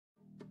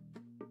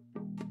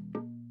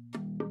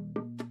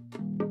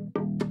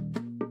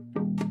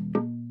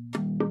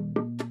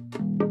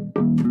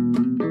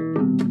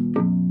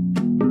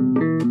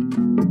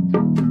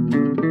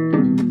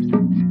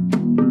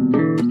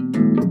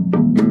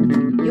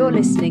You're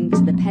listening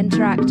to the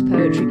Penteract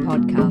Poetry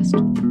Podcast,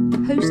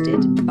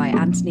 hosted by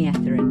Anthony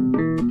Etherin.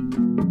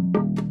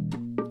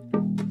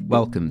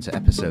 Welcome to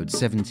episode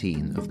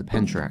 17 of the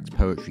Penteract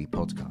Poetry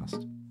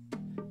Podcast.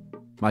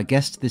 My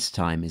guest this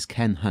time is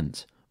Ken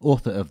Hunt,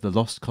 author of The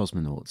Lost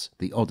Cosmonauts,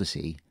 The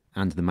Odyssey,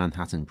 and The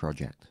Manhattan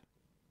Project.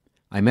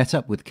 I met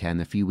up with Ken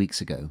a few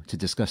weeks ago to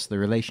discuss the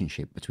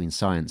relationship between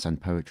science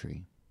and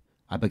poetry.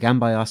 I began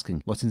by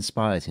asking what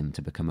inspired him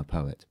to become a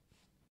poet.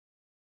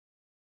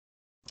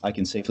 I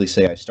can safely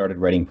say I started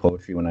writing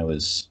poetry when I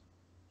was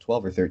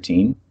 12 or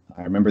 13.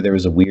 I remember there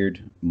was a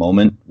weird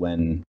moment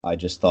when I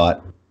just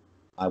thought,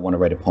 I want to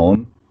write a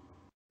poem.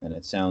 And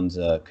it sounds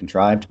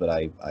contrived, but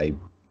I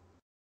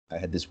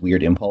had this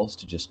weird impulse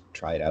to just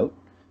try it out.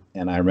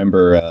 And I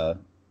remember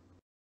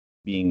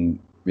being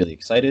really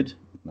excited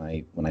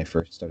when I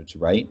first started to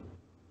write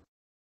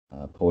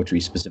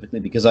poetry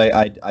specifically, because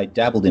I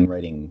dabbled in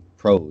writing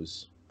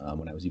prose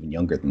when I was even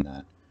younger than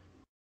that.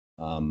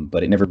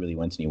 But it never really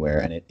went anywhere,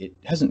 and it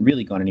hasn't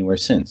really gone anywhere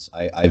since.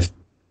 I've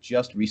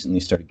just recently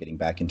started getting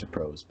back into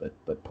prose,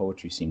 but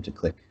poetry seemed to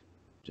click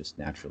just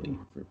naturally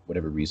for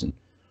whatever reason.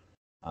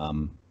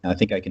 And I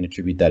think I can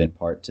attribute that in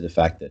part to the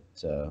fact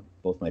that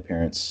both my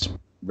parents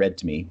read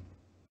to me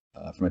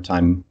from a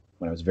time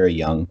when I was very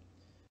young,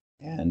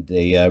 and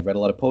they read a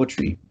lot of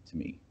poetry to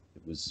me.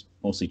 It was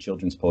mostly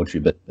children's poetry,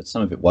 but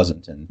some of it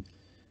wasn't. And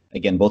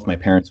again, both my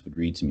parents would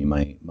read to me.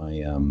 My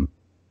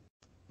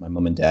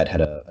mom and dad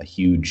had a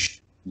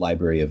huge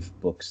library of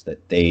books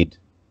that they'd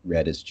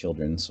read as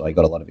children, so I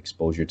got a lot of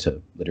exposure to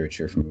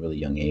literature from a really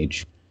young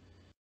age.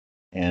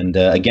 And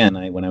again,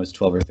 when I was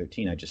 12 or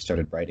 13, I just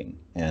started writing,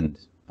 and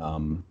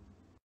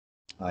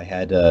I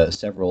had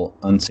several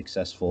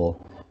unsuccessful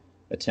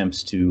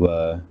attempts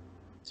to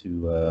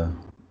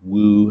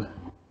woo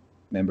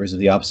members of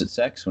the opposite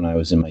sex when I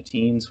was in my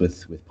teens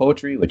with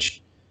poetry,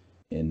 which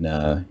in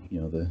the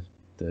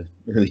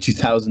early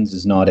 2000s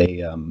is not a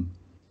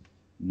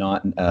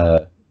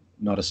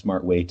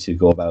smart way to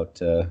go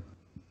about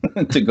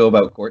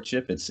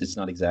courtship. It's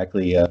not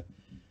exactly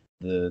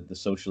the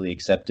socially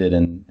accepted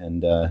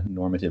and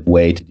normative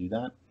way to do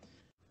that.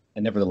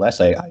 And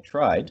nevertheless, I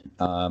tried.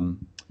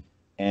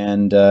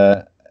 And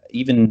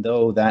even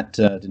though that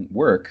didn't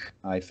work,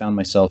 I found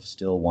myself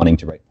still wanting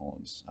to write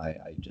poems.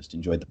 I just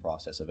enjoyed the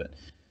process of it.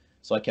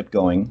 So I kept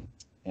going.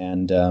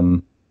 And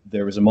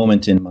there was a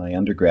moment in my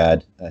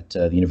undergrad at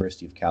the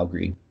University of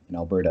Calgary in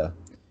Alberta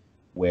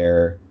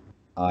where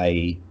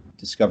I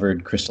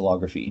discovered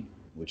crystallography,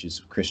 which is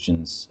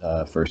Christian's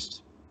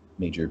first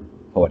major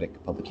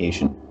poetic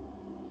publication.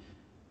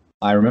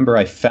 I remember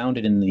I found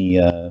it in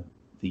the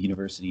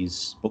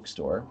university's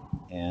bookstore,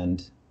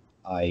 and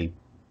I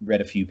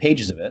read a few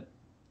pages of it,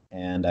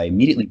 and I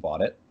immediately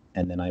bought it.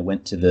 And then I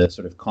went to the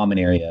sort of common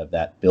area of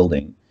that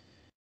building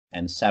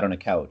and sat on a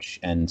couch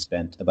and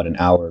spent about an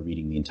hour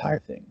reading the entire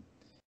thing,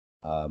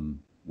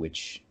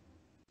 which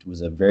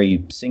was a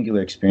very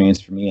singular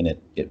experience for me. And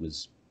it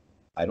was,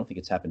 I don't think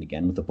it's happened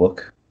again with the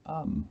book.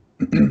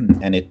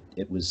 And it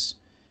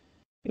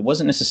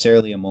wasn't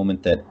necessarily a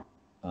moment that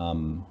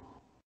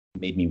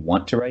made me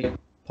want to write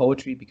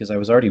poetry, because I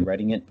was already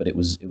writing it, but it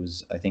was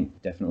I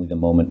think definitely the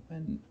moment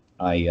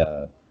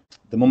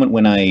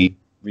when I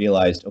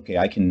realized, okay,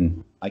 I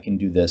can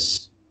do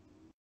this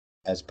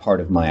as part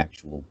of my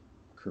actual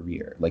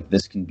career. Like,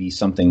 this can be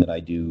something that I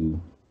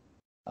do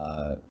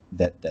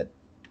that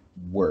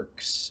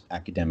works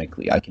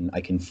academically. I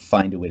can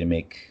find a way to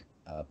make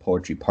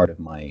poetry part of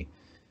my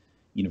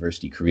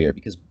university career,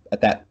 because at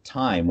that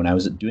time when I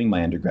was doing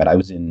my undergrad, I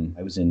was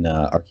in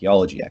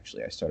archaeology.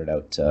 Actually, I started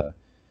out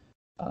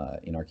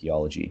in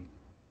archaeology,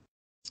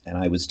 and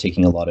I was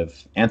taking a lot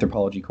of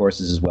anthropology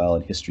courses as well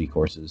and history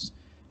courses,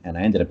 and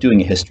I ended up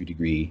doing a history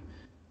degree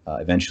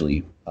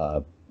eventually,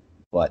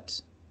 but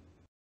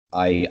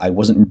I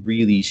wasn't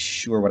really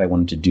sure what I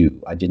wanted to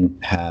do. I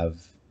didn't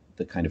have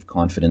the kind of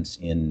confidence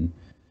in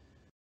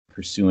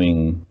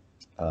pursuing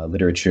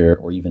literature,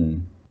 or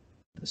even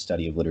the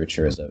study of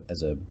literature as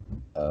a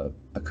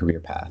career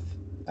path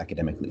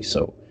academically.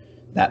 So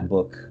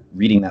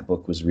reading that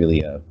book was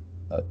really a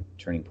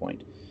turning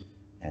point.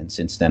 And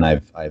since then,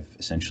 I've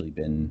essentially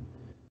been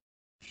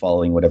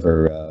following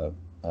whatever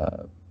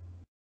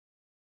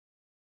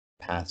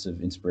paths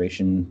of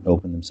inspiration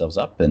open themselves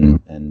up,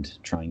 and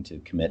trying to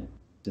commit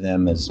to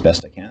them as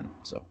best I can.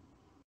 So,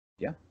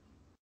 yeah.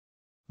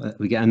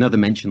 We get another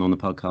mention on the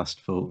podcast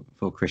for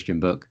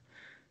Christian Book,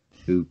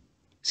 who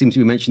seems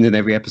to be mentioned in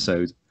every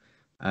episode.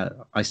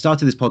 I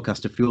started this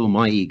podcast to fuel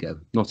my ego,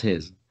 not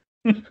his.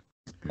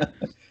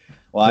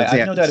 Well, I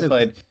have no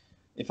doubt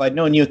if I'd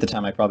known you at the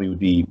time, I probably would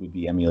be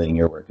emulating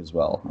your work as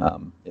well.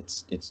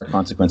 It's a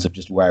consequence of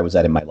just where I was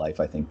at in my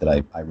life. I think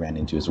that I ran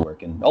into his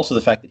work, and also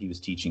the fact that he was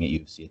teaching at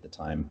U of C at the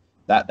time.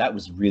 That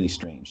was really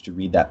strange to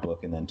read that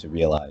book and then to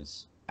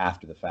realize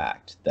after the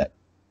fact that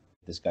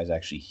this guy's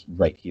actually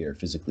right here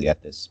physically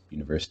at this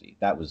university.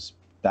 That was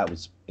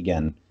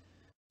again,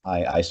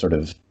 I sort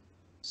of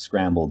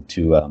scrambled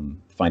to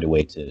find a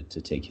way to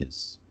take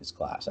his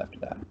class after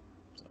that.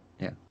 So.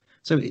 Yeah.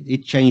 So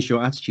it changed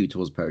your attitude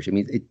towards poetry. I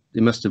mean,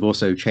 it must have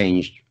also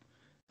changed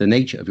the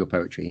nature of your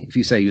poetry. If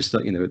you say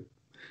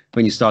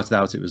when you started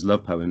out, it was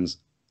love poems,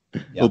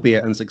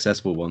 albeit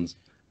unsuccessful ones.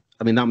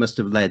 I mean, that must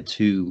have led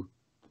to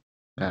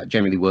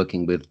generally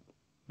working with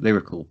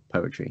lyrical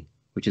poetry,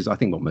 which is, I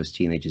think, what most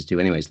teenagers do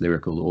anyways,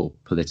 lyrical or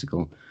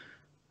political.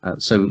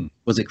 So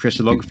was it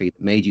crystallography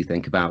that made you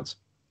think about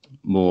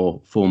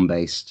more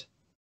form-based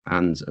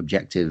and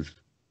objective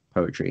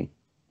poetry?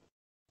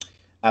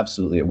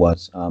 Absolutely, it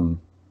was.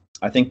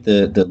 I think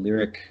the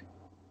lyric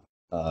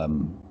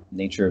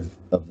nature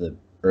of the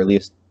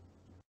earliest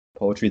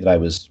poetry that I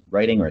was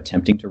writing or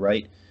attempting to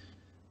write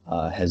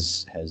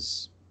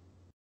has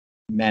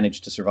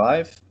managed to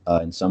survive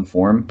in some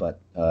form. But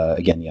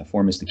again,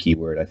 form is the key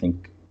word. I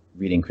think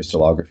reading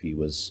crystallography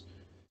was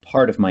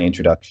part of my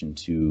introduction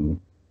to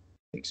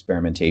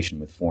experimentation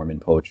with form in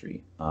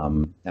poetry.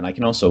 And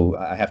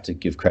I have to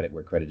give credit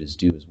where credit is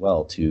due as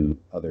well to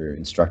other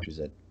instructors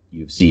at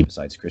U of C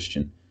besides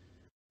Christian.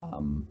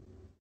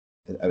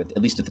 At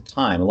least at the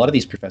time, a lot of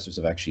these professors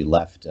have actually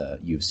left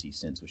U of C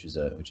since, which is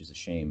a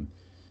shame.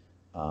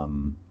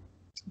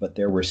 But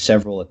there were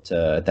several at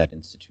that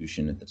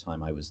institution at the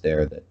time I was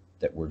there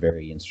that were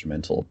very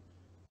instrumental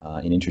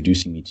in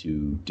introducing me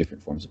to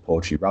different forms of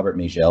poetry. Robert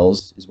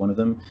Magels is one of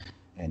them,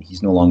 and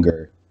he's no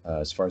longer,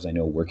 as far as I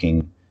know,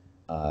 working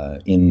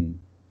in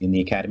the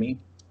academy.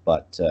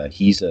 But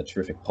he's a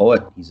terrific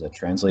poet. He's a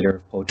translator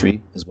of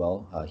poetry as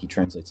well. He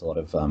translates a lot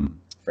of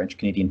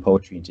French-Canadian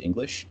poetry into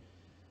English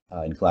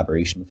in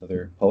collaboration with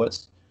other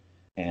poets.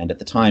 And at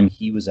the time,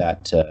 he was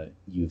at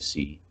U of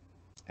C,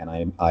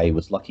 and I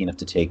was lucky enough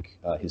to take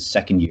his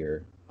second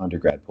year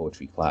undergrad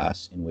poetry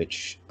class, in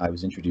which I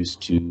was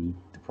introduced to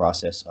the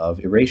process of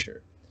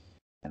erasure.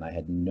 And I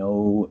had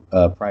no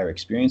prior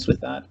experience with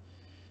that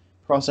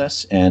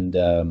process, and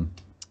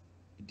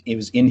it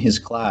was in his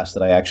class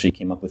that I actually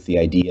came up with the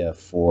idea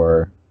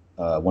for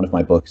one of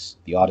my books,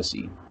 The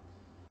Odyssey.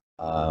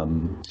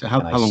 So how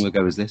long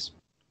ago was this?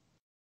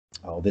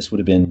 Oh, this would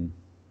have been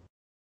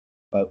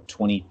about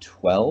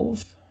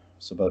 2012,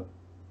 so about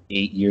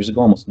 8 years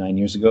ago, almost 9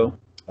 years ago,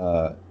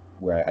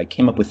 where I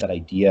came up with that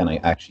idea and I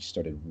actually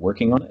started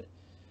working on it.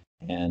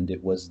 And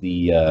it was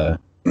the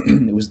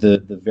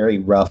the very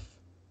rough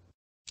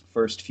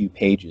first few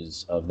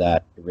pages of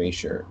that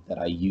erasure that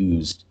I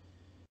used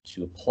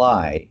to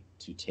apply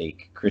to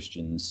take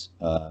Christian's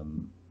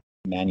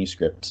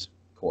manuscript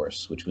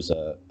course, which was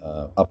a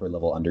upper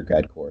level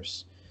undergrad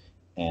course.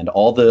 And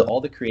all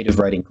the creative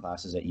writing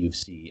classes at U of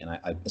C, and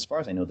I, as far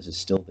as I know, this is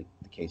still the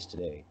case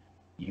today,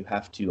 you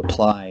have to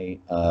apply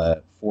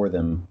for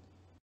them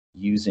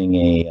using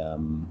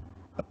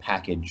a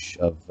package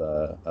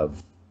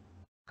of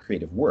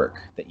creative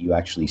work that you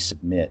actually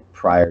submit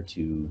prior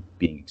to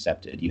being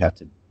accepted. You have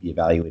to be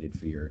evaluated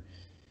for your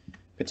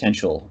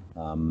potential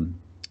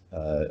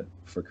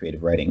for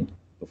creative writing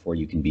before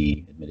you can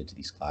be admitted to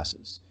these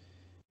classes.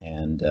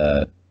 And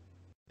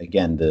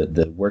again,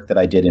 the work that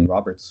I did in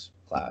Robert's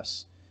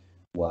class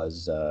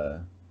was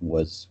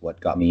what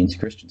got me into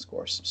Christian's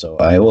course. So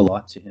I owe a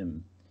lot to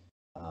him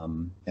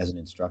as an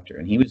instructor,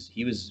 and he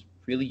was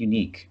really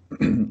unique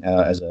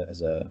as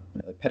a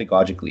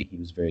pedagogically. He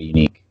was very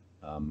unique.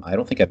 I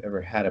don't think I've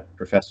ever had a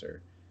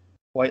professor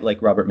quite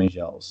like Robert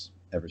Magels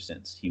ever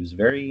since. He was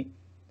very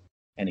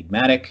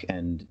enigmatic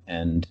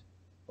and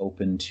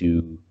open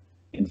to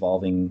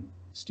involving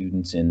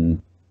students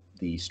in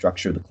the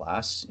structure of the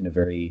class in a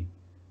very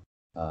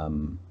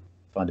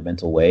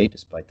fundamental way,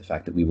 despite the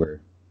fact that we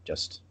were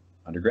just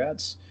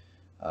undergrads.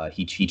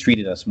 He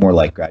treated us more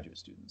like graduate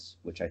students,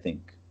 which I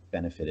think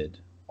benefited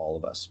all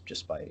of us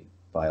just by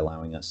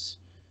allowing us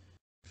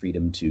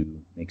freedom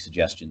to make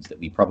suggestions that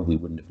we probably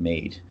wouldn't have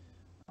made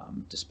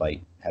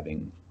despite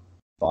having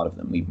thought of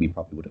them. We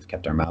probably would have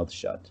kept our mouths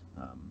shut,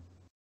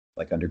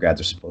 like undergrads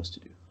are supposed to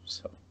do.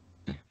 So,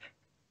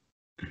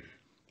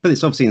 but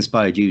it's obviously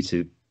inspired you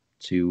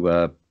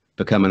to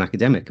become an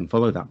academic and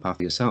follow that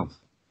path yourself.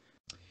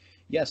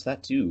 Yes,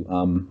 that too.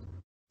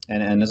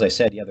 And as I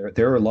said,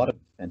 there are a lot of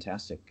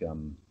fantastic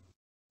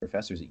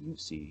professors at U of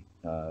C.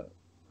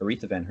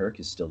 Aretha Van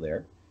Herk is still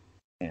there,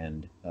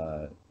 and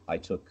I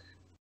took,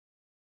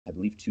 I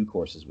believe, 2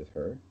 courses with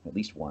her, at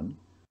least one.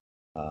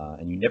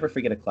 And you never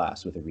forget a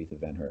class with Aretha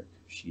Van Herk.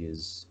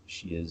 She's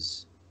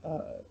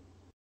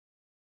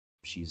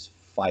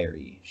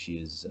fiery. She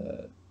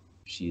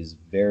is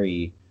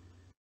very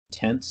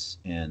tense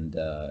and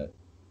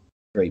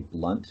very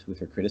blunt with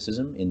her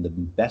criticism in the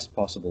best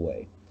possible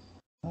way.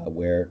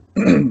 Where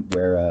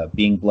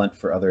being blunt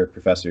for other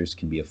professors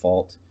can be a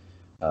fault,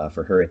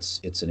 for her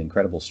it's an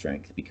incredible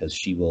strength, because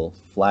she will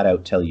flat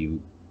out tell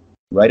you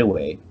right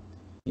away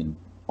in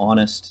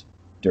honest,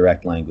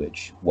 direct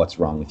language what's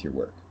wrong with your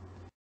work.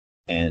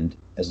 And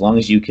as long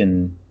as you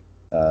can,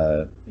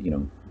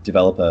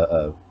 develop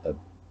a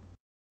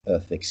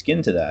thick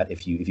skin to that,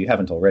 if you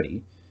haven't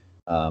already,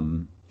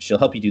 she'll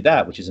help you do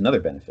that, which is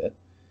another benefit.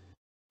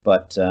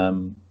 But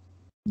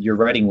your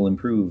writing will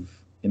improve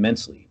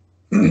immensely.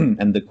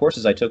 And the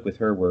courses I took with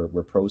her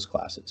were prose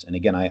classes. And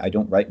again, I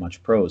don't write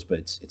much prose, but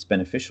it's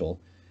beneficial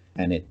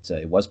and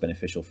it was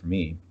beneficial for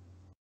me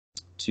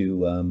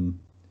to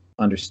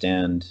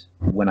understand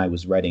when I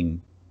was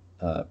writing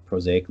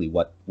prosaically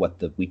what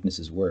the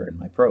weaknesses were in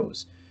my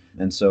prose.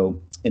 And so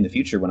in the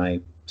future, when I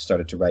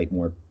started to write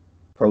more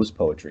prose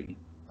poetry,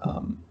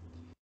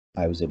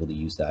 I was able to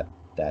use that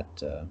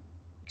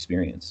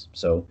experience.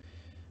 So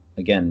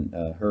again,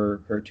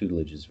 her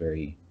tutelage is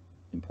very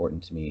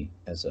important to me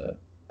as a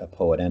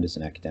poet and as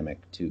an academic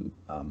too.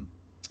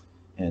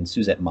 And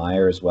Suzette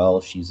Meyer as well.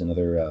 She's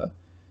another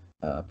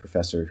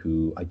professor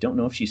who I don't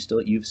know if she's still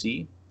at U of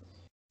C.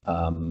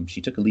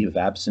 She took a leave of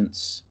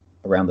absence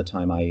around the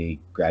time I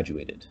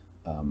graduated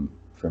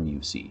from U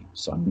of C,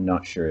 so I'm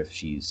not sure if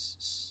she's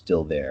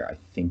still there. I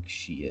think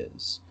she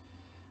is,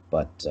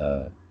 but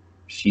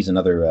she's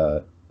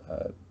another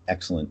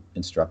excellent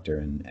instructor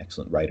and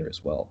excellent writer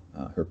as well.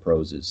 Her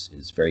prose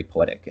is very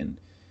poetic, and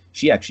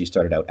she actually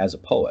started out as a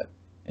poet,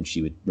 and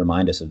she would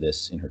remind us of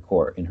this in her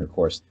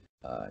course.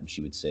 And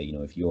she would say,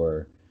 if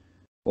you're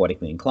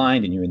poetically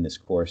inclined and you're in this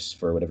course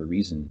for whatever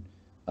reason,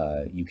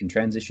 you can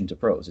transition to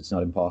prose. It's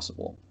not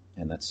impossible,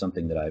 and that's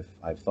something that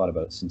I've thought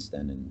about since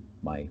then in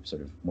my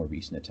sort of more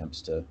recent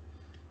attempts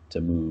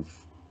to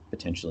move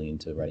potentially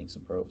into writing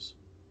some prose.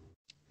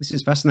 This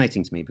is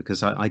fascinating to me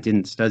because I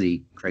didn't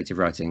study creative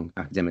writing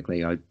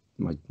academically.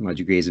 My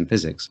degree is in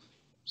physics.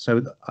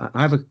 So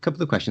I have a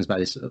couple of questions about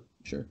this.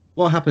 Sure.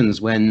 What happens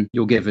when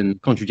you're given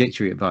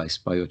contradictory advice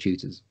by your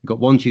tutors? You've got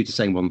one tutor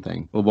saying one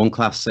thing, or one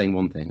class saying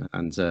one thing,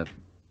 and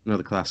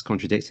another class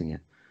contradicting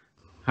it.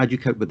 How do you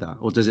cope with that?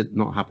 Or does it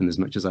not happen as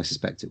much as I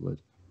suspect it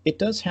would? It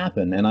does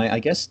happen, and I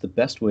guess the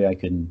best way I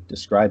can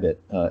describe it,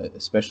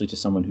 especially to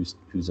someone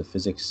who's a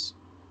physics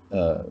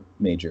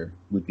major,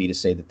 would be to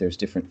say that there's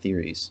different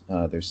theories.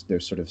 There's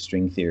sort of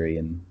string theory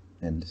and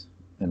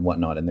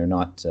whatnot, and they're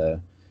not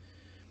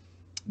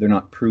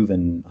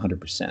proven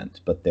 100%,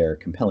 but they're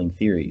compelling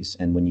theories.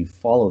 And when you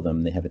follow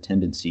them, they have a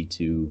tendency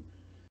to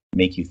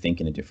make you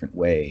think in a different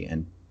way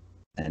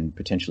and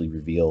potentially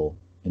reveal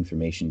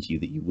information to you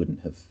that you wouldn't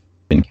have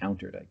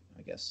encountered,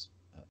 I guess,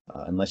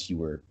 unless you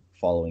were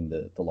following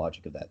the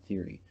logic of that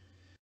theory.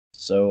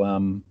 So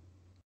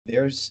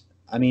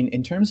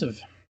in terms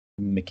of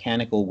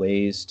mechanical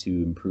ways to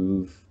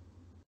improve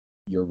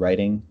your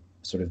writing,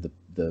 sort of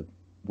the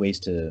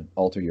ways to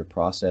alter your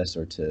process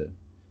or to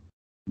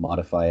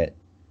modify it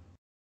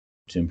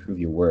to improve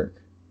your work.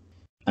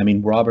 I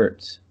mean,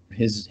 Robert,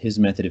 his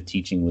method of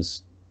teaching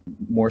was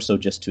more so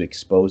just to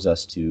expose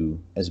us to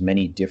as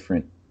many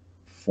different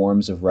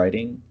forms of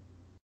writing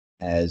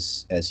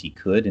as he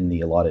could in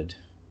the allotted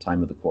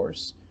time of the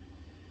course.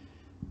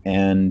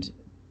 And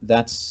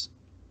that's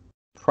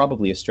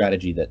probably a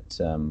strategy that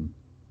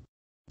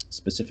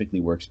specifically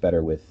works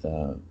better with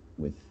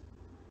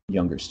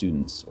younger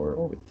students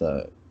or with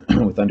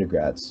with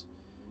undergrads.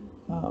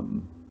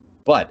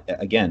 But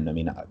again, I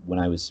mean, when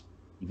I was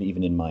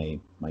even in my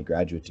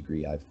graduate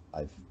degree,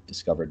 I've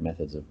discovered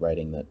methods of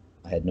writing that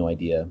I had no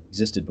idea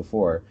existed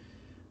before.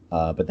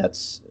 But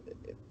that's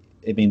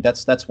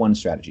one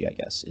strategy, I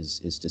guess,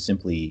 is to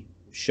simply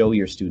show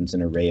your students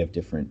an array of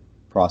different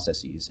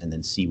processes and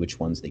then see which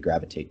ones they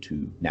gravitate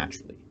to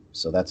naturally.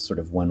 So that's sort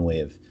of one way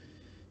of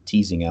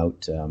teasing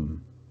out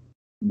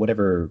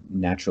whatever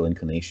natural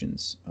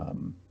inclinations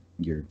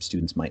your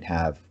students might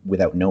have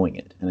without knowing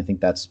it. And I think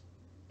that's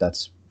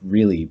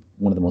really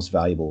one of the most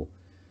valuable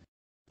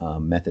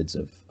methods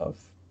of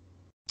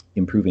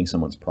improving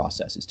someone's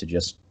process, is to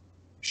just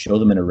show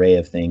them an array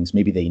of things.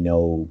 Maybe they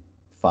know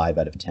 5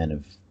 out of 10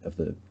 of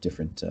the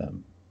different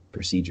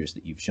procedures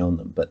that you've shown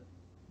them, but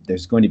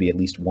there's going to be at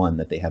least one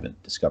that they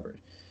haven't discovered.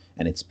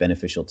 And it's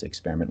beneficial to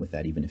experiment with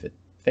that, even if it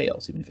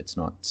fails, even if it's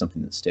not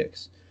something that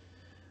sticks.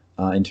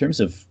 In terms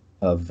of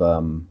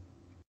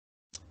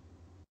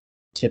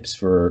tips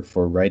for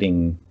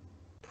writing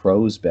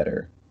prose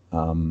better,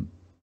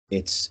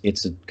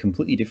 it's a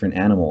completely different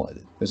animal.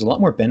 There's a lot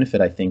more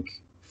benefit, I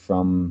think,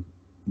 from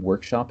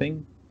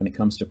workshopping when it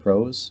comes to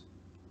prose.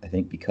 I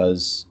think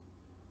because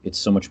it's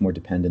so much more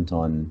dependent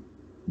on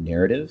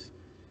narrative,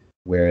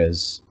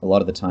 whereas a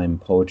lot of the time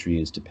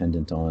poetry is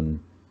dependent on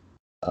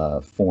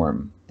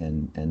form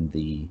and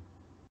the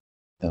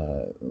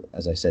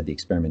as I said, the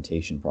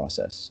experimentation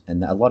process,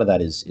 and a lot of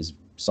that is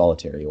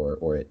solitary,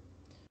 or it.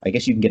 I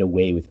guess you can get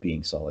away with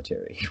being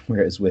solitary,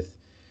 whereas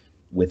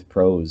with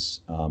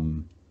prose,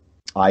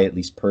 I at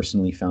least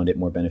personally found it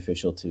more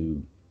beneficial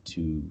to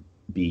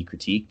be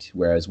critiqued.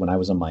 Whereas when I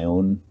was on my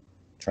own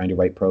trying to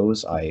write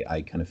prose,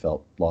 I kind of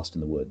felt lost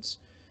in the woods.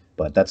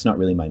 But that's not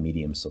really my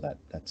medium, so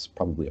that's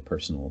probably a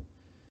personal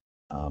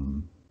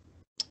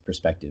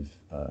perspective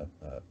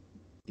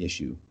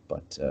issue.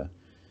 But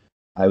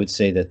I would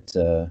say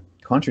that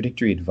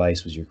contradictory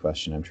advice was your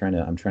question. I'm trying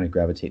to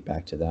gravitate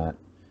back to that.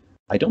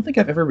 I don't think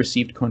I've ever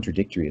received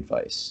contradictory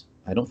advice.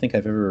 I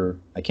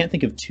can't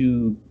think of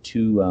two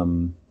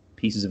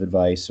pieces of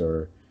advice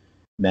or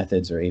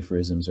methods or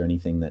aphorisms or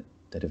anything that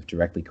have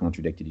directly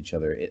contradicted each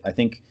other. I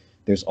think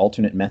there's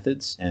alternate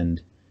methods,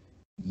 and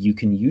you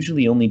can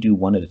usually only do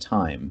one at a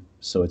time,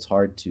 so it's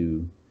hard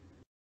to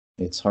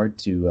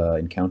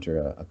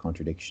encounter a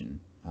contradiction.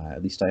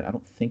 At least I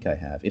don't think I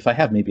have. If I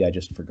have, maybe I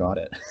just forgot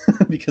it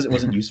because it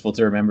wasn't useful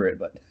to remember it.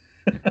 But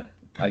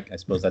I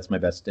suppose that's my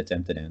best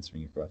attempt at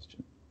answering your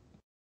question.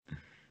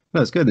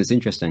 Well, that's good. It's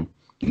interesting.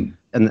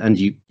 And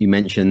you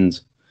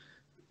mentioned,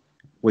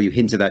 well, you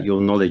hinted at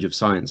your knowledge of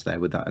science there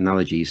with that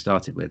analogy you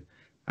started with.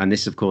 And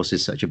this, of course,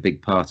 is such a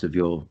big part of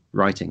your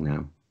writing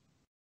now.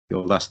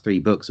 Your last 3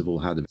 books have all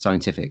had a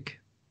scientific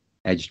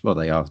edge. Well,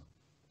 they are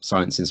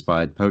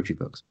science-inspired poetry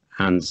books.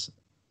 And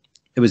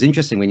it was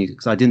interesting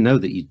because I didn't know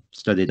that you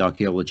studied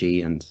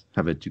archaeology and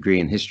have a degree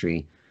in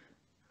history.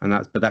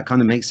 But that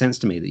kind of makes sense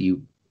to me, that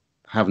you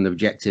have an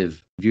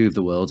objective view of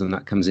the world, and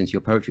that comes into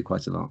your poetry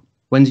quite a lot.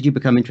 When did you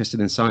become interested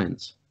in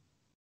science?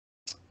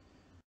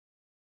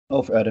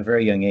 At a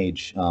very young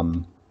age.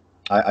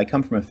 I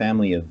come from a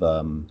family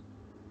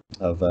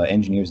of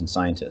engineers and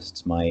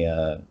scientists.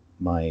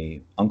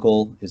 My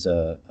uncle is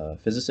a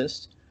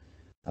physicist,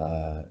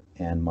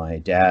 and my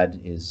dad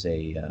is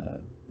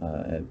a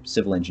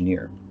civil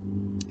engineer,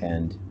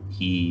 and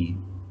he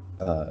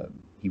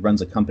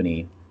runs a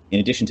company. In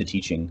addition to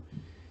teaching,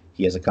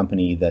 he has a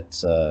company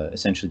that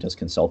essentially does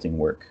consulting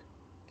work,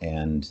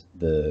 and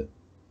the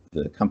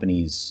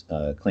company's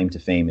claim to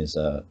fame is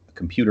a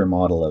computer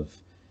model of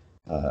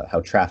how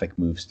traffic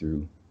moves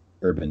through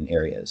urban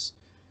areas.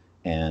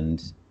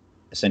 And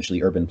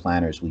essentially urban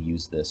planners will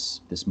use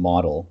this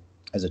model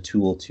as a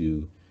tool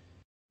to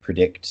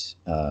predict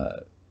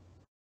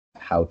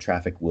how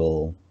traffic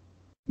will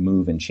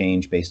move and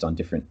change based on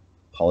different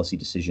policy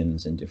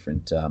decisions and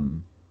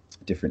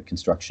different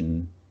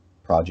construction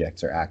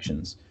projects or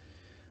actions.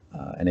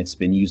 And it's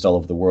been used all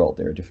over the world.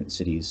 There are different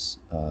cities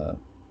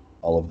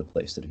all over the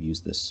place that have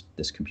used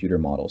this computer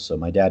model. So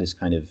my dad is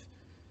kind of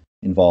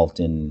involved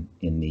in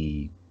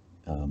the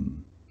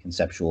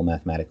conceptual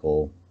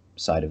mathematical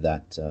side of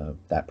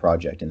that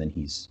project, and then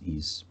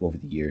he's over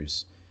the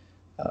years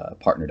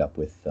partnered up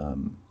with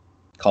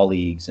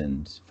colleagues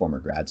and former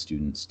grad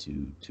students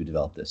to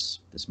develop this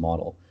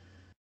model.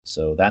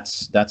 So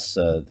that's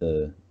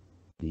the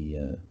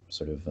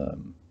sort of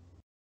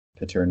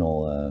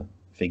paternal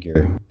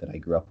figure that I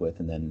grew up with,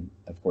 and then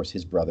of course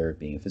his brother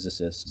being a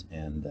physicist,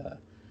 and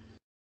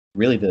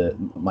really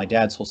my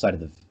dad's whole side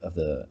of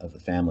the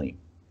family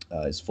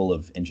is full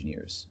of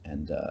engineers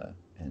and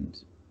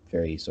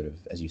very sort of,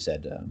 as you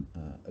said,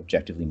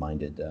 objectively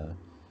minded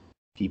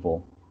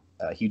people.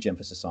 A huge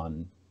emphasis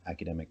on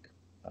academic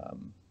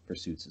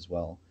pursuits as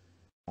well,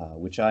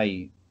 which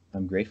I'm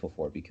grateful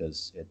for,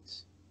 because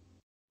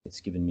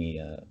it's given me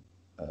a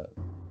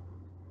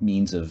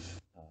means of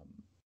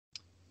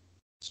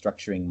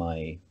structuring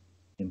my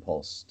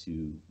impulse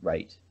to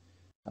write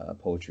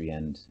poetry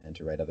and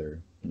to write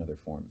in other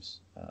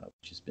forms,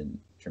 which has been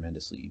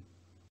tremendously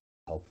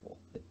helpful.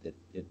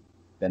 It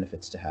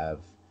benefits to have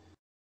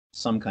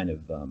some kind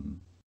of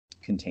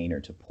container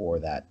to pour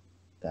that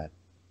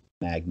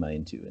magma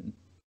into and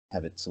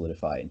have it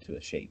solidify into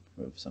a shape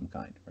of some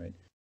kind, right?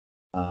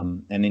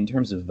 And in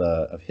terms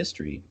of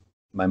history,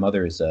 my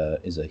mother is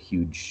a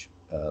huge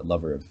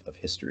lover of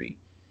history,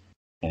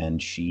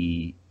 and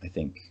she, I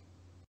think,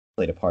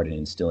 played a part in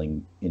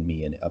instilling in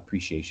me an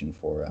appreciation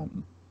for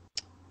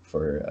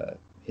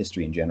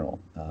history in general.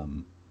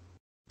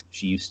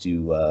 She used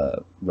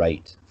to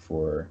write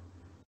for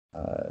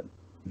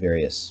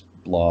various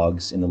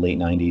blogs in the late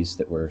 90s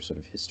that were sort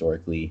of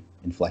historically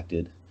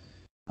inflected,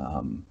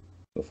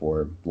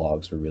 before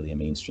blogs were really a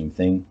mainstream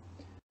thing.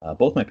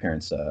 Both my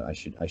parents, I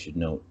should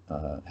note,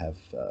 have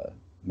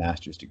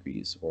master's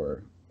degrees,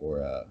 or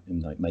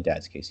in my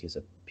dad's case, he has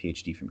a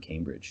PhD from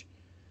Cambridge.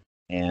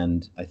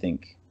 And I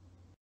think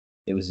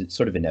it was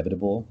sort of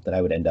inevitable that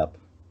I would end up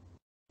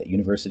at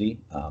university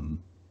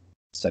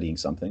studying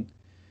something.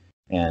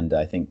 And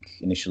I think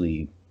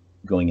initially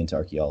going into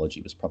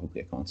archaeology was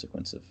probably a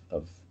consequence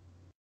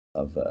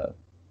of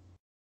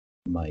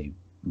my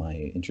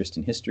interest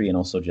in history, and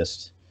also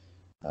just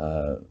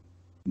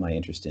my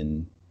interest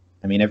in,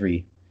 I mean,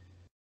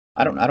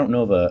 I don't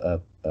know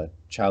of a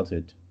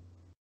childhood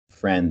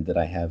friend that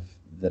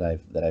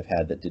I've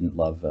had that didn't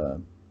love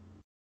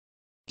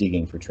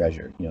digging for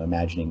treasure,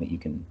 imagining that you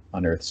can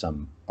unearth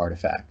some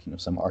artifact,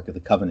 some Ark of the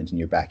Covenant in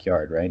your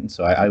backyard, right? And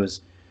so I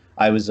was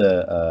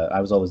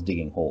always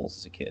digging holes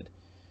as a kid,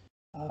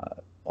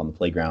 on the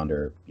playground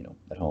or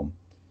at home.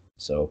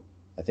 So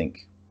I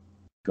think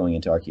going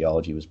into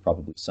archaeology was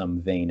probably some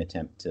vain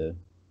attempt to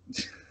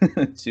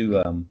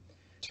to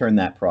turn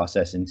that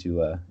process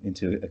into a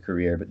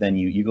career. But then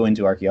you go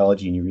into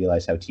archaeology and you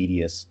realize how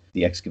tedious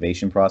the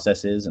excavation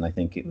process is, and I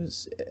think it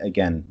was,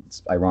 again,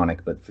 it's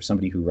ironic, but for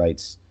somebody who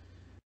writes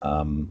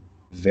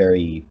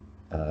very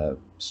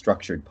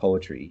structured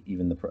poetry,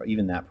 even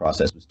that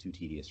process was too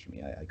tedious for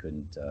me. I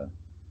couldn't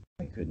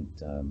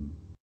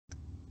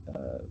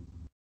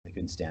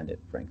stand it,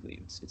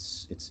 frankly.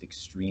 It's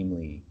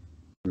extremely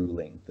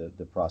grueling,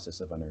 the process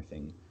of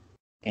unearthing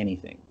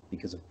anything,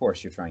 because of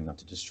course you're trying not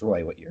to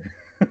destroy what you're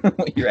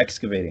what you're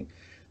excavating.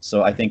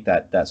 So I think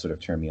that sort of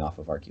turned me off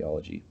of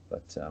archaeology.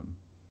 But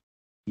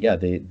yeah,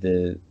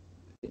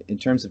 in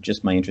terms of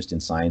just my interest in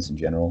science in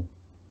general,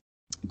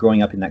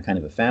 growing up in that kind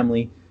of a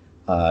family,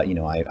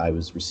 I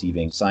was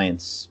receiving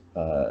science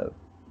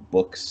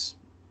books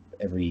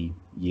every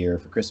year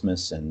for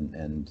Christmas,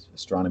 and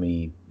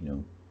astronomy,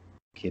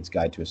 Kid's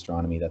Guide to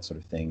Astronomy, that sort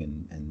of thing,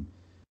 and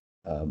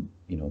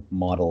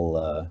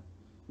model.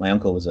 My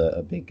uncle was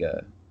a big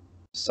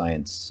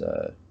science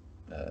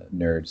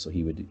nerd, so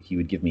he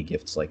would give me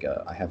gifts like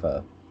I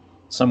have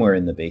somewhere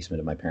in the basement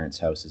of my parents'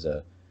 house is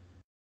a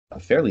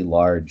fairly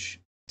large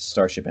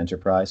Starship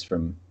Enterprise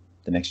from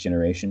the Next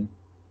Generation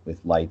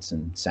with lights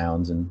and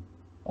sounds and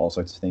all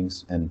sorts of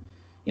things. And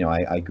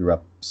I grew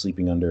up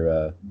sleeping under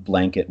a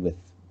blanket with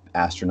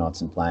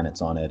astronauts and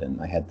planets on it,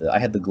 and I had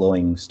the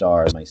glowing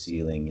stars on my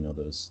ceiling.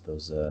 Those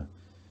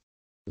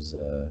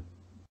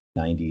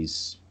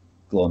 90s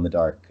glow in the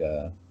dark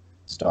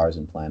stars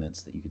and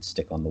planets that you could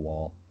stick on the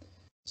wall.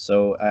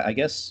 So I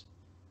guess,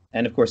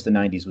 and of course the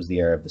 90s was the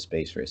era of the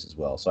space race as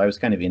well. So I was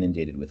kind of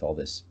inundated with all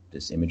this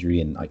imagery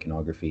and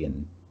iconography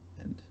and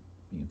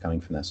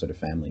coming from that sort of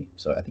family.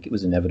 So I think it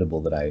was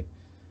inevitable that I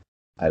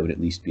would at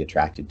least be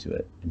attracted to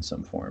it in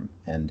some form.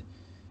 And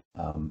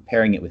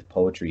pairing it with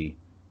poetry,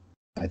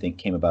 I think,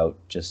 came about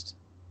just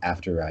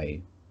after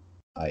I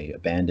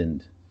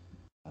abandoned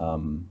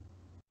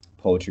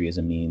poetry as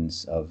a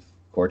means of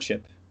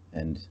courtship,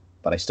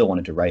 but I still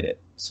wanted to write it.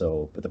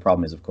 But the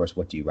problem is, of course,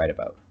 what do you write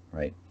about,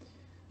 right?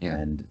 Yeah.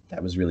 And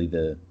that was really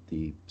the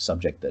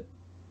subject that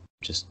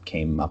just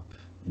came up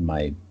in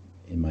my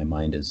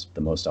mind as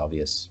the most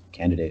obvious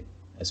candidate,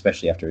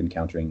 especially after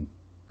encountering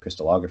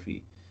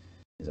crystallography.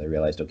 Is I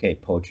realized, okay,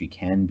 poetry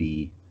can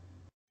be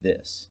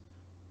this,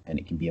 and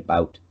it can be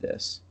about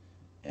this,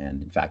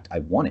 and in fact, I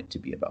want it to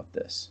be about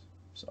this.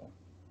 So,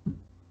 I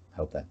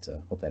hope that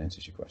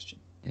answers your question.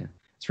 Yeah,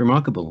 it's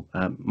remarkable.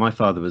 My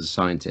father was a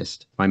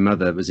scientist. My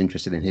mother was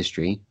interested in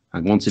history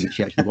and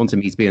she actually wanted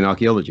me to be an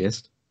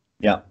archaeologist.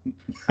 Yeah,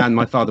 and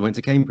my father went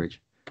to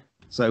Cambridge.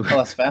 So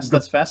that's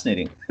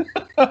fascinating.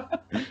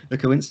 The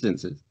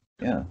coincidences.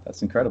 Yeah,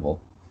 that's incredible.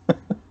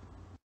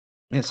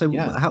 Yeah. So,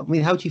 how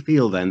do you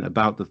feel then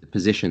about the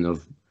position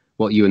of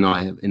what you and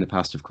I have in the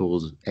past have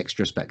called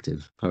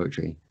extrospective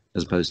poetry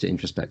as opposed to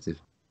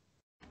introspective?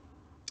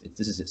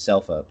 This is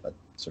itself a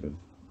sort of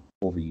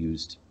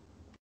overused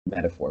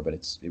metaphor, but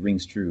it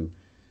rings true,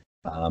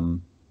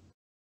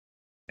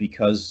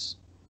 because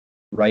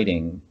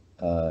writing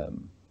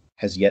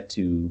has yet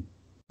to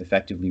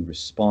effectively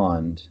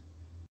respond,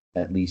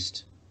 at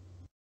least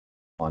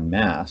en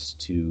masse,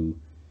 to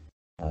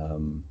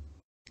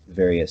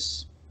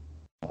various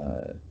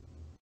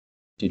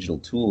digital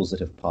tools that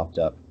have popped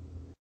up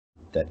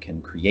that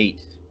can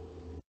create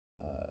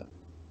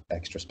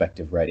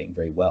extrospective writing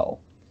very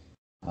well,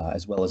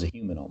 as well as a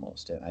human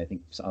almost. I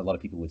think a lot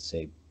of people would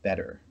say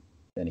better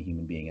than a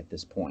human being at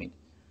this point.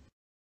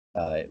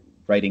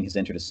 Writing has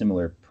entered a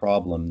similar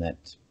problem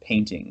that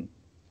painting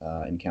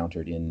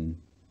encountered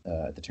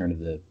at the turn of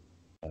the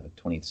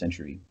 20th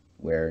century,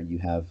 where you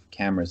have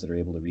cameras that are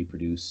able to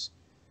reproduce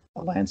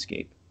a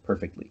landscape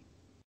perfectly.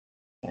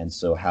 And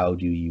so how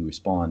do you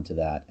respond to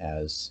that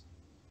as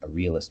a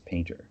realist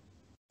painter?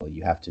 Well,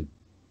 you have to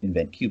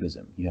invent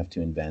cubism. You have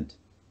to invent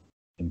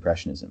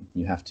impressionism.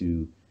 You have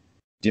to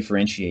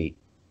differentiate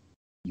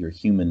your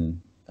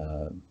human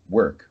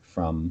work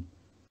from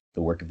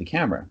the work of the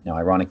camera. Now,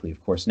 ironically,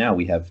 of course, now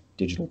we have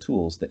digital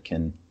tools that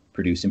can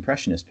produce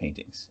impressionist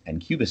paintings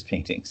and cubist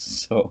paintings.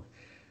 So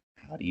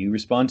how do you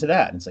respond to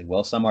that? And it's like,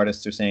 well, some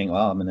artists are saying,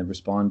 well, I'm going to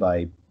respond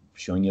by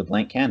showing you a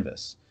blank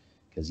canvas.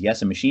 Because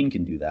yes, a machine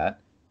can do that,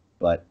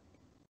 but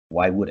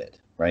why would it,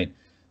 right?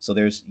 So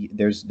there's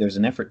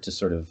an effort to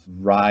sort of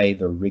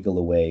writhe or wriggle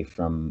away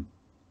from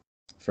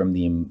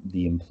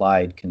the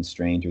implied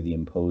constraint or the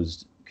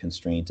imposed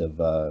constraint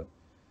of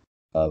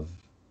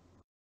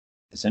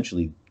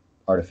essentially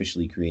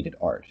artificially created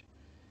art.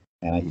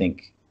 And I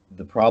think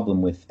the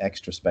problem with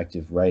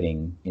extrospective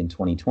writing in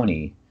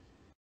 2020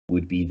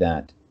 would be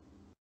that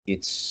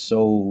it's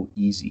so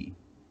easy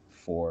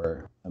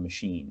for a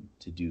machine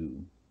to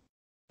do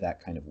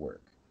that kind of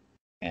work.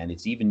 And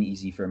it's even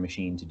easy for a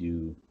machine to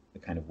do the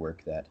kind of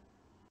work that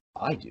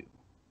I do.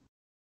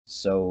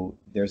 So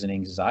there's an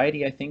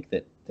anxiety, I think,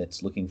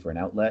 that's looking for an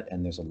outlet,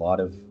 and there's a lot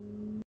of,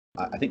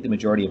 I think the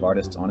majority of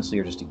artists, honestly,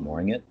 are just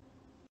ignoring it.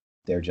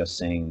 They're just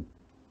saying,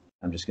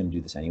 I'm just going to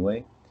do this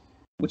anyway,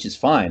 which is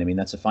fine. I mean,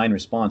 that's a fine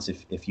response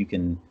if you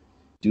can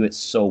do it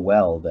so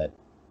well that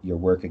your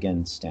work,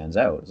 again, stands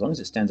out. As long as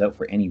it stands out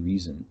for any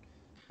reason.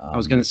 I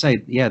was going to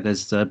say, yeah,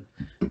 there's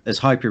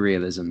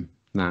hyperrealism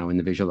now in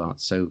the visual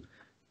arts. So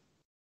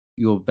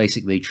you're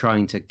basically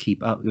trying to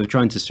keep up. You're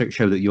trying to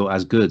show that you're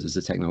as good as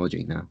the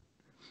technology now.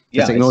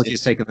 The technology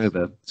has taken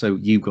over, so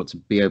you've got to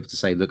be able to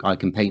say, look, I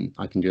can paint.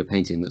 I can do a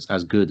painting that's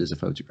as good as a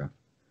photograph.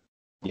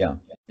 Yeah,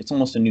 it's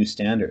almost a new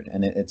standard,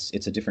 and it's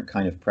a different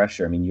kind of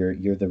pressure. I mean,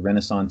 you're the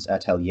Renaissance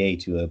atelier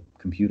to a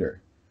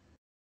computer.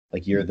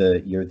 Like you're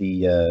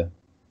the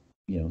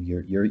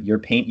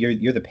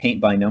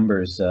paint by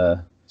numbers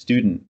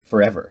student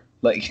forever.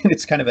 Like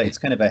it's kind of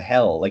a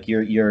hell. Like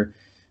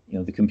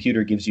the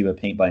computer gives you a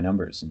paint by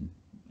numbers, and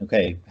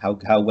okay,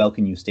 how well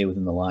can you stay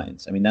within the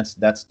lines? I mean, that's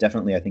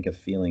definitely, I think, a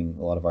feeling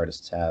a lot of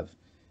artists have,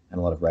 and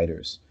a lot of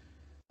writers.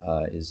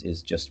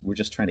 is just we're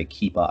just trying to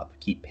keep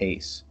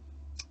pace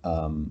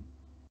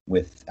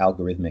with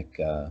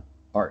algorithmic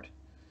art,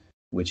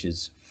 which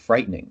is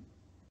frightening.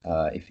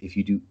 If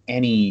you do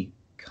any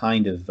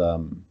kind of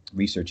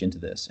research into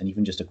this, and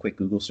even just a quick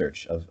Google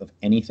search of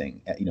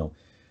anything,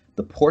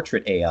 the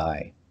Portrait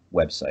AI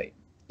website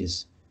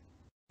is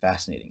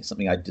fascinating. It's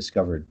something I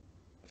discovered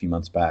a few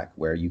months back,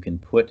 where you can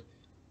put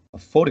a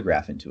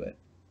photograph into it,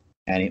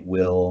 and it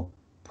will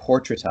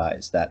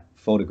portraitize that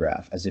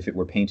photograph as if it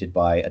were painted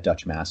by a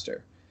Dutch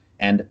master.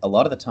 And a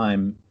lot of the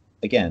time,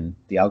 again,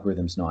 the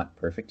algorithm's not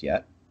perfect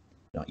yet,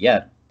 not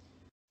yet,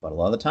 but a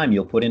lot of the time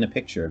you'll put in a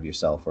picture of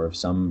yourself or of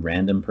some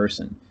random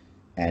person,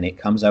 and it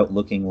comes out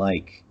looking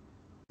like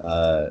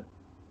a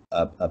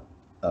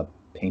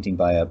painting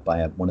by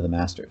one of the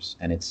masters,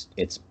 and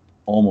it's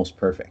almost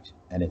perfect,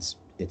 and it's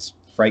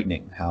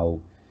frightening how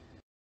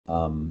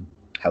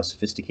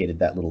sophisticated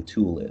that little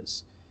tool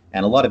is.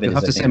 And a lot of it You'll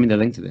have to send me the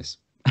link to this.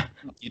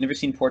 You've never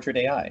seen Portrait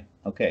AI?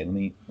 Okay, let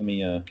me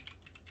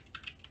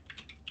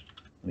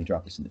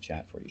drop this in the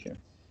chat for you here.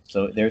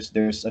 So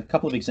there's a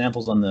couple of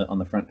examples on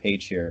the front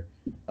page here.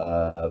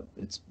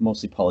 It's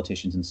mostly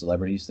politicians and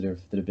celebrities that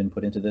have been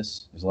put into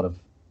this. There's a lot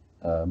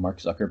of Mark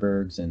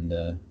Zuckerbergs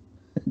and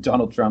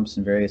Donald Trumps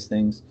and various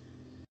things.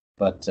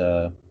 But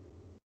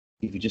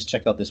if you just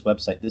check out this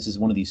website, this is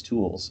one of these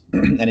tools,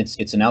 and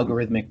it's an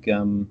algorithmic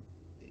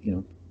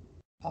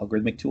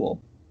algorithmic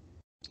tool,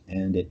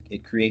 and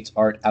it creates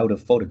art out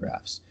of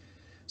photographs.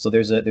 So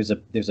there's a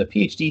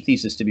PhD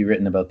thesis to be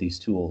written about these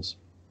tools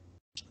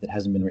that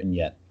hasn't been written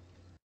yet,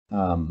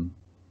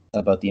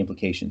 about the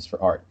implications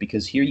for art,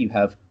 because here you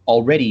have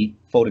already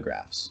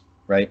photographs,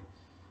 right?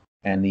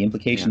 And the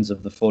implications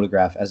of the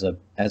photograph as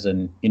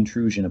an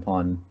intrusion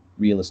upon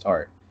realist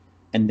art.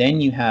 And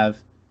then you have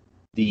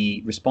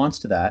the response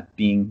to that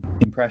being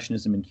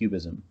Impressionism and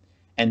Cubism.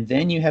 And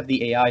then you have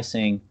the AI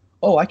saying,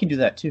 oh, I can do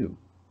that too.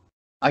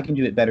 I can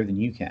do it better than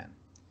you can.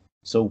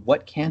 So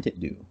what can't it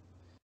do?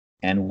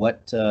 And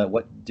what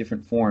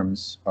different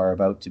forms are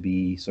about to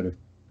be sort of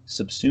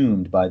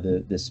subsumed by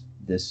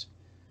these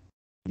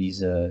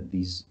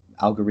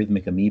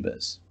algorithmic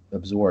amoebas,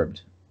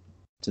 absorbed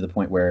to the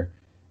point where,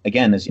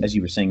 again, as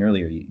you were saying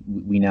earlier,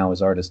 we now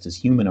as artists, as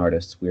human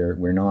artists,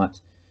 we're not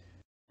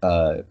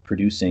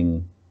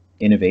producing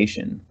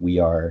innovation. We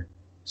are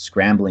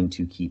scrambling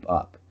to keep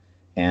up.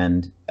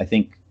 And I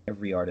think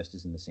every artist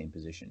is in the same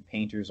position.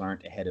 Painters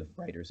aren't ahead of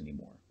writers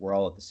anymore. We're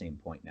all at the same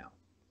point now.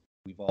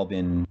 We've all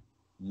been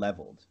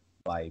leveled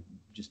by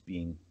just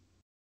being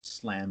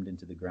slammed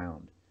into the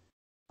ground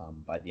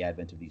by the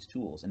advent of these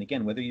tools. And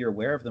again, whether you're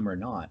aware of them or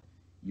not,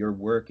 your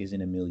work is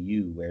in a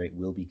milieu where it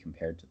will be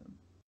compared to them.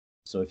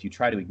 So if you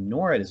try to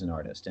ignore it as an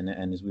artist, and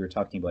as we were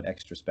talking about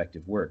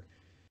extrospective work,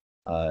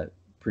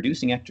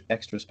 producing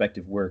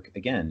extrospective work,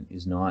 again,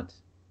 is not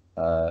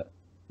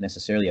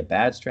necessarily a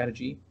bad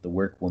strategy. The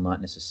work will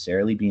not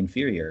necessarily be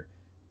inferior,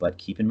 but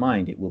keep in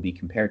mind it will be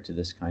compared to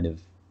this kind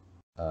of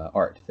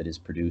art that is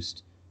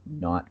produced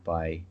not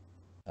by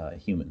a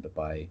human, but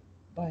by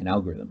an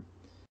algorithm.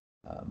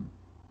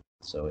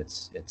 So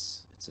it's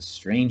a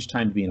strange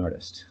time to be an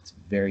artist. It's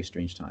a very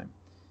strange time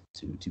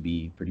to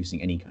be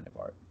producing any kind of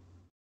art.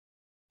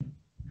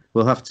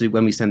 We'll have to,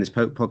 when we send this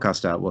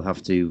podcast out, we'll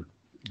have to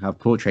have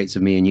portraits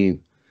of me and you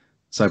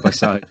side by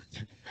side.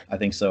 I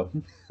think so.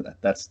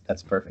 That's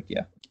perfect.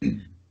 Yeah.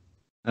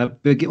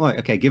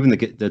 Given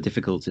the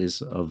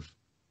difficulties of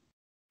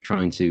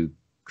trying to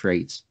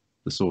create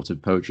the sort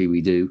of poetry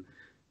we do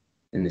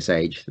in this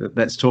age,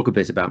 let's talk a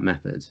bit about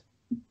method.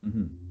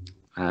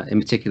 Mm-hmm. In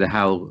particular,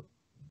 how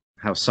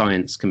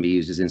science can be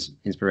used as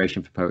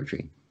inspiration for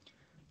poetry.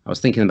 I was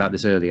thinking about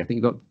this earlier. I think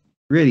you've got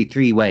really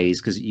three ways,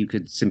 because you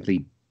could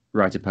simply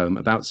write a poem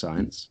about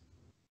science,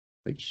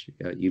 which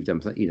you've done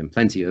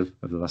plenty of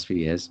over the last few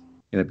years.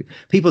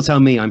 People tell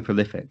me I'm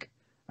prolific,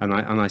 and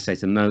I say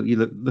to them, no, you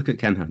look at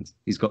Ken Hunt.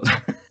 He's got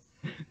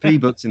 3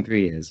 books in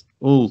 3 years,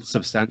 all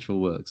substantial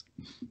works.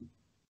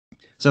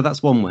 So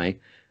that's one way.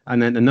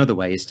 And then another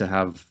way is to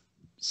have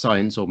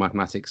science or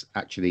mathematics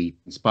actually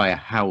inspire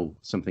how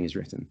something is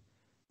written.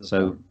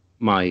 So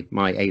my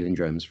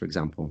alendromes, for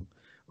example,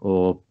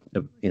 or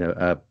the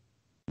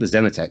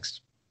Xenotext,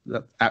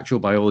 the actual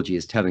biology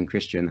is telling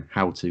Christian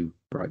how to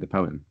write the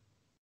poem.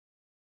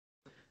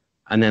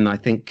 And then I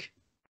think,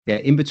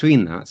 in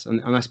between that,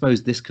 and I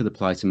suppose this could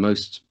apply to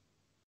most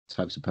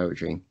types of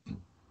poetry,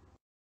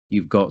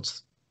 you've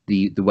got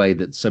the way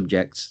that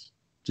subject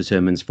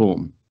determines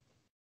form.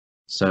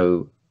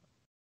 So,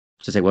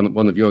 to say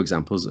one of your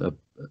examples, a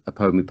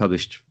poem we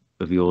published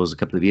of yours a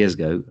couple of years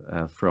ago,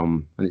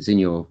 and it's in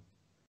your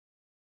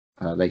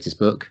latest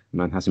book,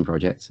 Manhattan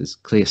Project, is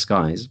Clear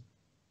Skies,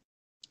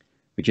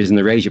 which is an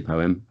erasure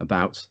poem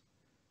about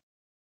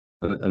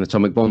an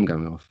atomic bomb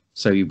going off.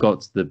 So you've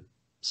got the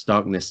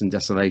starkness and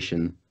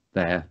desolation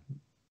there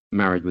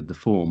married with the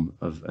form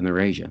of an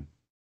erasure.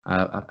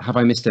 Have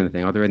I missed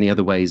anything? Are there any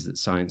other ways that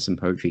science and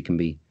poetry can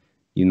be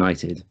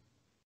united?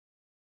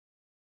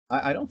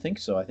 I don't think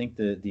so. I think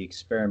the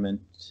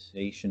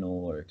experimentational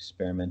or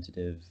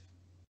experimentative,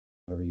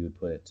 however you would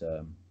put it,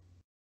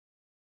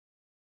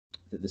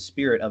 the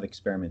spirit of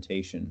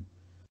experimentation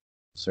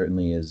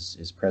certainly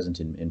is present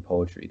in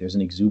poetry. There's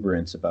an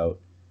exuberance about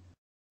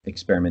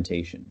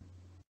experimentation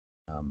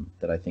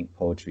that I think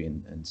poetry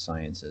and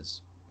science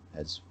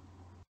as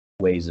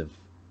ways of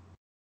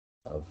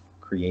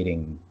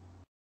creating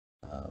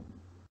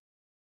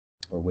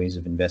or ways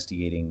of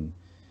investigating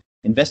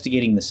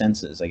the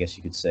senses, I guess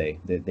you could say.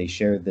 They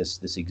share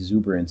this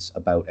exuberance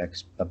about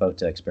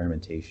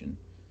experimentation.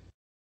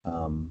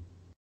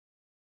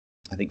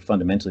 I think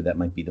fundamentally that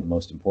might be the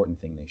most important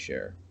thing they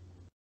share.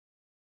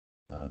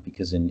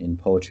 Because in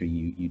poetry,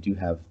 you do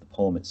have the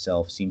poem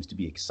itself seems to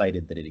be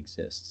excited that it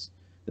exists.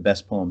 The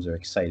best poems are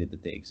excited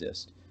that they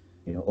exist.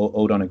 You know,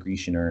 Ode on a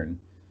Grecian Urn,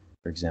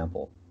 for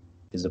example,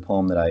 is a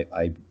poem that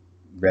I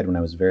read when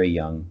I was very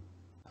young.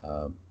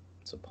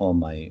 It's a poem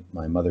my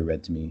mother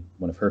read to me,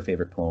 one of her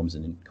favorite poems,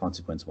 and in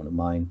consequence, one of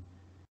mine.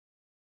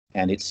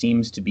 And it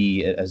seems to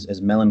be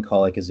as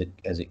melancholic as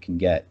it can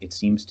get. It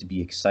seems to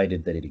be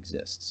excited that it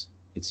exists.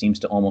 It seems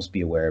to almost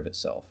be aware of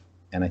itself.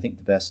 And I think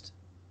the best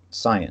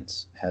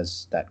science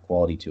has that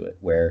quality to it,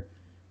 where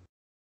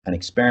an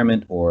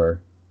experiment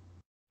or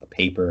a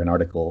paper, an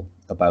article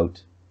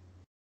about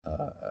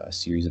a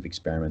series of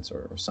experiments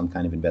or some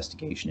kind of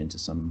investigation into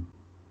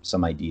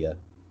some idea,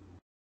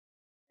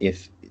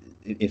 if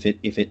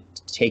it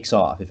takes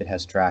off, if it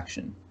has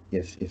traction,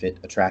 if it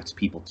attracts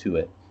people to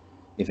it,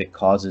 if it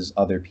causes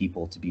other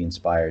people to be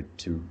inspired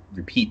to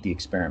repeat the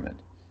experiment,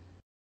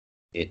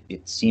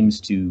 it seems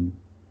to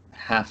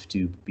have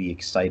to be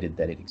excited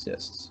that it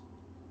exists.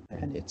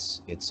 And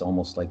it's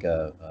almost like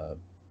a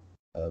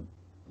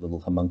little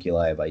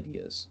homunculi of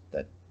ideas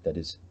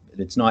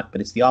it's not,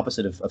 but it's the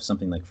opposite of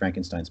something like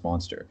Frankenstein's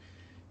monster.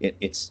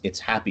 It's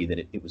happy that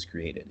it was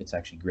created. It's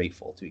actually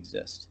grateful to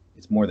exist.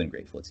 It's more than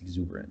grateful. It's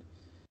exuberant.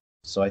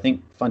 So I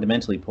think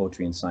fundamentally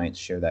poetry and science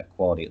share that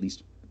quality, at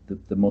least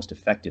the most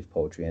effective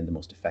poetry and the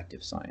most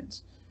effective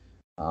science.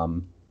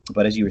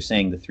 But as you were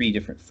saying, the three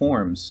different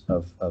forms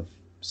of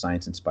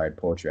science-inspired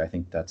poetry, I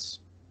think that's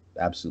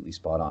absolutely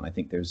spot on. I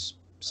think there's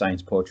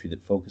science poetry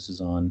that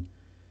focuses on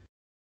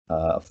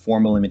a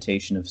formal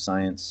imitation of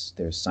science.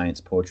 There's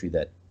science poetry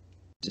that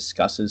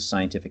discusses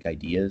scientific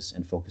ideas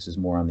and focuses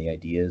more on the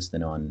ideas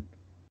than on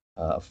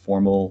a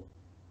formal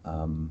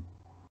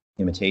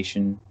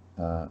imitation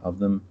of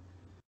them.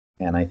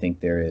 And I think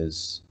there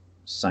is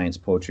science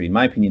poetry, in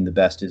my opinion, the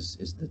best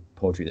is the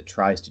poetry that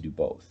tries to do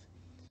both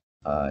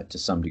to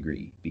some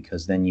degree,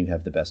 because then you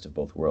have the best of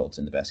both worlds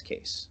in the best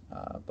case.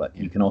 But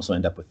you can also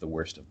end up with the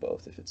worst of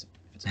both if it's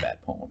a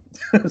bad poem.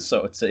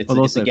 So it's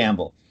a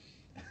gamble.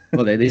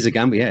 Well, it is a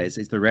gamble. Yeah, it's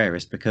the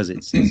rarest because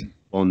it's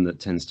one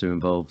that tends to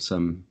involve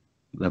some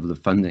level of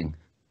funding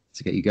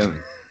to get you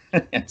going.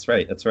 That's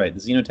right. The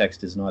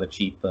Xenotext is not a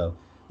cheap.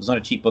 Was not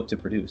a cheap book to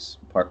produce.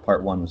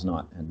 Part one was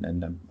not,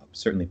 and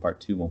certainly part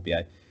two won't be.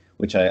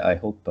 Which I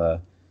hope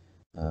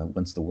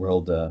once the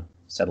world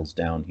settles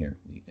down here,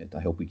 I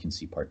hope we can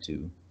see part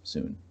two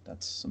soon.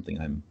 That's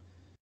something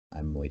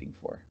I'm waiting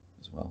for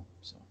as well.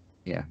 So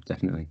yeah,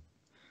 definitely.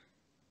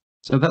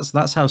 So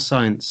that's how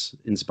science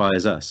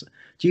inspires us.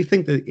 Do you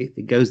think that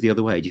it goes the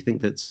other way? Do you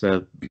think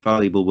that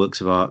valuable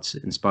works of art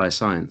inspire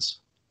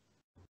science?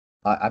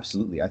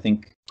 Absolutely. I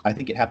think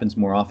it happens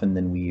more often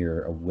than we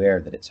are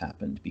aware that it's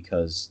happened,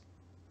 because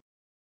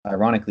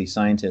ironically,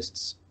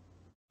 scientists.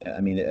 I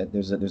mean,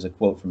 there's a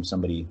quote from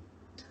somebody,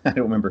 I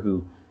don't remember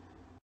who.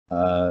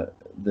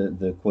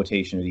 The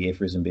quotation or the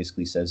aphorism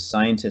basically says,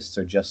 scientists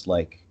are just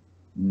like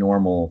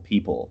normal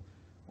people,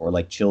 or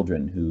like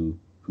children who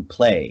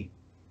play,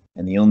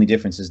 and the only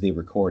difference is they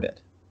record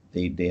it.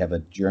 They have a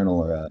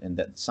journal and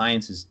that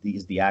science is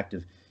the act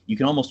of. You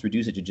can almost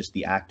reduce it to just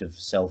the act of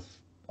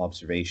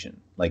self-observation.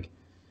 Like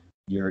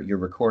you're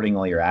recording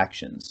all your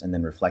actions and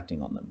then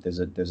reflecting on them.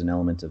 There's an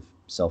element of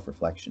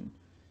self-reflection.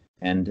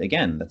 And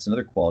again, that's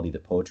another quality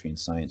that poetry and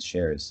science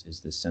shares, is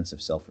this sense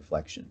of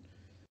self-reflection.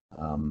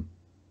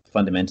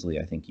 Fundamentally,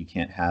 I think you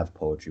can't have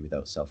poetry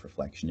without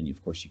self-reflection, and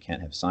of course you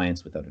can't have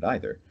science without it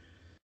either.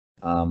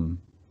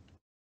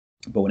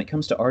 But when it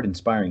comes to art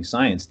inspiring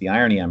science, the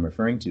irony I'm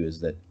referring to is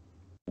that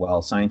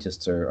while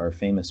scientists are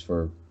famous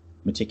for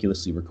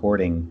meticulously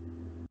recording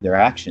their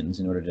actions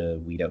in order to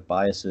weed out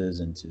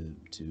biases and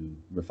to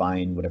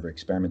refine whatever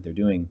experiment they're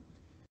doing,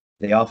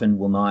 they often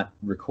will not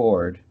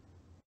record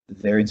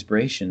their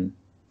inspiration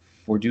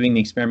for doing the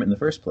experiment in the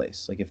first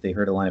place. Like if they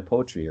heard a line of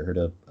poetry or heard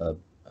a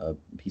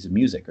piece of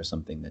music or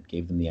something that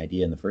gave them the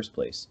idea in the first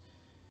place,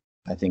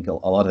 I think a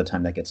lot of the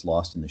time that gets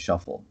lost in the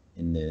shuffle,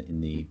 in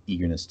the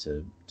eagerness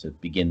to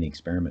begin the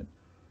experiment.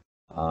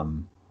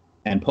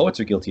 And poets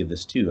are guilty of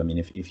this too. I mean,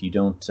 if you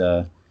don't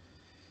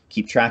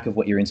keep track of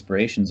what your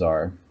inspirations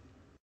are,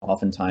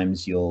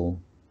 oftentimes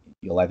you'll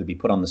either be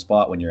put on the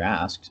spot when you're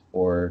asked,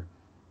 or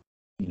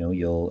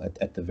you'll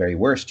at the very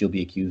worst you'll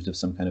be accused of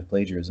some kind of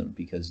plagiarism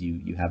because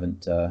you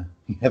haven't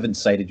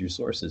cited your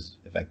sources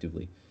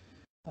effectively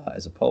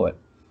as a poet.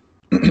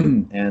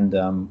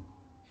 And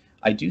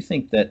I do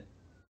think that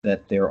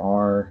there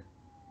are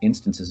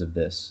instances of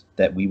this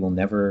that we will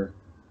never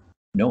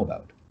know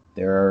about.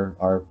 There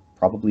are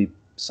probably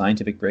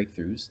scientific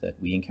breakthroughs that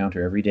we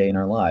encounter every day in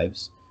our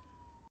lives,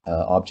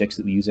 objects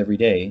that we use every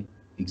day,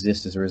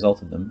 exist as a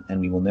result of them, and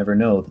we will never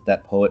know that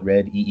that poet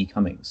read E.E.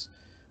 Cummings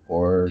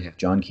or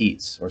John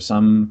Keats or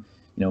some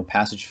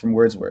passage from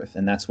Wordsworth,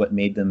 and that's what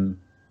made them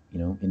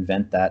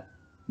invent that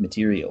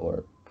material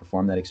or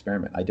perform that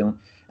experiment.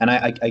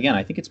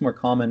 I think it's more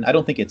common. I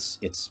don't think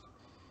it's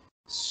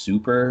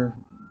super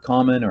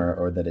common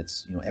or that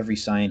it's every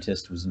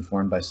scientist was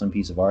informed by some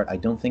piece of art. I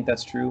don't think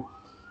that's true,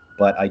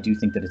 but I do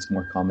think that it's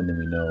more common than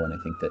we know, and I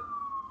think that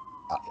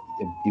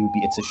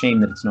it's a shame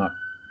that it's not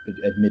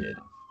admitted,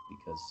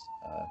 because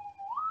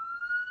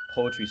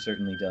poetry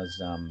certainly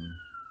does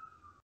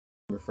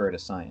refer to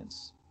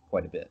science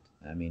quite a bit.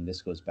 I mean,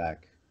 this goes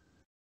back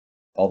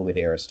all the way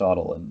to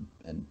Aristotle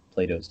and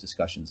Plato's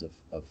discussions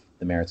of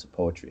the merits of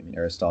poetry. I mean,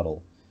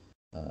 Aristotle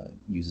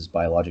uses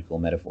biological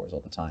metaphors all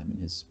the time in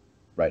his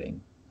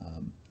writing.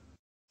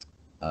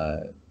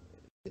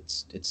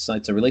 It's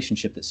a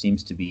relationship that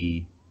seems to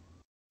be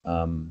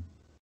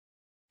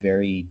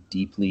very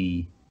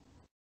deeply.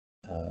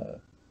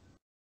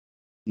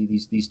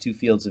 These two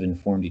fields have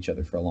informed each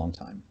other for a long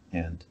time,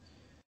 and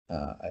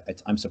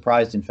I'm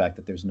surprised, in fact,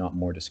 that there's not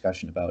more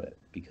discussion about it,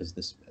 because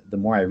the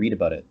more I read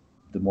about it,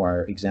 the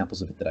more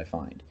examples of it that I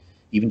find.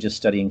 Even just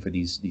studying for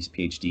these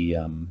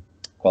PhD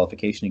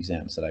qualification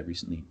exams that I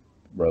recently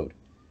wrote,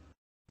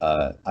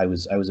 I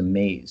was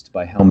amazed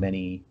by how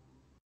many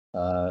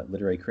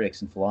literary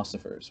critics and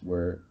philosophers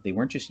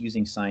weren't just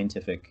using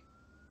scientific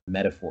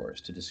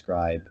metaphors to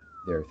describe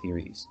their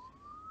theories.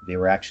 They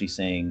were actually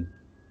saying,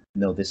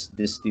 no,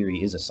 this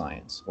theory is a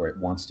science, or it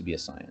wants to be a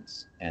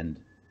science, and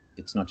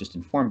it's not just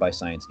informed by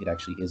science, it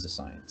actually is a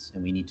science,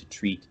 and we need to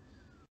treat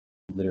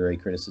literary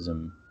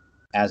criticism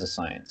as a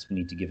science. We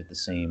need to give it the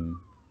same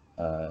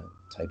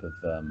type of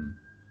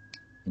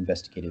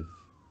investigative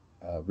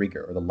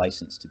rigor, or the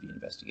license to be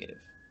investigative.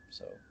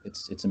 So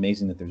it's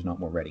amazing that there's not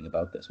more writing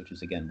about this, which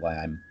is again why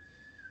I'm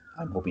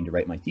hoping to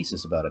write my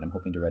thesis about it. I'm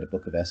hoping to write a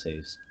book of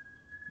essays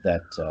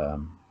that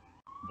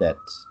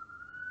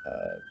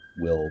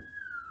will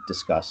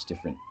discuss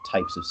different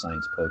types of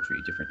science poetry,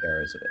 different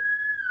eras of it,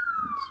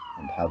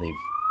 and how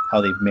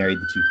they've married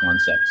the two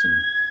concepts,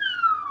 and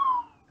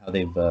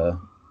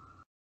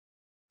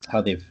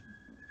how they've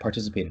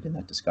participated in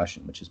that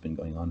discussion, which has been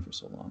going on for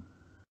so long.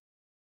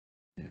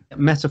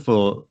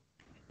 Metaphor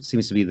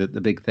seems to be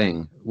the big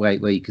thing, where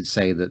you could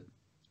say that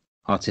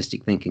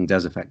artistic thinking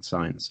does affect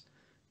science,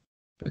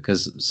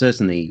 because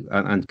certainly,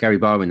 and Gary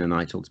Barwin and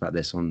I talked about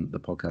this on the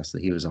podcast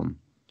that he was on,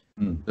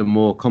 the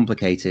more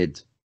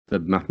complicated the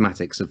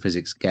mathematics of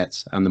physics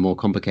gets, and the more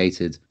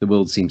complicated the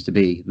world seems to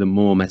be, the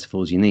more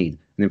metaphors you need.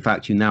 And in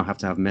fact, you now have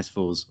to have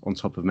metaphors on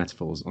top of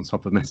metaphors on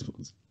top of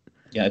metaphors.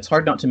 Yeah, it's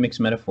hard not to mix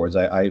metaphors.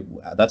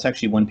 That's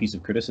actually one piece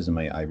of criticism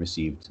I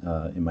received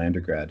in my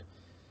undergrad.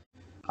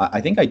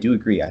 I think I do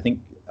agree. I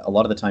think a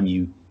lot of the time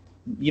you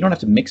don't have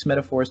to mix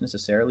metaphors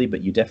necessarily,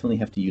 but you definitely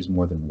have to use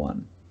more than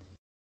one.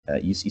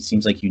 It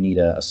seems like you need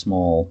a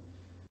small,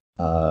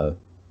 a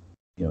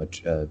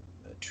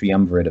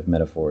triumvirate of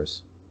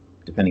metaphors,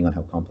 depending on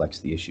how complex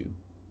the issue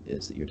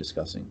is that you're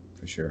discussing,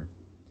 for sure.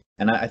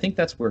 And I think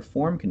that's where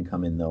form can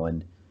come in, though,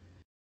 and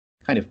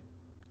kind of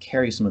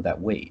carry some of that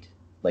weight.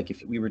 Like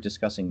if we were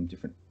discussing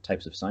different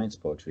types of science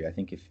poetry, I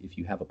think if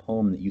you have a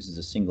poem that uses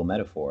a single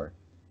metaphor,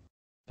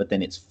 but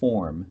then its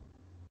form,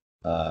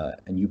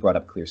 and you brought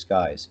up clear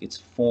skies, its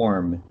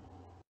form,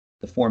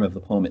 the form of the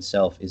poem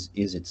itself is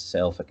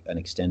itself an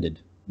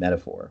extended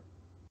metaphor.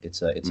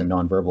 It's a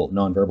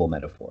nonverbal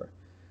metaphor.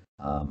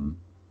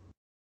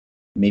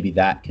 Maybe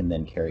that can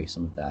then carry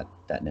some of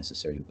that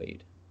necessary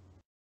weight.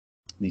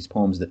 These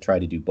poems that try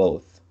to do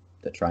both,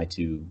 that try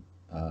to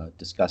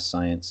discuss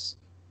science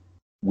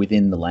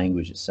within the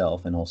language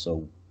itself and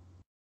also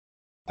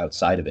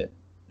outside of it,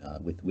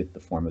 with the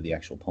form of the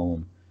actual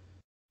poem.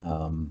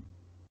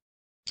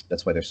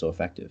 That's why they're so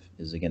effective,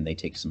 is again, they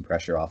take some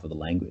pressure off of the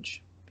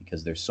language,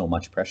 because there's so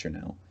much pressure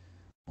now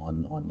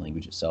on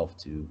language itself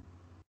to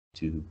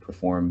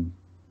perform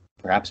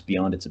perhaps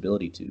beyond its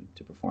ability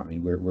to perform. I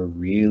mean, we're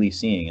really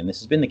seeing, and this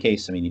has been the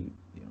case, I mean,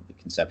 the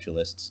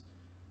conceptualists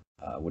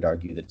would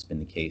argue that it's been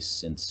the case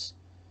since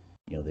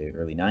the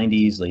early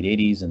 90s, late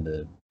 80s,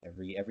 and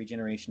every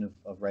generation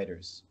of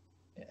writers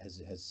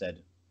has said,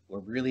 we're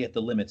really at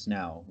the limits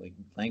now. Like,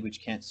 language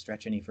can't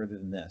stretch any further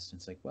than this. And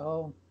it's like,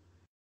 well,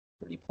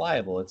 pretty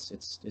pliable.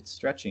 It's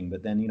stretching,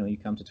 but then you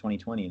come to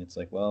 2020 and it's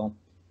like, well,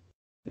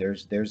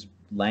 there's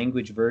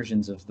language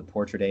versions of the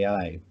Portrait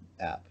AI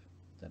app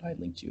that I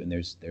linked you, and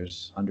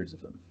there's hundreds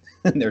of them,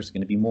 and there's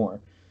going to be more,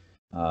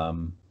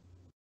 and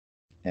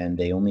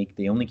they only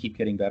keep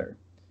getting better.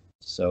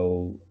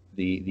 So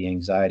the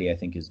anxiety, I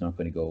think, is not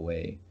going to go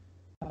away.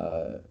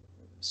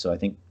 So I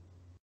think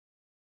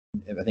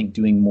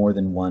doing more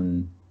than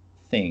one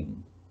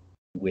thing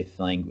with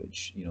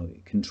language,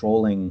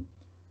 controlling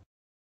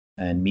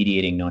and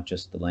mediating not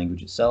just the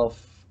language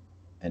itself,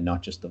 and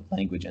not just the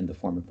language and the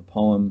form of the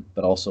poem,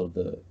 but also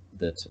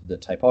the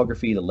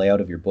typography, the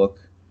layout of your book,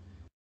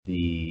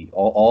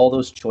 all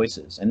those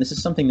choices. And this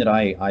is something that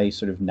I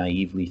sort of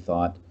naively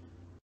thought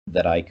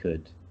that I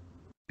could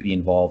be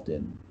involved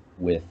in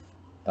with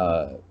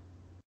the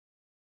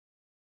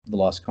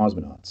Lost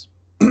Cosmonauts,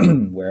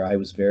 where I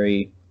was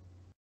very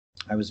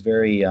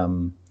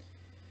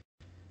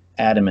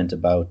adamant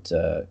about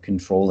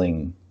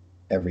controlling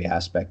every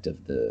aspect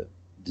of the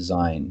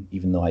design,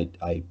 even though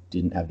I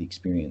didn't have the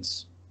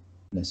experience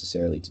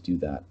necessarily to do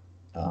that.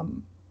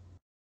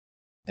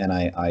 And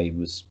I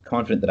was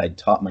confident that I'd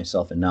taught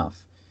myself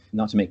enough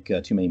not to make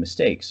too many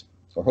mistakes,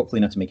 or hopefully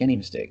not to make any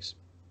mistakes.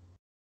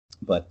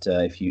 But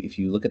if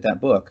you look at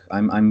that book,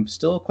 I'm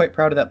still quite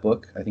proud of that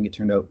book. I think it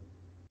turned out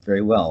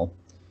very well.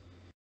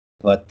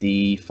 But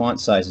the font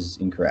size is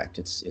incorrect.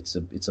 It's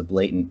a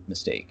blatant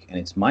mistake, and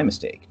it's my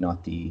mistake,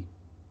 not the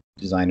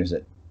designers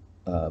at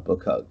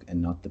BookHug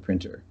and not the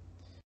printer.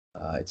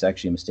 It's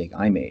actually a mistake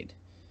I made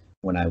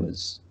when I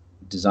was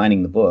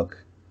designing the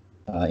book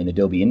in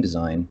Adobe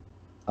InDesign.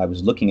 I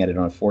was looking at it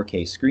on a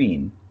 4K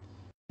screen,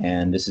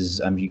 and this is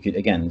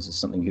this is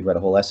something you could write a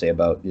whole essay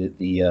about,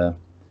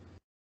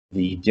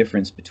 the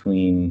difference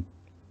between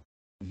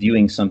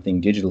viewing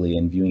something digitally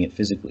and viewing it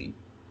physically.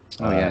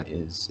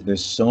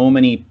 There's so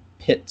many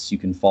pits you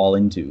can fall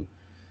into,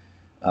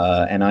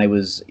 and I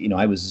was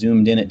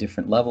zoomed in at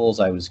different levels.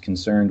 I was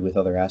concerned with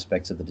other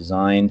aspects of the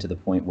design to the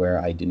point where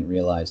I didn't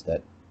realize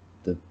that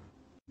the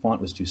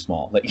font was too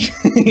small. Like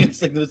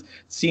it's like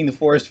seeing the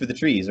forest for the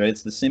trees, right?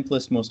 It's the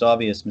simplest, most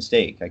obvious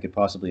mistake I could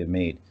possibly have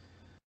made.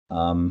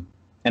 And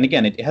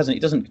again, it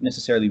doesn't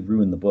necessarily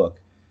ruin the book,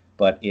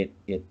 but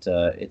it's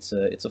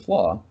a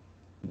flaw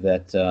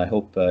that I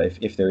hope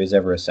if there is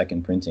ever a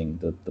second printing,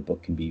 the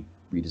book can be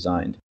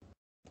redesigned.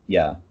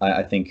 Yeah,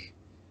 I think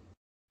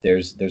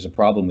there's a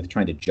problem with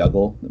trying to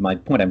juggle. My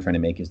point I'm trying to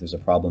make is there's a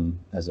problem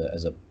as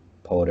a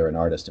poet or an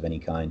artist of any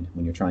kind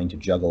when you're trying to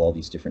juggle all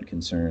these different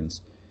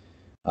concerns.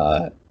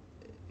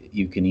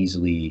 You can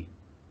easily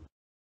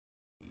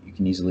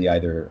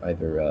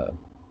either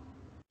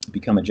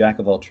become a jack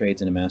of all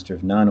trades and a master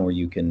of none, or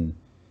you can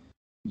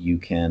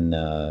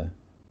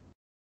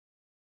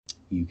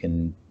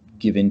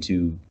give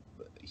into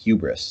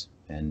hubris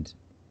and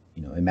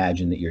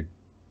imagine that you're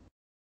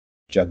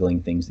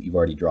juggling things that you've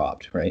already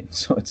dropped, right?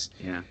 So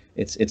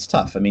it's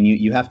tough. I mean,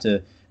 you have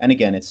to, and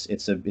again, it's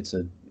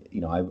a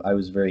I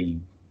was very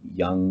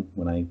young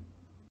when I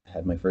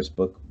had my first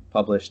book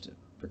published,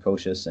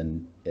 precocious,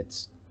 and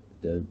it's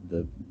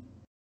the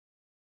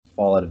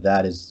fallout of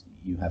that is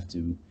you have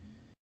to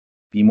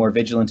be more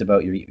vigilant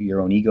about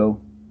your own ego,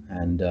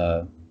 and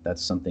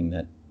that's something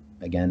that,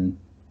 again,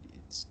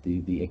 it's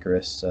the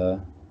Icarus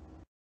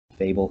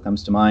fable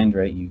comes to mind,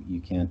 right?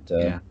 You can't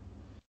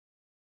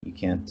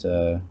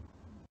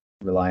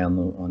rely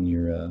on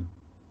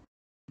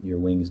your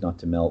wings not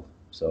to melt.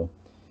 So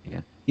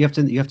you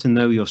have to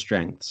know your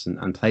strengths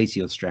and play to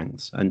your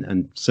strengths,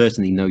 and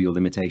certainly know your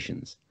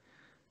limitations.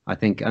 I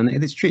think, and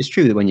it's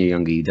true that when you're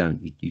younger, you don't.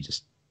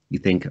 You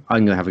think,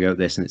 I'm going to have a go at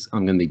this, and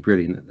I'm going to be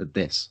brilliant at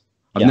this.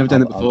 I've never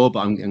done it before,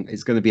 but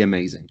it's going to be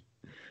amazing.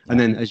 And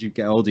then as you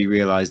get older, you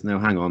realize, no,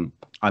 hang on,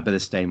 I better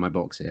stay in my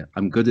box here.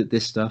 I'm good at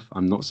this stuff.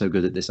 I'm not so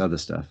good at this other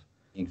stuff.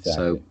 Exactly.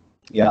 So,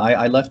 yeah,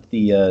 I left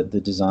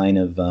the design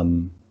of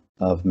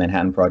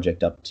Manhattan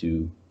Project up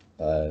to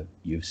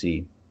U of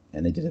C,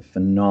 and they did a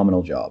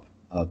phenomenal job,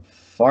 a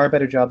far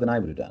better job than I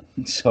would have done.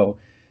 So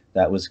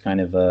that was kind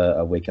of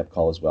a wake-up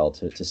call as well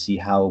to see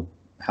how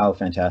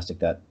fantastic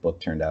that book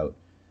turned out.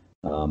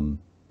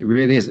 It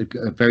really is a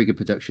very good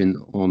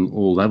production on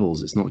all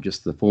levels. It's not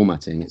just the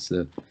formatting; it's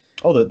the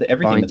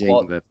everything.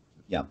 Binding,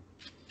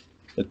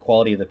 The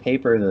quality of the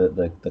paper,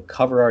 the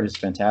cover art is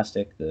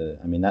fantastic.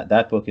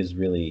 That book is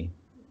really,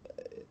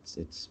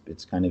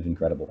 it's kind of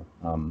incredible.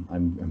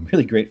 I'm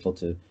really grateful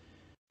to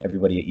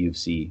everybody at U of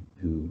C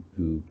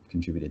who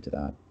contributed to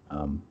that.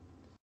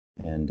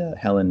 And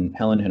Helen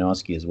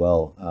Hanosky as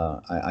well.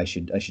 I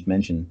should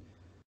mention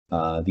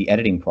the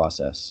editing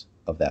process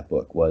of that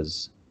book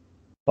was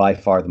by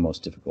far the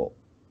most difficult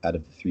out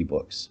of the 3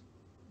 books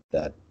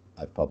that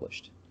I've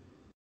published.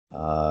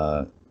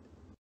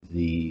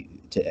 The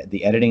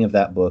editing of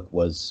that book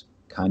was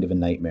kind of a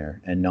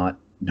nightmare, and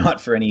not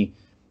for any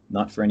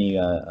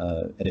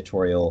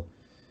editorial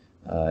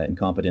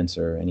incompetence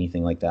or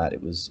anything like that.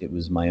 It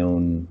was my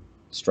own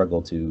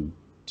struggle to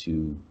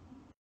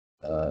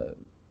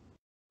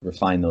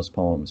refine those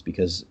poems,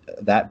 because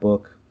that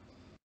book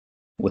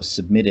was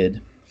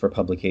submitted for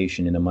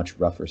publication in a much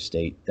rougher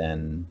state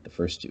than the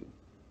first 2.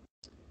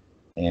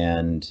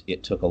 And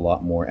it took a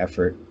lot more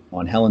effort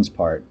on Helen's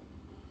part,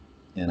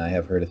 and I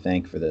have her to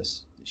thank for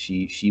this.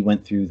 She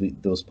went through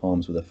those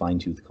poems with a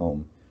fine-tooth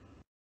comb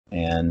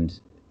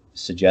and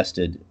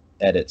suggested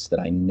edits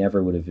that I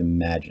never would have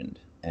imagined.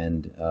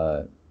 And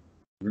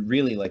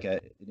really,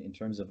 in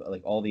terms of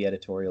all the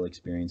editorial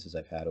experiences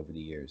I've had over the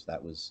years,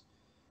 it was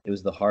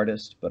the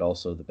hardest, but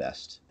also the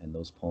best. And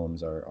those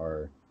poems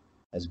are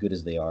as good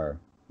as they are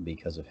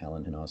because of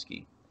Helen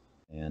Hanosky.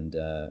 And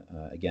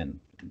again,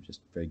 I'm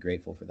just very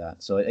grateful for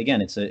that. So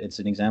again, it's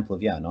an example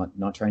of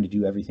not trying to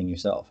do everything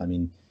yourself. I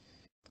mean,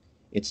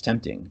 it's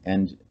tempting,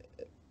 and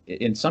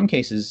in some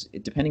cases,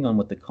 depending on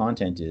what the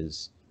content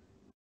is,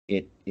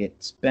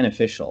 it's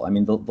beneficial. I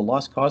mean, the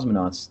Lost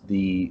Cosmonauts,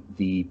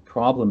 the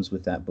problems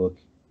with that book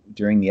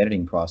during the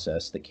editing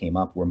process that came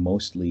up were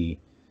mostly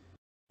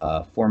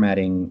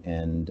formatting,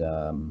 and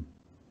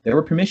there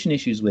were permission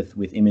issues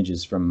with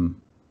images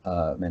from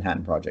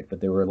Manhattan Project,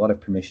 but there were a lot of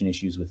permission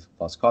issues with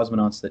Lost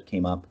Cosmonauts that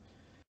came up,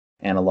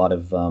 and a lot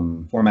of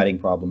formatting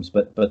problems.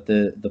 But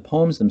the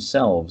poems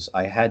themselves,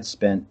 I had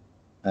spent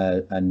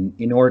an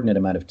inordinate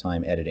amount of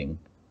time editing,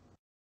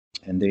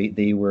 and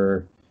they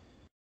were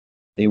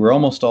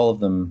almost all of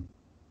them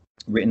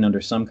written under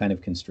some kind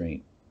of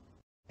constraint,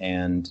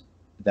 and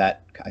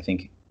that, I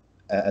think,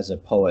 as a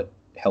poet,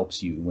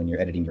 helps you when you're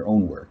editing your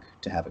own work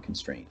to have a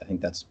constraint. I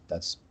think that's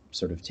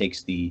sort of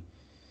takes the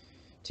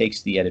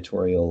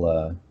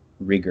editorial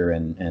rigor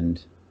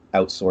and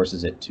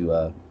outsources it to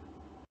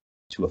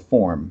a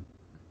form.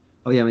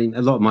 Oh yeah, I mean,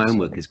 a lot of my own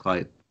work is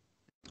quite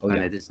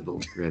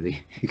uneditable,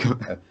 really.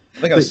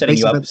 I was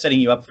setting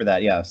you up for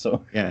that. Yeah.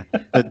 So yeah,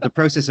 the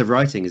process of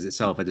writing is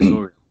itself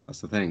editorial.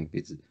 That's the thing.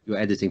 You're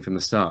editing from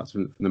the start,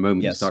 from the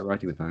moment you start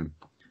writing the poem.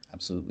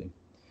 Absolutely.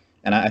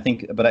 And I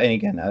think, but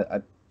again,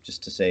 I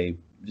just to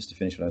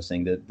finish what I was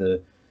saying, that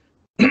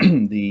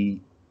the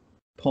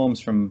poems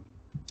from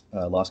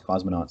Lost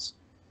Cosmonauts,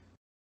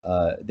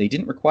 they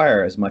didn't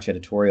require as much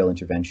editorial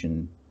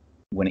intervention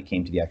when it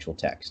came to the actual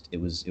text. It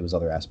was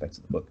other aspects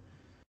of the book,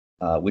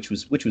 which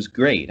was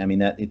great. I mean,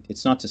 that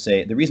it's not to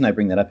say, the reason I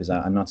bring that up is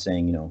I'm not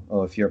saying,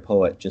 oh, if you're a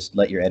poet, just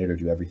let your editor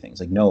do everything.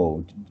 It's like,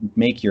 no,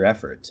 make your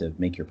effort to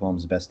make your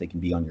poems the best they can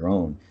be on your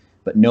own,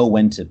 but know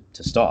when to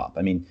stop.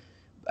 I mean,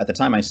 at the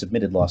time I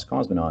submitted Lost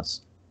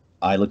Cosmonauts,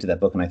 I looked at that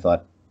book and I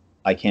thought,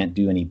 I can't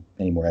do any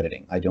more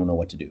editing. I don't know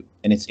what to do.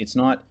 And it's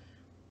not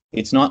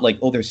like,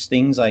 oh, there's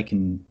things I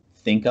can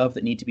think of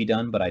that need to be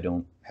done, but I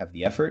don't have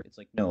the effort. It's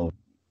like, no,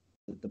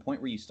 the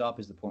point where you stop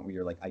is the point where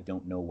you're like, I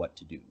don't know what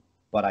to do,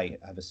 but I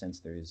have a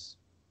sense there is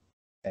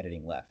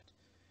editing left.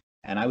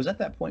 And I was at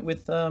that point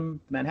with the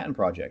Manhattan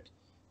Project,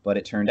 but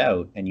it turned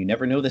out, and you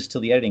never know this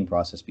till the editing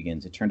process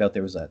begins, it turned out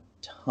there was a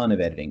ton of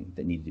editing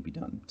that needed to be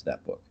done to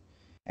that book.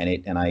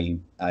 And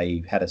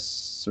I had a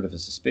sort of a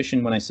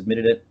suspicion when I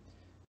submitted it,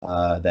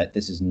 that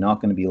this is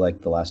not going to be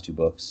like the last two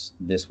books.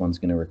 This one's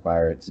going to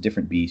require, it's a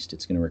different beast.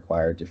 It's going to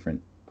require a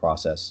different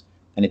process.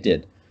 And it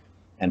did.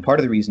 And part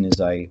of the reason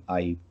is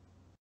I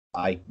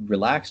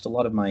relaxed a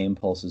lot of my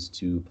impulses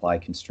to apply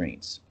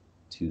constraints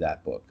to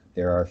that book.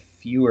 There are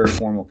fewer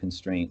formal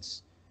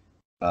constraints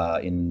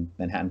in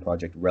Manhattan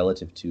Project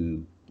relative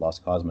to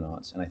Lost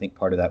Cosmonauts. And I think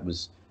part of that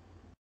was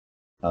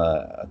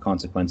a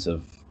consequence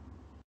of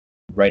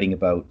writing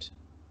about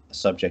a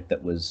subject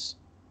that was,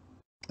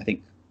 I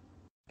think,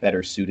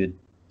 better suited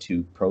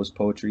to prose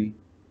poetry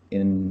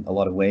in a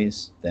lot of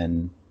ways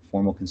than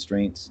formal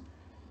constraints.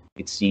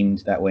 It seemed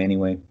that way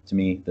anyway to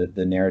me.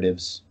 The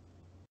narratives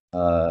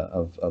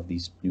of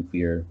these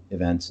nuclear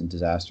events and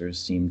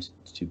disasters seemed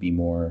to be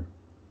more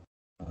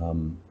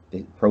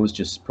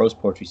prose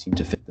poetry seemed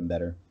to fit them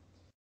better,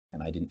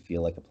 and I didn't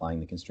feel like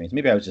applying the constraints.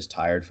 Maybe I was just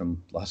tired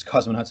from Lost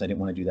Cosmonauts. I didn't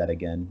want to do that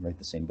again, write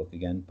the same book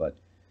again. But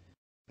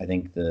I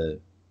think the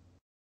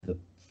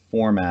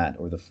format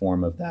or the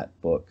form of that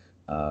book,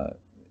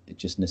 it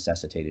just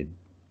necessitated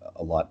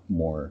a lot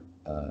more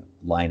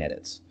line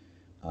edits.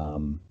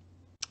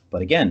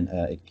 But again,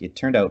 it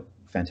turned out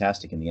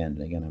fantastic in the end.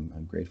 And again,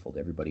 I'm grateful to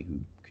everybody who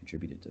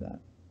contributed to that.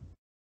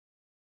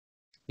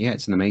 Yeah,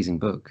 it's an amazing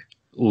book.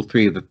 All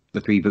three of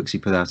the three books you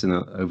put out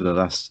over the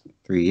last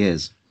 3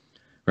 years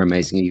are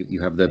amazing.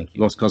 You have the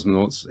Lost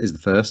Cosmonauts is the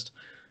first,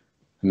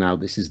 and now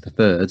this is the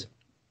third.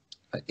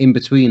 In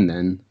between,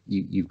 then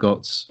you've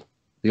got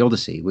the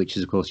Odyssey, which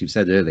is, of course, you've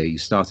said earlier, you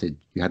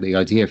had the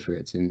idea for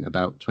it in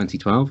about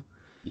 2012.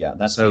 Yeah,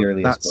 that's the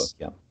earliest book.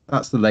 Yeah,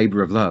 that's the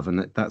labor of love,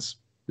 and that's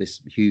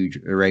this huge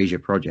Erasure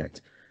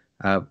project.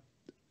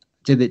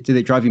 Did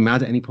it drive you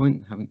mad at any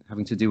point,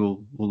 having to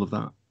do all of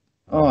that?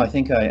 Oh, I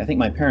think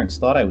my parents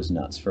thought I was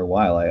nuts for a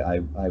while.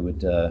 I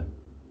would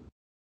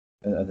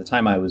at the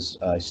time I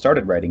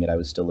started writing it, I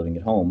was still living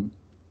at home,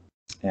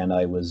 and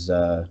I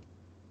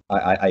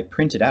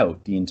printed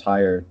out the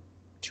entire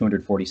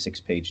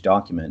 246-page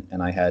document,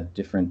 and I had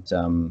different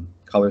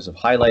colors of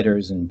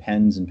highlighters and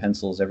pens and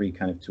pencils, every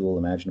kind of tool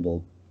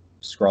imaginable,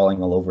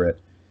 scrawling all over it.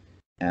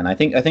 And I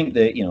think that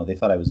they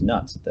thought I was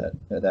nuts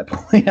at that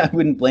point. I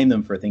wouldn't blame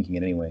them for thinking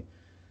it anyway.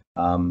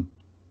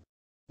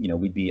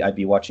 I'd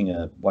be watching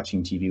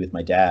TV with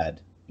my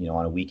dad,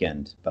 on a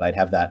weekend, but I'd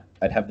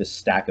have this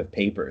stack of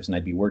papers, and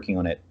I'd be working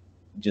on it,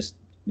 just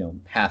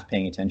half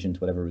paying attention to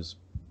whatever was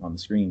on the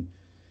screen.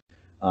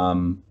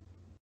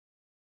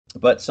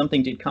 But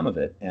something did come of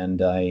it,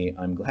 and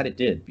I'm glad it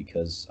did,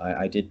 because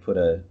I did put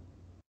a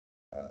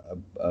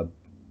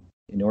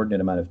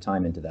inordinate amount of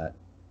time into that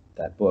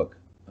book,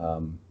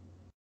 and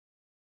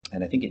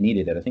I think it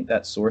needed it. I think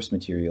that source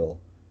material,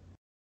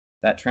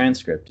 that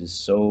transcript, is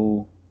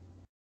so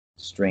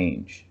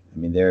strange. I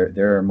mean,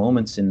 there are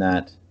moments in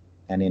that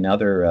and in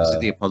other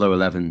the Apollo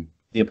 11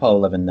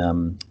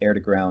 air to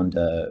ground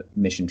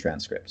mission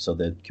transcript, so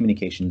the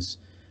communications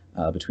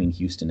between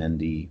Houston and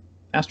the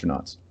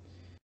astronauts.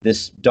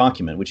 this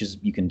document, which is,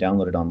 you can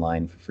download it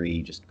online for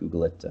free. Just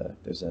Google it.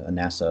 There's a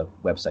NASA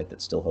website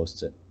that still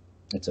hosts it.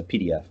 It's a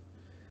PDF.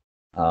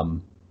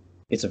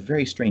 It's a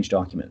very strange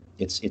document.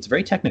 It's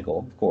very technical,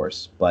 of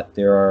course, but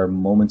there are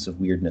moments of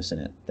weirdness in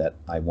it that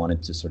I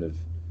wanted to sort of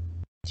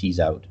tease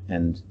out.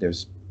 And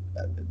there's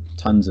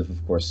tons of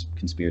course,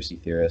 conspiracy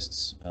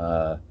theorists,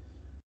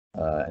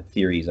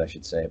 theories, I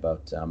should say,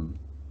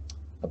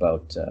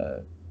 about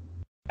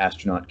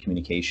astronaut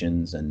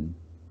communications, and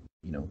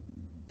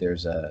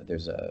there's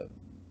a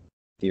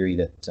theory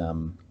that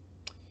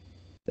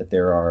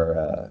there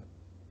are.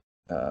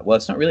 Well,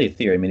 it's not really a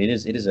theory. I mean, it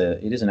is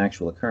an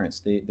actual occurrence.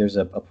 There's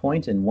a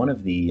point in one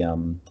of the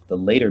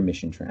later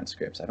mission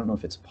transcripts. I don't know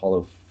if it's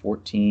Apollo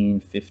 14,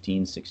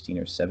 15, 16,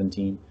 or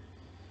 17,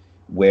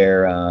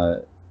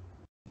 where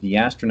the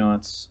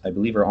astronauts, I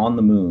believe, are on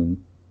the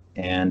moon,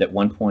 and at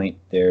one point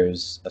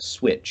there's a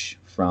switch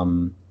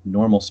from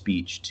normal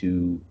speech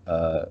to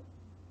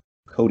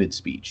coded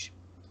speech,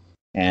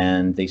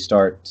 and they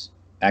start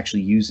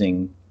actually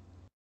using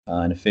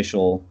an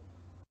official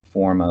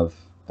form of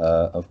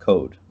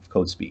code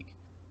speak,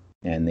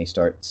 and they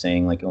start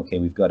saying, like, okay,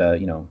 we've got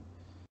a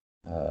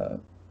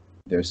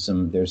there's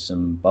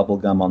some bubble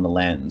gum on the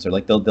lens, or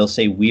like they'll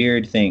say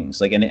weird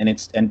things, like,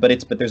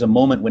 but there's a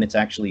moment when it's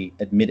actually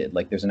admitted.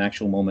 Like, there's an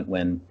actual moment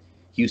when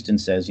Houston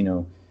says,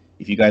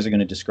 if you guys are going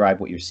to describe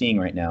what you're seeing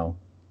right now,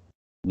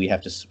 we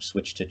have to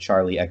switch to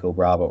Charlie Echo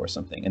Bravo or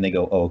something, and they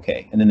go, oh,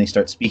 okay, and then they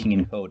start speaking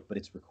in code, but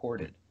it's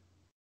recorded.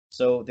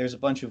 So there's a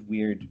bunch of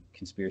weird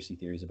conspiracy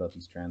theories about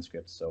these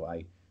transcripts. So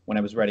when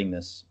I was writing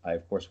this, I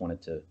of course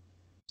wanted to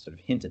sort of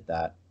hint at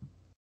that,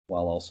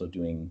 while also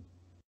doing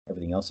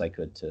everything else I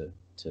could to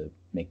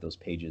make those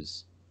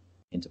pages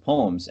into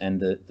poems. And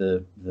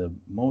the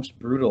most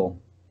brutal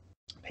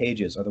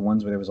pages are the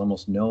ones where there was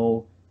almost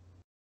no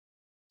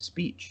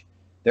speech.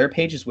 There are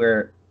pages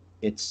where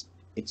it's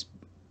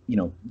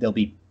there'll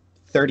be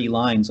 30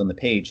 lines on the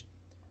page.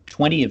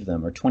 20 of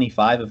them or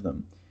 25 of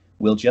them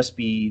will just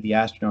be the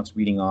astronauts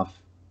reading off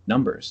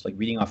numbers, like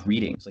reading off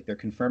readings, like they're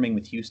confirming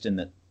with Houston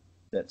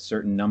that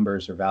certain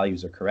numbers or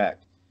values are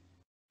correct.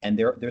 And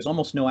there's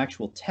almost no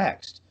actual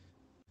text.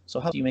 So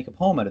how do you make a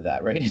poem out of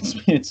that, right?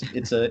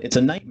 It's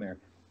a nightmare.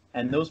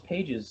 And those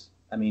pages,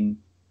 I mean,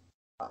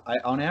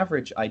 on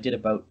average, I did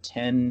about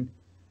 10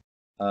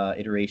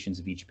 iterations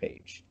of each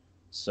page.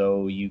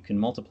 So you can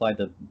multiply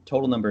the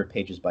total number of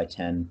pages by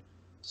 10.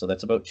 So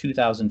that's about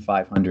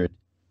 2,500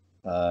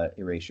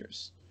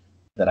 erasures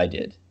that I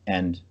did.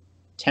 And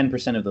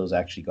 10% of those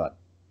actually got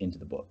into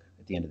the book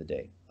at the end of the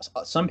day.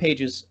 Some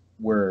pages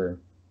were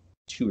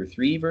 2 or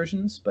 3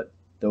 versions, but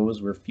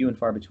those were few and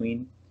far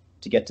between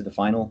to get to the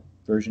final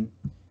version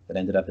that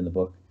ended up in the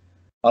book.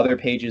 Other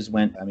pages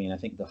went, I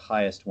think the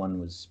highest one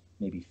was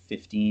maybe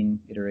 15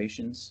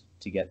 iterations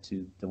to get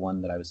to the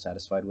one that I was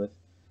satisfied with.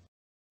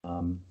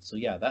 So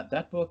yeah,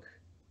 that book,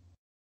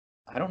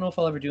 I don't know if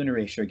I'll ever do an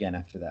erasure again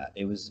after that.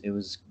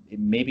 It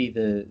may be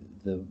the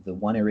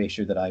one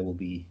erasure that I will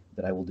do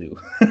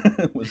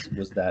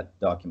was that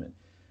document.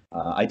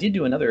 I did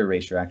do another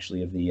erasure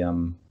actually of the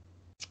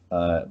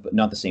but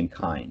not the same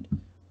kind,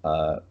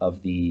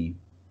 of the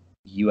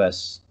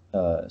U.S.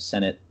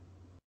 Senate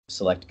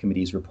Select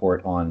Committee's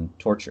report on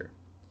torture.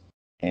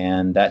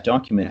 And that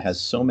document has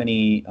so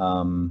many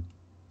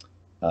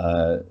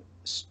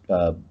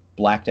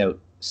blacked out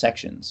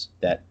sections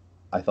that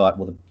I thought,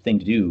 well, the thing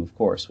to do, of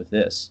course, with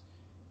this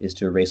is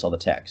to erase all the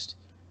text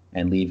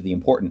and leave the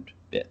important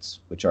bits,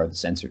 which are the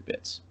censored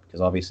bits,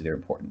 because obviously they're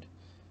important.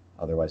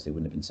 Otherwise, they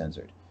wouldn't have been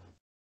censored.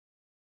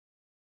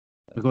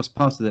 Of course,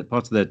 part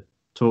of the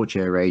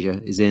torture erasure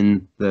is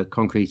in the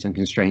Concrete and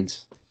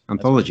Constraints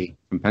anthology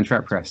from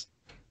Penteract Press.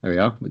 There we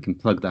are. We can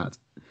plug that.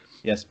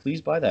 Yes,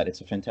 please buy that.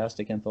 It's a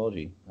fantastic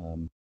anthology,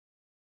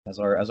 as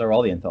are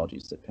all the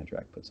anthologies that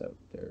Penteract puts out.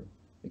 They're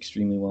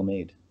extremely well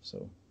made.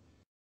 So,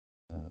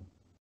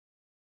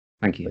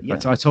 thank you. Yeah.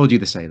 I told you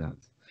to say that.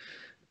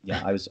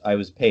 Yeah, I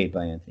was paid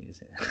by Anthony to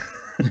say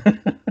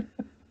that.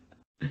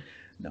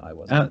 No, I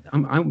wasn't.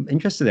 I'm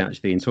interested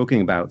actually in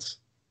talking about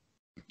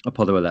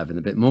Apollo 11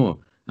 a bit more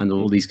and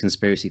all these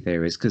conspiracy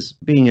theories, because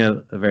being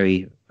a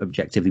very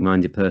objectively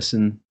minded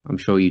person, I'm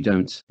sure you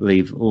don't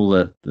believe all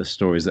the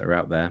stories that are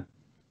out there.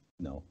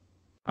 No.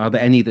 Are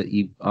there any that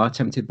you are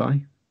tempted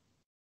by?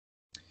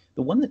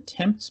 The one that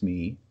tempts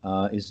me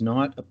is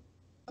not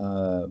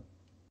a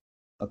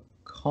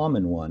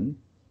common one,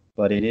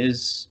 but it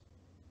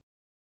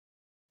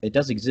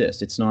does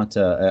exist. It's not.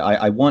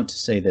 I want to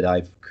say that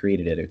I've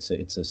created it.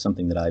 It's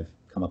something that I've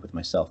come up with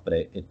myself, but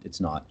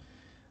it's not.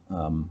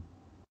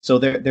 So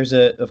there's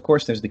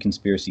the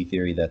conspiracy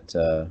theory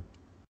that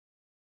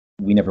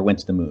we never went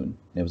to the moon.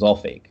 It was all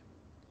fake.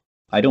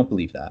 I don't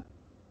believe that.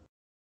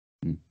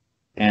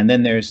 And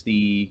then there's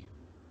the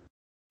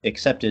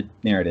accepted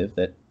narrative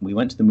that we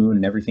went to the moon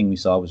and everything we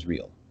saw was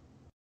real.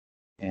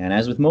 And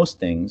as with most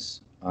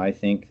things, I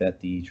think that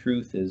the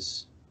truth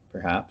is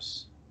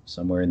perhaps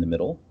somewhere in the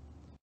middle.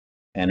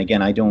 And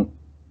again, I don't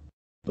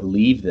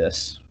believe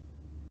this,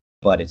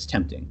 but it's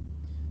tempting.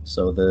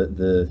 So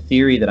the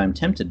theory that I'm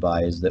tempted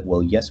by is that,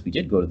 well, yes, we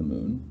did go to the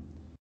moon,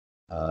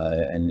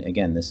 And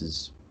again, this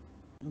is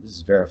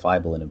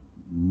verifiable in a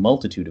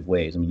multitude of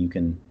ways. I mean, you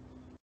can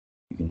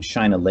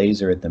shine a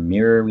laser at the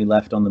mirror we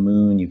left on the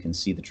moon. You can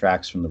see the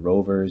tracks from the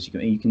rovers.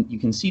 You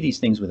can see these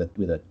things with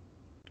a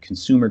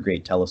consumer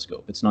grade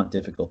telescope. It's not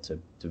difficult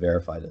to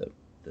verify the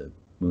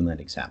moon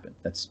landings happen.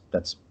 That's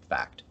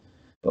fact.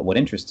 But what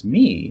interests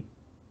me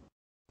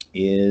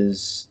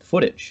is the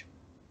footage,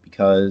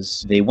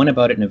 because they went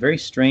about it in a very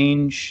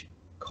strange,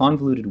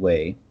 convoluted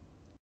way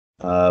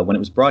when it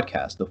was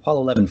broadcast. The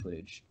Apollo 11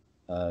 footage,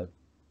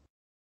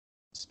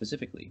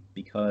 specifically,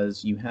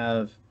 because you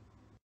have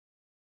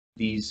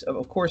these.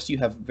 Of course, you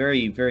have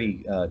very,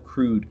 very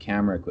crude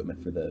camera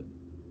equipment for the,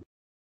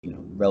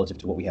 relative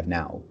to what we have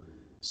now.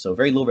 So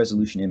very low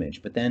resolution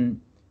image. But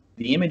then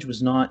the image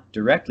was not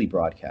directly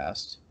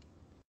broadcast.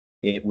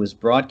 It was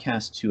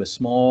broadcast to a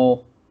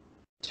small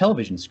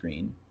television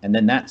screen, and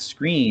then that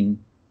screen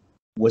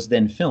was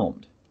then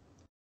filmed.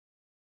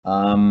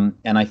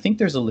 And I think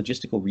there's a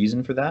logistical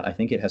reason for that. I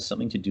think it has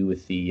something to do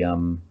with the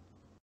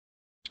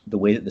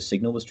way that the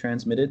signal was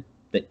transmitted,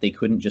 that they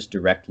couldn't just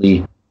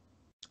directly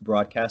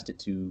broadcast it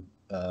to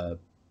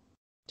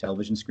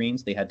television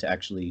screens. They had to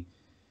actually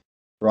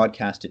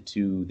broadcast it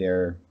to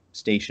their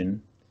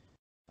station,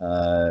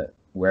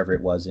 wherever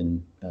it was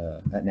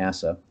at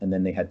NASA, and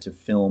then they had to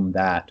film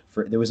that.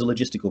 There was a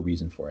logistical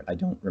reason for it. I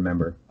don't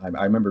remember.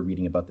 I remember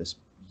reading about this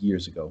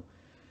years ago,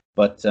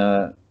 but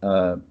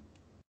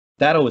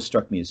that always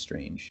struck me as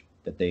strange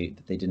that they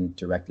didn't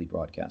directly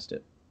broadcast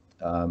it.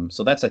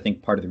 So that's, I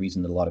think, part of the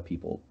reason that a lot of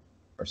people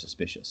are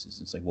suspicious.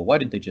 Is it's like, well, why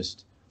did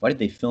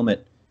they film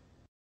it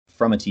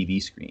from a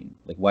TV screen?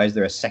 Like, why is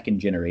there a second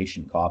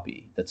generation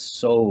copy that's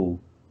so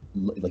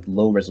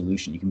low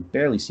resolution? You can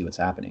barely see what's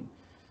happening.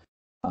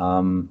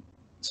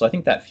 So I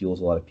think that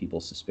fuels a lot of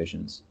people's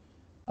suspicions.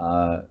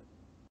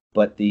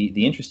 But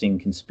the interesting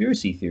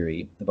conspiracy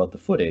theory about the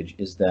footage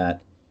is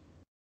that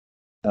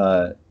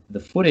the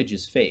footage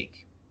is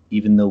fake,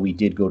 even though we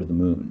did go to the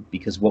moon,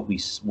 because what the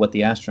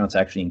astronauts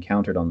actually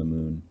encountered on the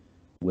moon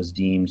was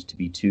deemed to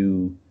be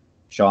too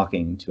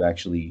shocking to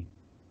actually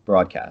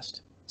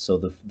broadcast. So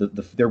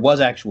there was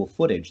actual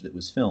footage that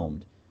was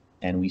filmed,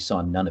 and we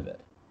saw none of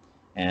it.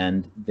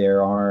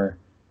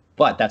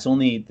 But that's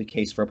only the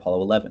case for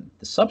Apollo 11.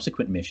 The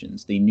subsequent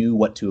missions, they knew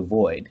what to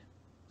avoid,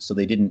 so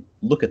they didn't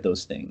look at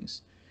those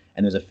things.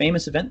 And there's a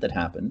famous event that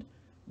happened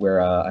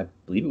where I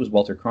believe it was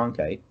Walter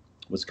Cronkite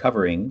was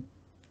covering,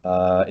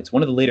 it's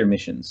one of the later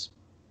missions,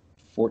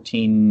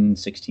 14,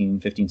 16,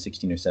 15,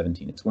 16, or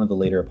 17. It's one of the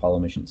later Apollo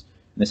missions.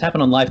 And this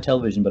happened on live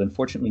television, but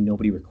unfortunately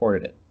nobody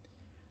recorded it.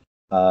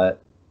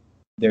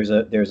 There's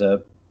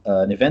an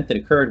event that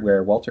occurred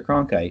where Walter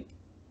Cronkite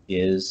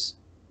is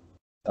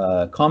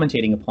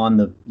commentating upon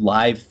the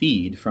live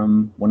feed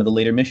from one of the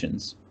later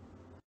missions.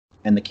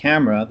 And the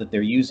camera that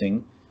they're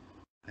using,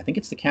 I think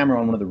it's the camera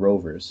on one of the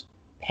rovers,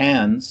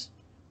 pans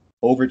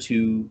over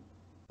to,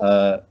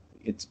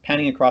 it's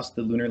panning across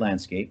the lunar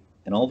landscape,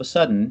 and all of a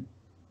sudden,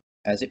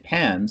 as it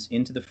pans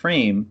into the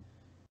frame,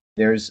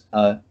 there's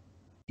a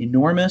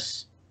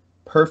enormous,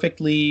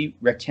 perfectly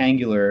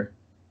rectangular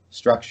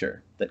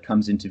structure that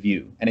comes into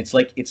view. And it's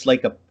like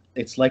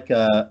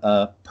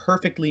a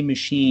perfectly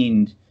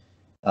machined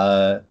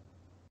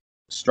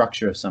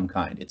structure of some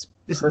kind.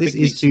 This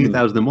is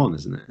 2001,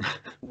 isn't it?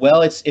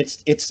 Well,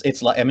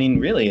 it's like, I mean,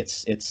 really,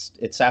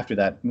 it's after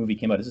that movie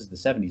came out. This is the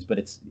 70s, but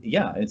it's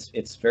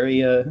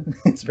very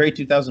it's very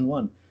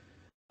 2001.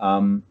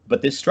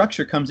 But this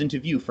structure comes into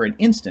view for an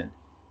instant,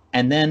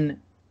 and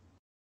then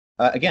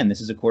again,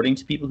 this is according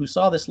to people who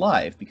saw this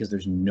live, because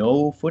there's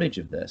no footage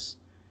of this.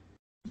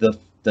 The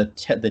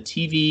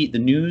TV, the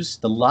news,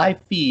 the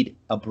live feed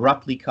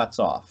abruptly cuts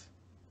off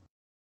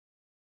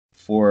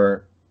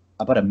for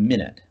about a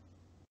minute.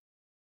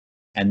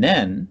 And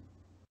then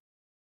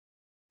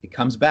it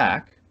comes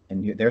back,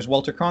 and there's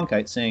Walter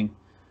Cronkite saying,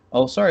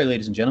 "Oh, sorry,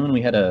 ladies and gentlemen,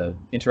 we had a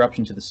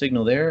interruption to the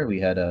signal there. We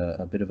had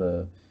a bit of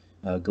a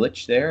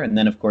glitch there." And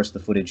then, of course, the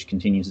footage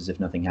continues as if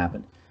nothing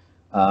happened.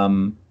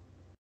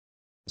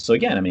 So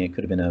again, I mean, it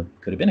could have been a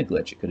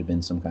glitch. It could have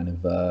been some kind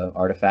of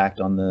artifact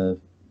on the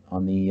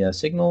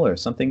signal or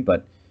something.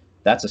 But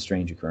that's a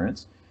strange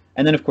occurrence.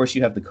 And then, of course,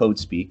 you have the code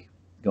speak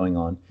going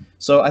on.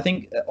 So I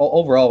think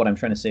overall what I'm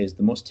trying to say is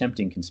the most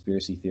tempting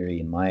conspiracy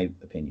theory, in my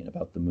opinion,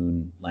 about the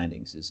moon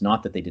landings is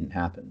not that they didn't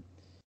happen,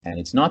 and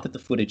it's not that the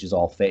footage is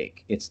all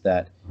fake. It's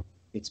that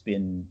it's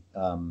been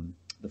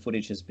the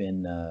footage has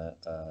been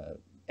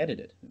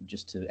edited,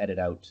 just to edit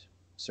out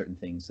certain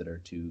things that are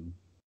too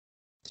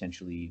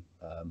potentially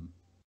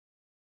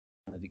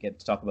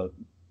to talk about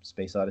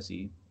Space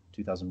Odyssey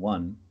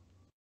 2001.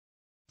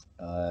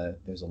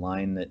 There's a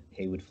line that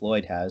Haywood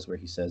Floyd has where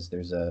he says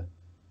there's a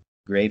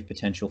grave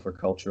potential for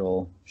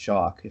cultural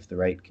shock if the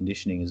right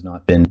conditioning has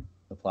not been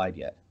applied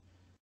yet.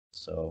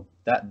 So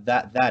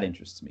that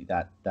interests me.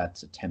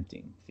 That's a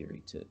tempting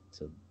theory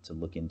to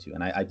look into,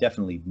 and I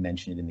definitely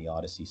mention it in the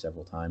Odyssey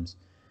several times.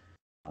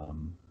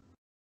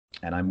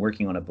 And I'm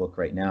working on a book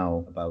right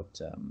now about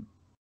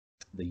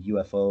the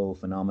UFO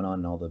phenomenon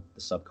and all the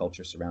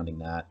subculture surrounding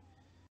that.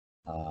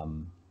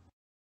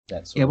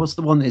 What's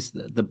the one? Is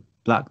the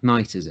Black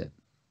Knight, is it?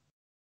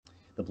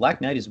 The Black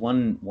Knight is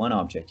one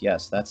object.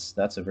 Yes,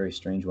 that's a very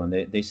strange one.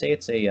 They say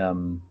it's a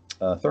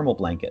thermal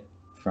blanket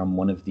from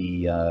one of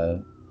the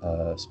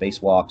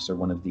spacewalks or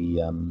one of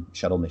the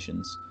shuttle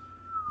missions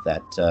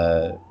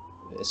that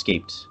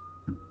escaped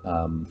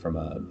from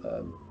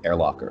a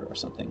airlock or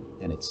something,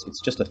 and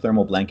it's just a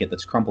thermal blanket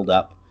that's crumpled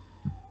up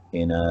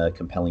in a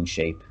compelling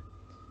shape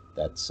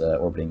that's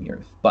orbiting the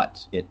Earth.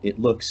 But it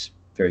looks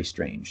very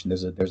strange. And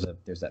there's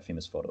that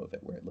famous photo of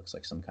it where it looks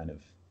like some kind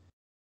of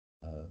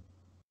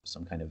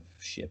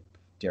ship,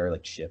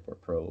 derelict ship or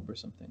probe or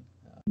something.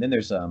 And then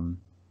there's I'm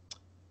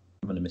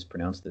going to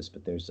mispronounce this,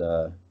 but there's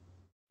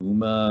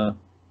Uma.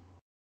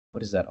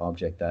 What is that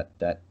object?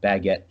 That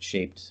baguette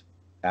shaped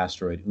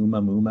asteroid,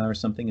 Uma or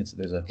something. It's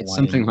Hawaiian,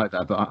 something like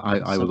that. But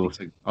I will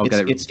also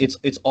get it.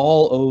 It's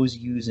all O's,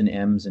 U's, and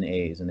M's and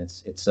A's, and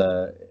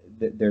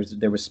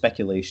there was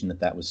speculation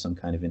that was some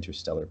kind of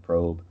interstellar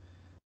probe.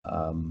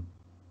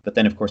 But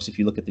then, of course, if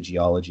you look at the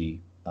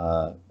geology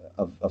of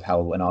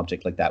how an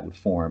object like that would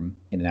form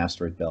in an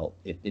asteroid belt,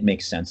 it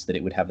makes sense that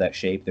it would have that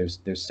shape. There's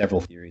several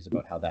theories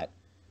about how that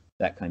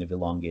kind of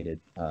elongated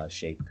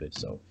shape could.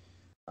 So,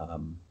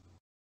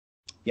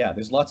 yeah,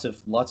 there's lots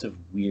of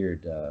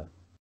weird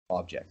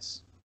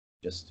objects.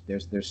 Just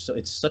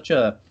it's such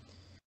a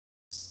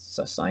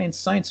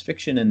science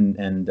fiction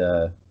and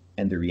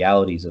the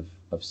realities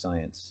of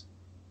science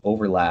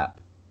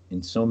overlap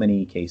in so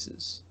many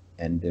cases,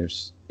 and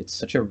it's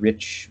such a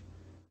rich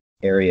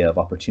area of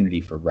opportunity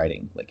for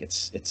writing. Like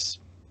it's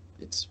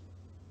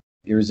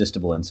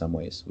irresistible in some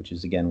ways, which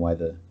is again why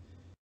the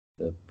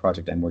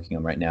project I'm working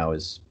on right now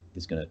is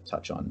going to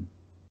touch on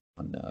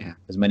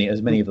as many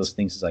of those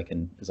things as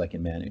I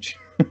can manage.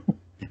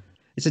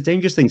 It's a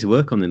dangerous thing to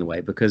work on in a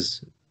way,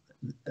 because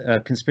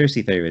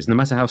conspiracy theories, no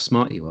matter how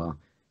smart you are,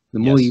 the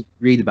more you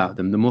read about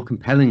them, the more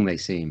compelling they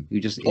seem.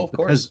 Of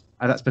course.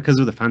 That's because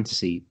of the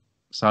fantasy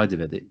side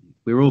of it.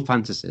 We're all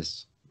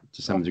fantasists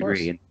to some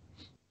degree, and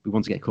we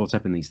want to get caught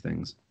up in these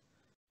things.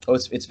 Oh,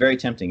 it's very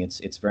tempting.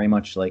 It's very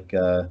much like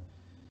you're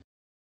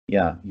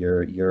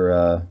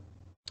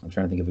I'm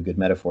trying to think of a good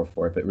metaphor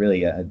for it, but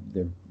really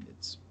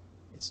it's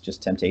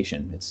just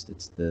temptation. It's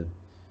the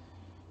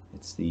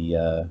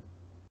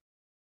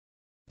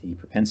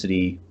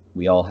propensity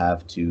we all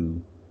have to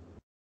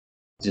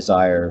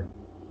desire,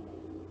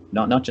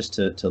 not just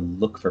to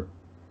look for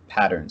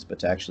patterns, but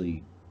to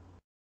actually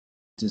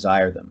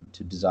desire them,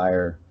 to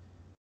desire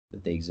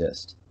that they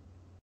exist,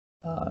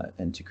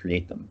 and to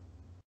create them,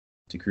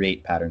 to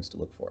create patterns to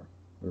look for.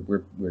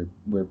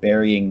 We're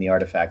burying the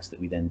artifacts that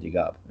we then dig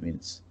up. I mean,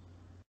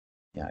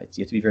 you have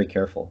to be very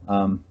careful.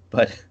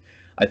 But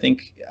I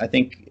think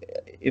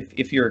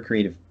if you're a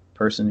creative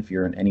person, if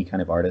you're any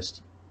kind of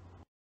artist,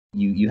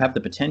 you have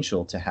the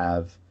potential to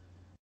have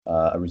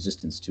a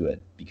resistance to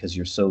it, because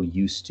you're so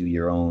used to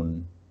your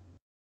own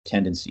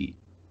tendency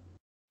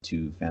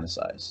to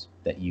fantasize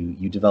that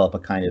you develop a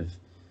kind of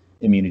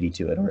immunity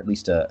to it, or at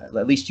least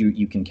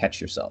you can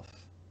catch yourself.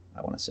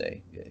 I want to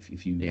say,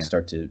 if you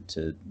start to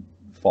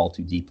fall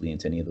too deeply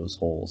into any of those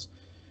holes,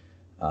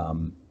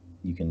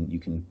 you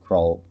can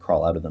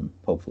crawl out of them,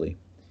 hopefully.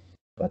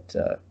 But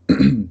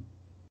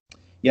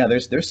yeah,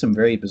 there's some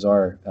very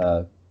bizarre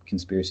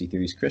conspiracy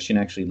theories. Christian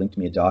actually linked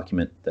me a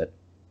document that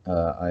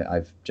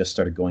I've just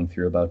started going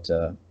through about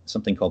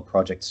something called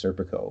Project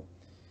Serpico.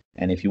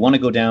 And if you want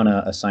to go down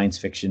a science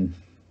fiction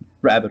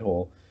rabbit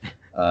hole,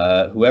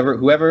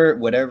 whoever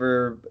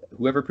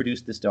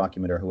produced this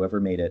document or whoever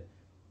made it,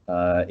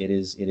 it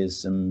is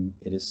some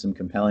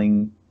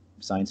compelling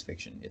science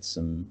fiction. It's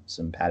some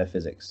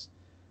pataphysics.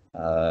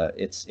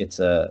 It's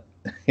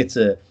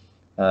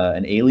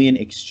an alien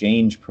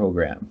exchange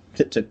program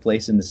that took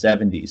place in the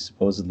 70s,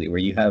 supposedly, where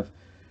you have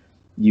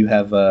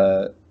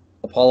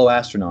Apollo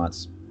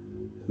astronauts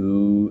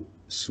who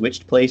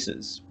switched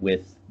places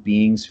with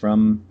beings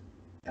from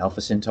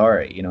Alpha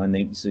Centauri,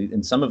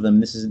 and some of them,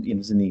 it was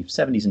in the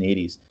 70s and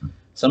 80s,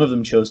 some of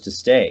them chose to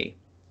stay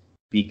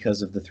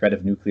because of the threat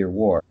of nuclear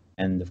war.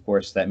 And of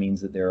course, that means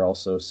that there are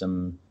also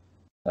some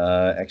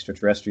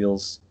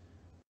extraterrestrials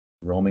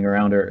roaming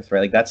around Earth,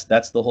 right? Like it's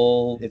a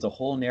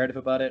whole narrative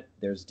about it.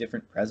 There's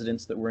different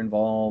presidents that were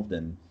involved,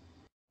 and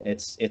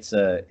it's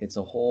a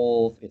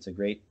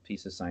great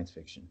piece of science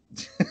fiction.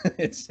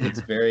 it's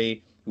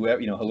very,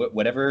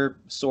 whatever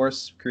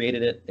source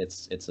created it,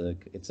 it's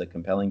a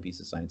compelling piece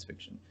of science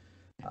fiction.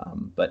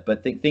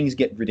 But things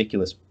get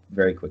ridiculous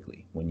very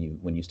quickly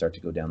when you start to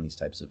go down these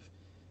types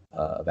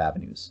of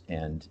avenues,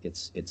 and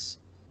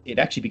it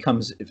actually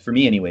becomes, for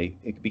me anyway,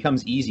 it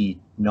becomes easy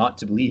not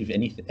to believe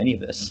any of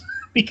this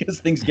because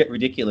things get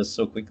ridiculous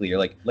so quickly. You're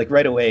like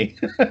right away,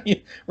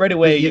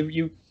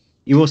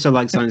 You also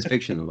like science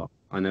fiction a lot.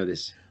 I know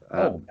this.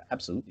 Oh,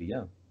 absolutely,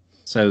 yeah.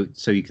 So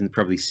you can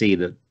probably see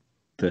that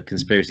the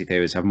conspiracy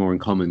theories have more in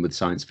common with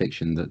science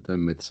fiction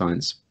than with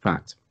science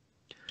fact.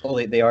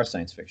 Oh, they are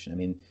science fiction. I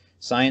mean,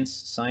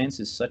 science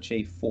is such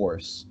a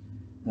force,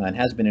 and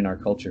has been in our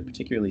culture,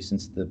 particularly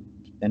since the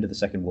end of the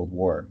Second World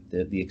War.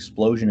 The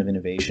explosion of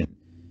innovation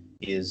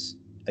is,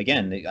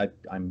 again,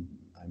 I'm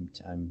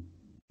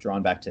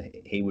drawn back to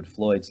Haywood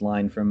Floyd's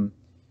line from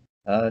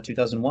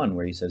 2001,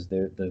 where he says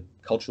the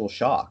cultural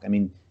shock. I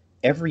mean,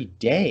 every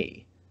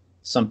day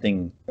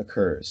something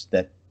occurs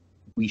that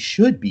we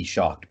should be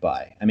shocked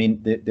by. I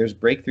mean, there's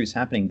breakthroughs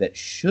happening that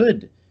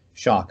should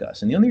shock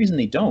us. And the only reason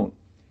they don't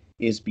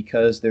is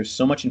because there's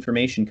so much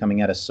information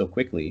coming at us so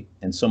quickly,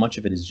 and so much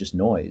of it is just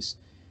noise,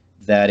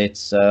 that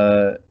it's,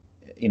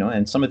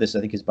 and some of this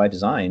I think is by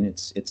design.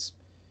 It's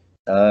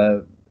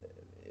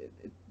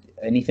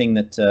anything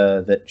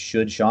that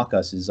should shock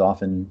us is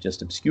often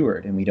just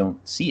obscured, and we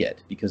don't see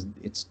it because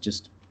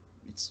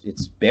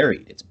it's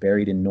buried. It's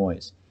buried in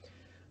noise.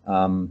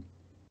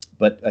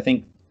 But I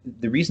think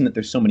the reason that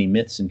there's so many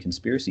myths and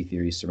conspiracy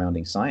theories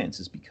surrounding science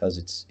is because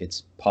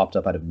it's popped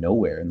up out of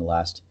nowhere in the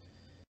last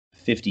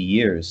 50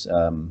 years,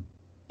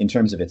 in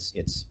terms of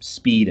its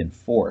speed and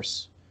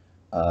force,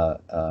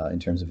 in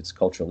terms of its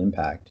cultural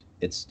impact.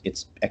 It's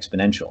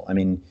exponential. I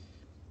mean,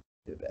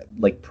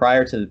 like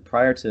prior to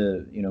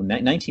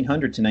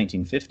 1900 to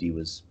 1950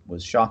 was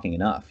shocking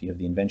enough. You have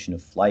the invention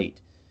of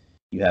flight,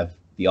 you have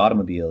the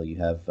automobile, you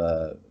have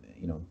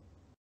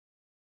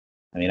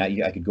I mean,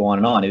 I could go on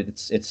and on.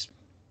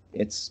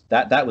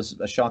 That was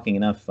a shocking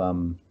enough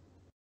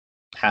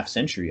half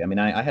century. I mean,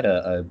 I had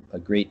a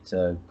great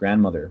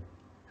grandmother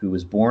who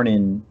was born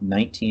in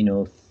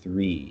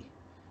 1903,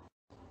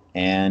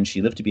 and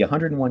she lived to be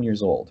 101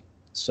 years old.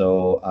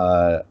 So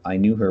I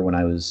knew her when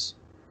I was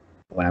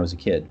a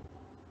kid,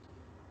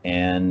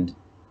 and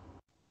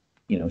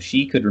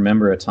she could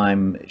remember a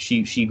time.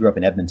 She grew up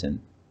in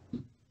Edmonton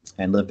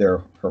and lived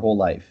there her whole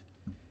life,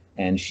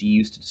 and she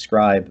used to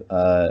describe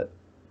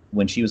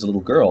when she was a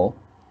little girl,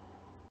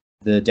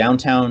 the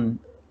downtown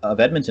of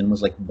Edmonton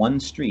was like one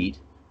street,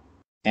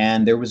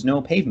 and there was no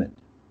pavement.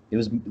 It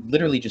was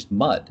literally just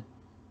mud,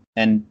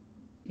 and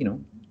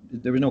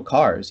there was no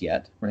cars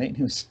yet, right? It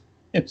was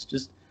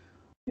just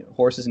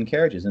horses and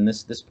carriages. And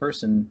this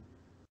person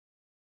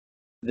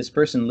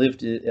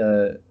lived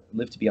to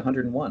be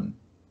 101,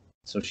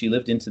 so she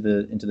lived into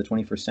the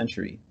 21st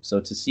century. So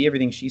to see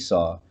everything she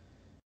saw,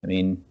 I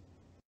mean,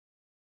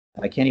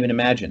 I can't even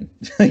imagine.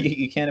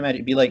 You can't imagine.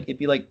 It'd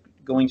be like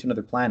going to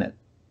another planet.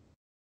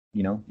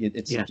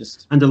 It's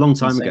just. And a long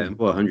time insane.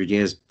 ago, 100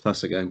 years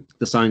plus ago,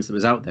 the science that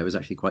was out there was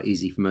actually quite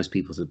easy for most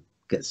people to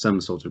get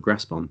some sort of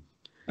grasp on.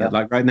 Yeah.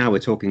 Like right now, we're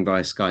talking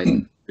via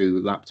Skype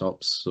through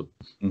laptops,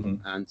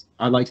 and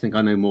I like to think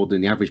I know more than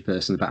the average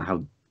person about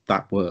how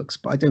that works,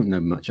 but I don't know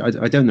much. I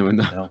don't know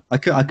enough. No. I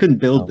couldn't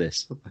build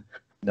this.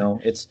 No,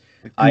 it's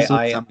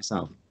I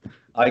myself.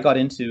 I got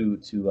into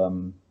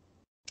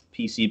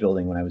PC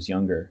building when I was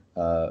younger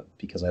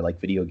because I like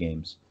video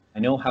games. I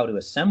know how to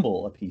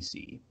assemble a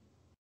PC,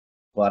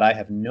 but I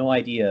have no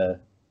idea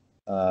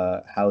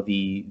how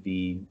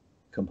the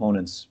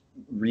components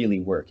really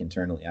work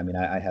internally. I mean,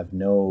 I have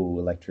no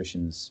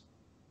electrician's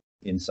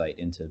insight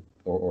into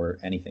or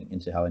anything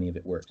into how any of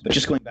it works. But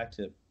just going back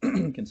to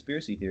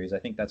conspiracy theories, I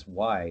think that's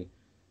why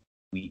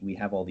we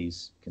have all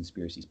these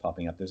conspiracies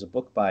popping up. There's a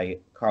book by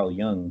Carl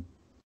Jung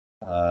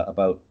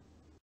about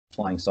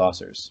flying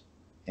saucers,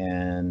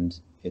 and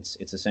it's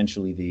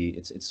essentially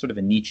it's sort of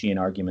a Nietzschean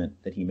argument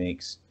that he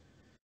makes,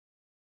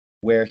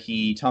 where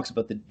he talks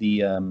about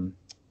the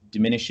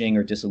diminishing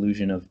or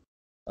dissolution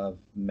of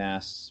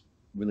mass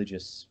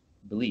religious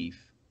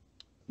belief,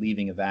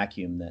 leaving a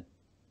vacuum that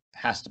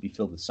has to be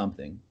filled with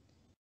something.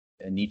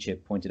 And Nietzsche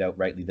pointed out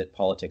rightly that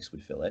politics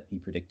would fill it. He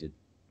predicted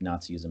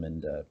Nazism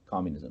and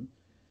communism.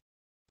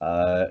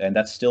 And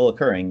that's still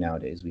occurring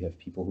nowadays. We have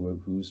people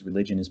whose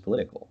religion is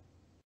political.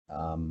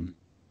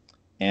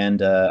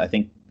 And I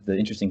think the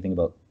interesting thing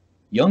about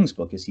Jung's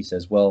book is he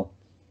says, well,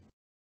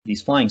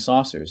 these flying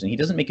saucers, and he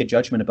doesn't make a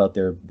judgment about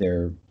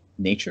their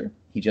nature.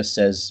 He just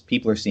says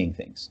people are seeing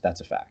things.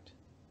 That's a fact.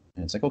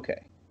 And it's like,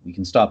 okay, we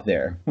can stop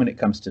there when it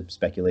comes to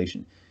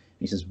speculation. And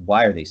he says,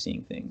 why are they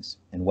seeing things?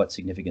 And what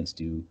significance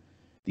do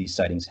these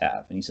sightings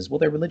have? And he says, well,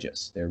 they're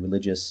religious. They're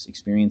religious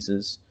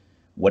experiences.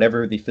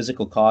 Whatever the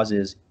physical cause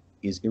is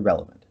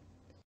irrelevant.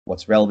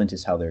 What's relevant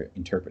is how they're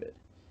interpreted.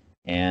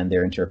 And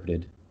they're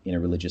interpreted in a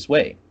religious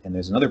way. And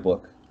there's another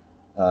book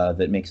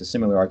that makes a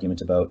similar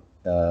argument about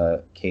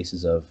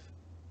cases of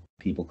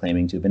people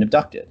claiming to have been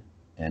abducted.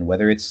 And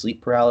whether it's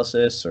sleep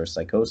paralysis or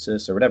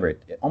psychosis or whatever,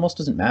 it almost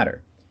doesn't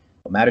matter.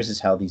 What matters is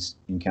how these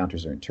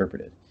encounters are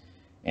interpreted.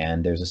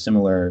 And there's a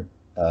similar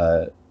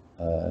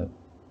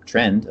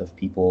trend of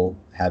people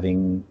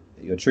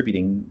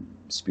attributing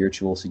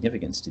spiritual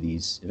significance to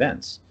these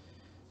events.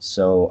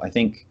 So I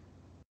think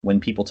when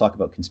people talk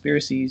about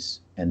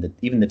conspiracies, and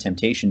even the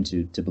temptation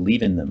to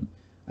believe in them,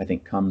 I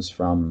think comes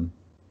from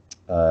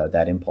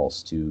that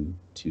impulse to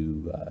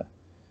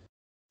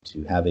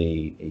have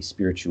a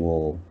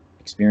spiritual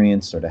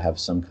experience, or to have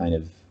some kind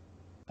of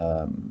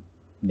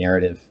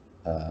narrative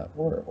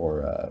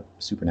or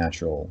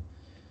supernatural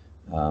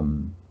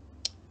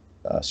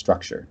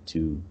structure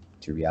to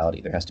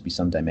reality. There has to be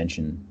some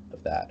dimension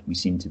of that. We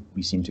seem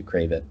to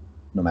crave it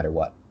no matter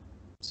what.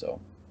 So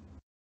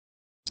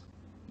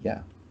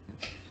yeah.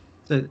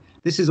 So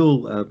this is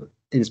all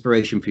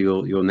inspiration for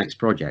your next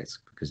project?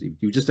 Because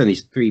you've just done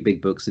these 3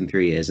 big books in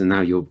 3 years, and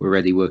now you're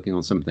already working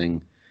on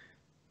something.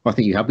 Well, I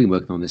think you have been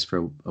working on this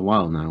for a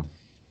while now.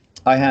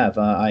 I have.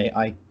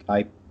 I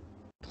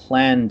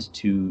planned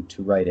to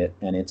write it,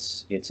 and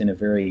it's in a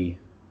very,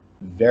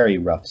 very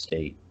rough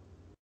state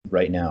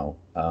right now.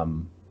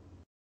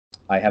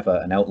 I have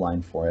an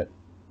outline for it,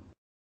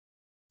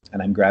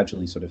 and I'm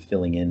gradually sort of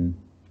filling in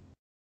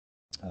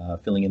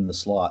the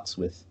slots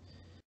with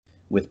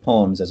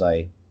poems as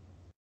I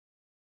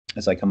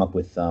come up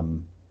with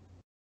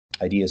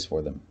ideas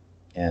for them.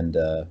 And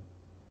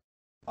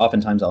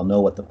oftentimes I'll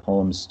know what the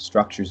poem's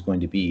structure is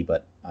going to be,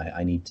 but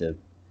I need to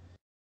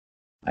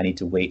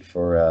wait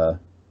for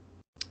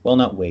well,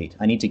 not wait.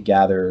 I need to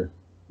gather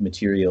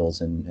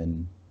materials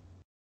and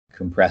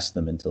compress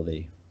them until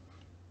a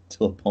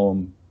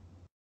poem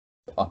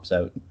pops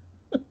out.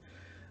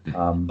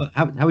 But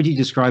how would you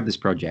describe this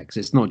project? 'Cause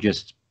it's not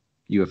just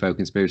UFO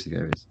conspiracy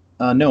theories.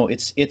 No,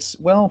 it's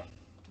well,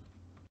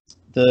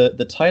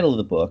 the title of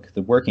the book,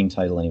 the working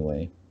title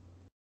anyway,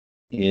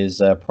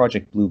 is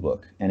Project Blue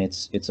Book, and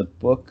it's a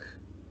book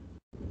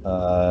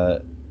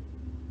that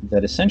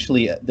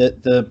essentially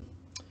the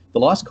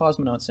Lost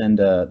Cosmonauts and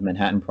the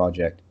Manhattan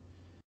Project,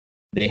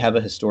 they have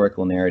a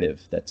historical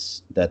narrative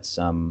that's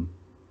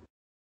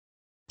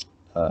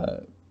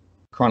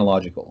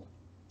chronological,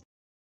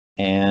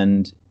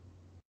 and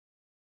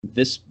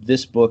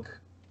this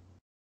book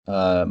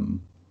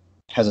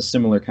has a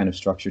similar kind of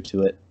structure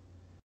to it.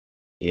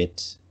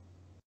 It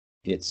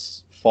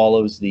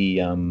follows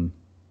the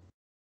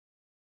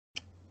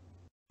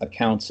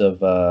accounts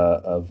of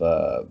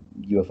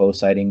UFO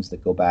sightings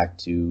that go back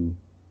to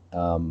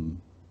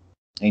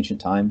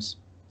ancient times,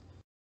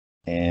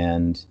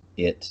 and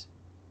it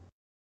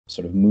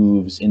sort of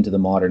moves into the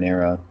modern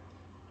era,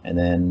 and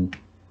then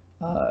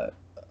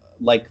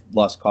like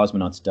Lost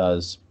Cosmonauts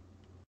does,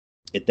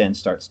 it then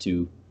starts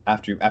to,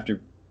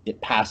 after it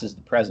passes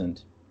the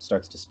present,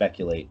 starts to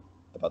speculate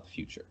about the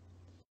future.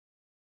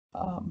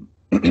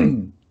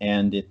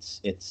 And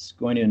it's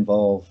going to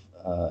involve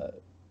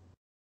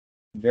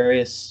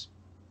various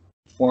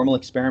formal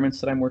experiments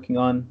that I'm working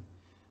on,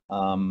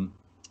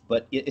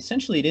 but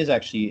essentially it is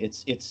actually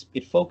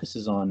it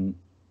focuses on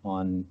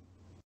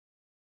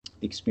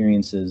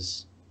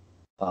experiences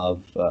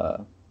of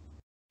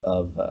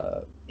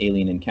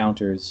alien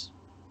encounters,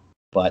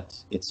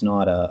 but it's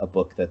not a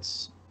book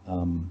that's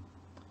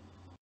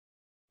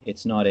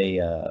it's not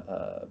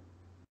a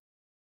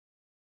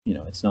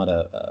it's not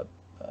a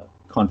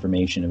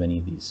confirmation of any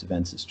of these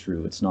events is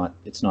true. It's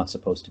not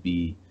supposed to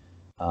be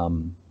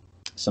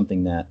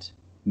something that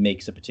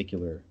makes a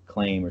particular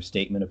claim or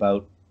statement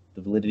about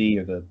the validity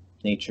or the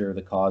nature or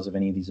the cause of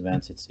any of these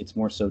events. It's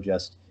more so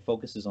just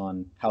focuses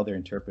on how they're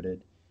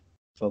interpreted,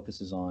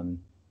 focuses on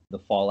the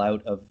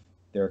fallout of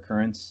their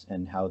occurrence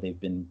and how they've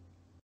been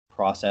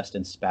processed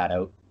and spat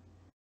out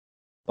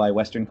by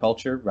Western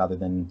culture rather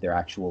than their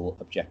actual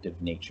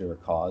objective nature or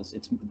cause.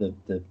 It's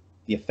the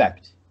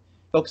effect,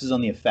 focuses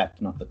on the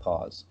effect, not the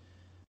cause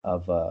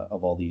of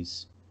all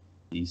these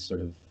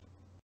sort of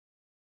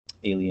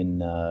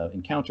alien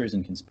encounters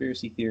and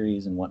conspiracy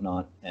theories and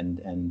whatnot,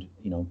 and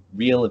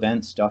real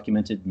events,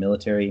 documented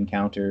military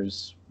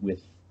encounters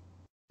with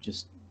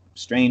just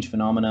strange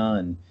phenomena,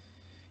 and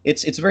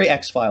it's a very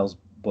X-Files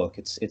book.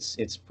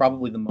 It's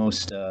probably the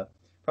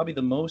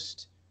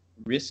most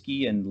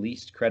risky and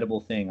least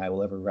credible thing I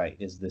will ever write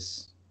is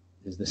this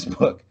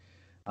book.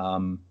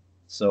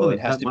 So it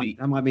has to be.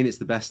 That might mean it's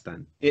the best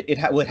then. It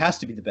has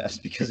to be the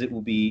best because it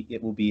will be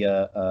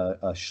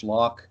a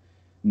schlock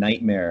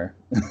nightmare,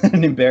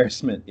 an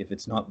embarrassment if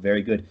it's not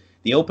very good.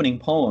 The opening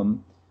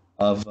poem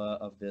of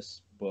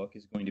this book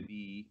is going to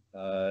be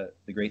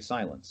The Great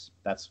Silence.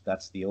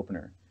 That's the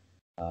opener.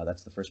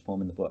 That's the first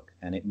poem in the book,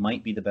 and it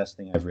might be the best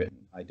thing I've written.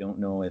 I don't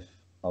know if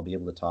I'll be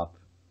able to top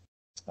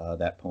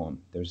that poem.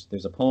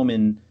 There's a poem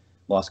in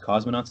Lost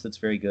Cosmonauts that's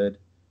very good.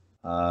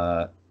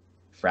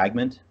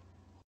 Fragment.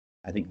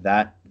 I think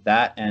that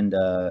and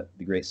The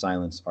Great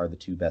Silence are the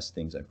 2 best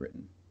things I've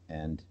written,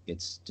 and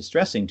it's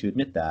distressing to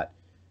admit that.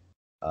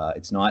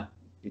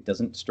 It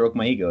doesn't stroke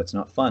my ego. It's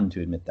not fun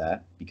to admit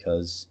that,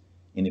 because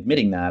in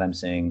admitting that, I'm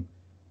saying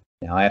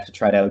now I have to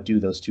try to outdo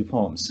those 2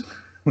 poems,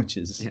 which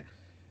is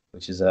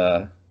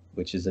a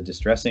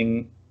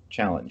distressing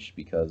challenge,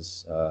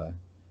 because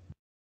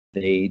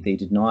they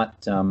did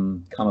not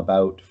come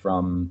about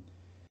from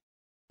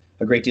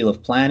a great deal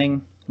of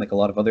planning like a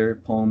lot of other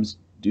poems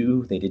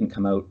do. They didn't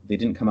come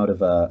out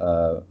of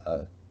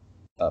a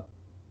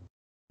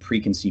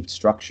preconceived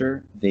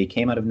structure. They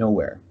came out of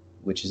nowhere,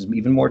 which is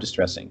even more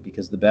distressing,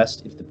 because if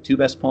the 2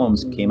 best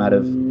poems came out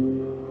of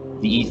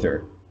the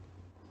ether,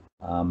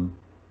 and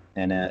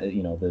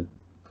the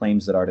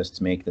claims that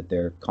artists make that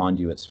they're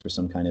conduits for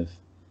some kind of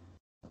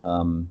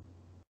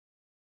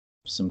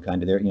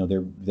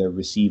they're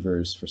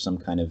receivers for some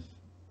kind of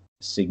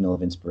signal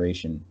of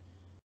inspiration.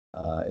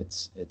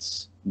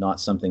 It's not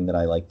something that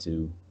I like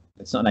to.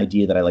 It's not an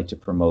idea that I like to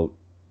promote.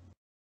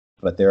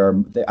 But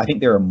I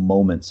think there are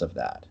moments of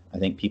that. I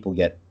think people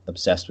get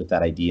obsessed with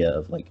that idea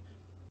of like,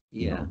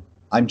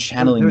 I'm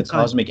channeling the times,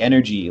 cosmic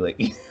energy. Like,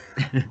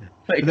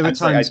 like there are I'm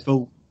sorry,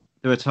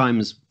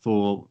 times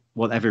for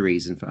whatever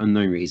reason, for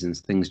unknown reasons,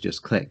 things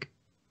just click,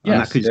 and that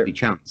yes, could just be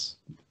chance.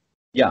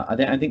 yeah.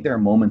 I think there are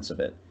moments of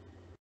it,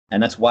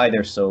 and that's why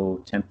they're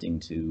so tempting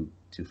to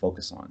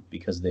focus on,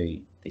 because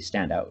they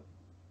stand out.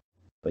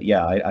 But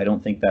yeah, I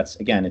don't think that's,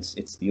 again,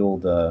 it's the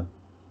old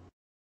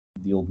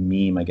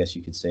meme, I guess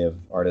you could say, of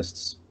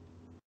artists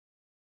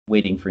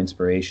waiting for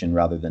inspiration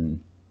rather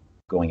than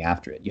going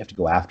after it. You have to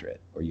go after it,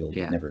 or you'll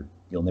never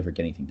get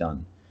anything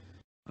done.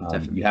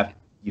 You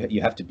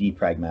have to be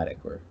pragmatic,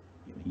 or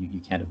you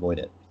can't avoid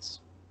it.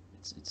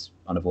 It's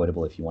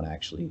unavoidable if you want to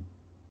actually,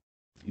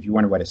 if you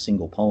want to write a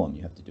single poem,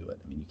 you have to do it.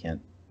 I mean, you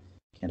can't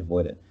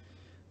avoid it.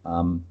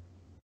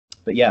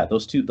 But yeah,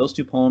 those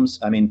two poems.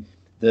 I mean,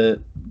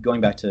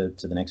 going back to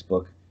the next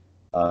book,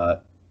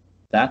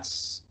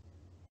 that's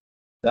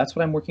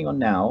what I'm working on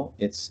now.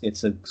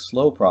 It's a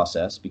slow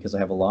process because I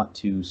have a lot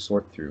to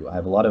sort through. I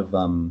have a lot of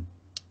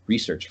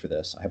research for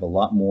this. I have a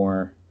lot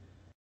more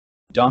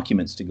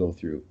documents to go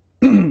through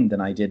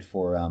than I did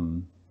for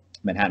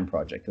Manhattan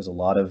Project. There's a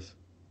lot of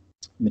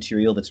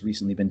material that's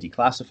recently been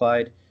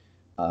declassified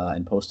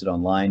and posted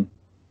online.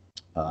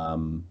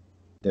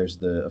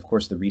 There's of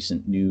course, the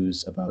recent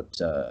news about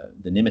the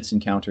Nimitz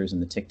encounters,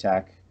 and the Tic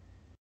Tac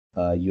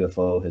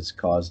UFO has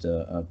caused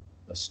a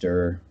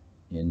stir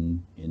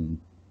in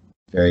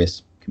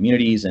various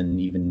communities, and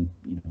even,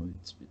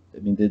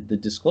 the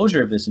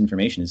disclosure of this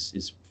information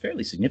is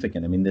fairly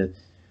significant. I mean, the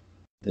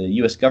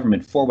U.S.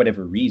 government, for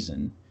whatever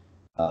reason,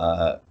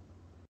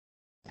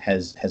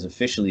 has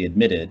officially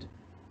admitted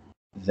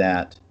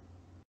that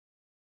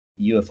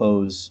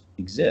UFOs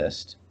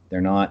exist.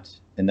 They're not,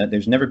 and that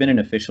there's never been an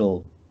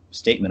official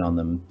statement on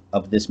them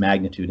of this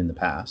magnitude in the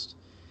past.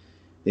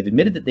 They've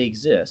admitted that they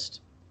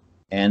exist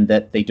and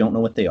that they don't know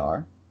what they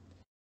are.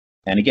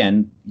 And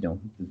again,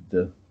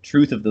 the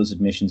truth of those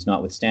admissions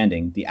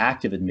notwithstanding, the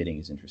act of admitting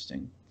is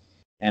interesting,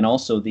 and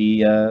also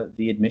the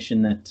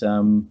admission that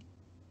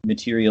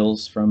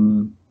materials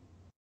from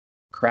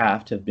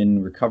craft have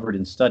been recovered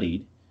and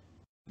studied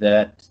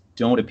that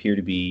don't appear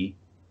to be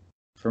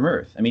from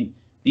Earth. I mean,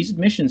 these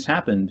admissions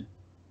happened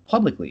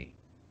publicly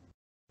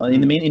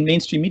in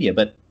mainstream media,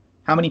 but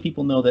how many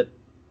people know that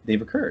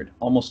they've occurred?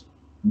 Almost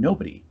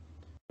nobody.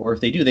 Or if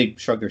they do, they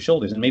shrug their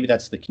shoulders, and maybe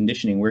that's the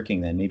conditioning working.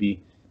 Then maybe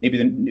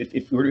then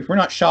if we're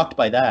not shocked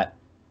by that,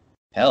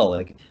 hell,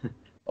 like,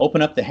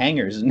 open up the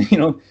hangars and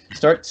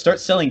start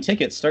selling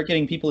tickets, start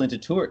getting people into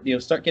tour,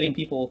 start getting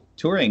people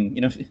touring.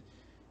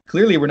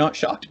 Clearly we're not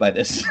shocked by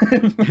this.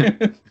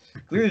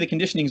 Clearly the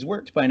conditioning's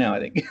worked by now, I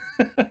think.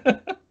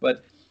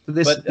 What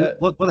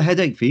a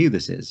headache for you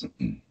this is,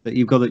 that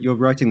you're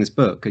writing this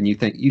book and you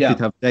think you could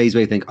have days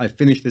where you think, I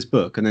finished this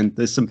book, and then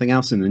there's something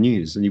else in the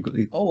news, and you've got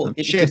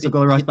I've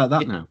got to write about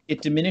that now.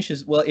 It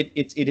diminishes. Well, it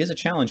is a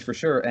challenge for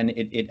sure, and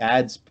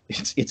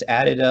it's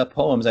added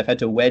poems. I've had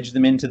to wedge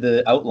them into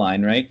the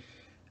outline, right?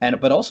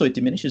 But also it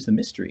diminishes the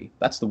mystery.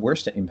 That's the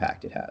worst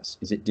impact it has.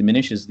 Is it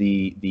diminishes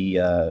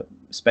the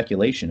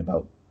speculation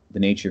about the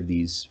nature of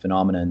these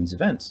phenomena and these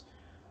events,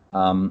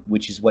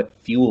 which is what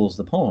fuels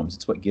the poems.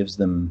 It's what gives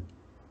them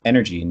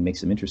energy and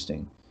makes them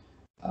interesting.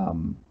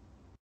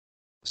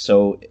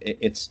 So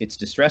it's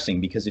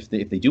distressing, because if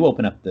they do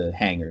open up the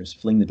hangars,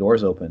 fling the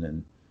doors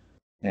open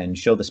and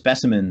show the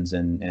specimens,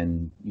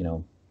 and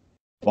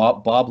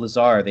Bob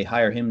Lazar, they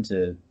hire him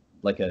to,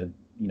 like, I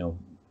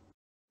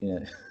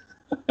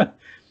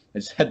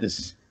just had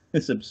this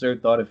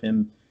absurd thought of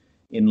him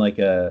in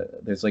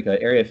there's like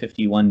a Area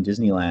 51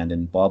 Disneyland,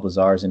 and Bob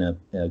Lazar's in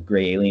a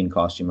gray alien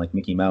costume like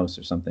Mickey Mouse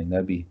or something.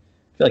 I feel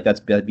like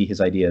that'd be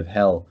his idea of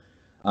hell.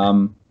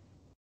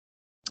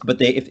 But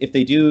if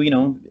they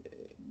do,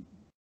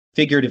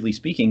 figuratively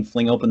speaking,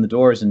 fling open the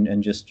doors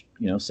and just,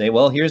 say,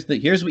 well, here's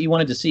what you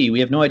wanted to see.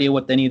 We have no idea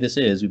what any of this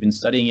is. We've been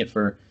studying it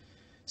for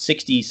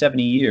 60,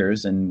 70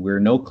 years, and we're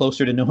no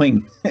closer to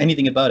knowing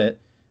anything about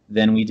it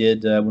than we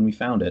did when we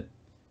found it.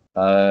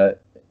 That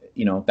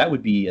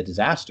would be a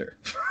disaster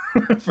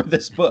for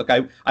this book.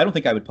 I don't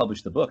think I would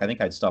publish the book. I think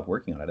I'd stop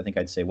working on it. I think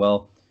I'd say,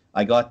 well,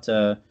 I got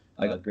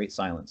great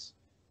silence,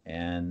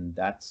 and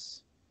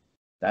that's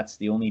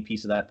the only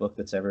piece of that book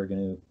that's ever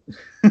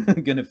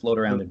gonna float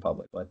around in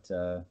public. But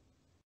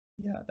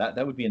yeah,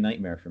 that would be a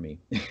nightmare for me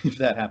if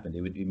that happened.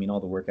 It would mean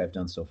all the work I've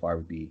done so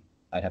far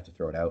I'd have to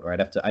throw it out, or I'd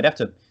have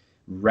to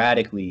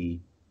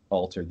radically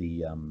alter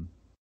the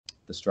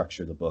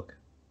structure of the book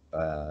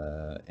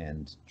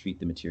and treat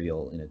the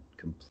material in a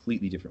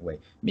completely different way.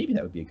 Maybe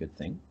that would be a good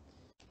thing,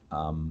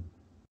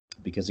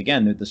 because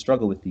again, the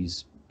struggle with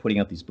putting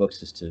out these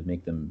books is to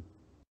make them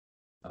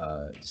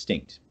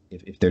distinct.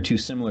 If they're too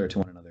similar to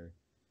one another,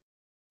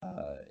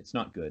 it's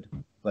not good.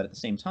 But at the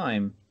same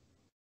time,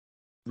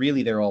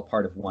 really, they're all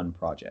part of one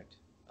project.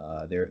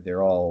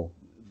 They're all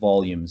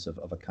volumes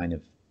of a kind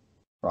of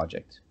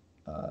project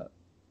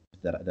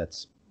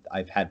that's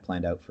I've had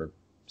planned out for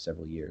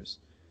several years.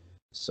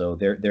 So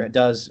there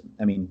is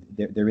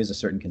a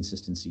certain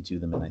consistency to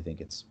them, and I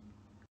think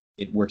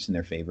it works in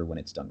their favor when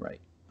it's done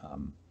right.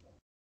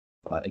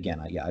 But again,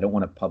 I don't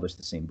want to publish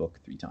the same book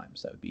 3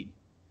 times. That would be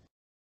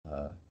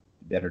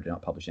better to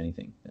not publish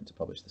anything than to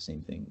publish the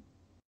same thing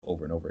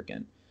over and over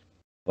again.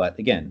 But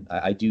again,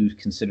 I do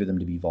consider them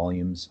to be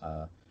volumes.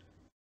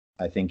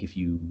 I think if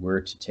you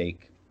were to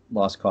take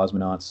Lost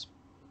Cosmonauts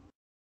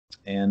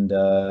and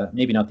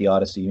maybe not the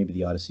Odyssey, maybe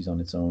the Odyssey's on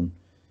its own,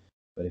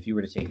 but if you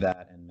were to take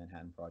that and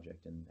Manhattan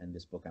Project and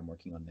this book I'm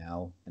working on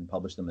now and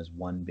publish them as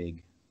one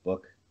big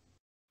book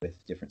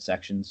with different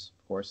sections,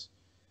 of course,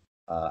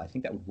 I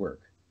think that would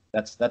work.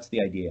 That's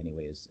the idea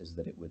anyway, is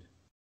that it would,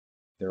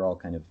 they're all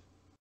kind of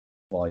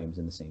volumes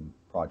in the same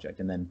project.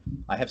 And then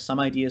I have some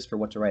ideas for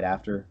what to write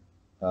after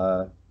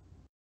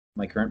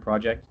my current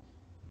project,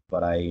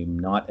 but I'm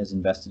not as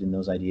invested in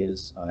those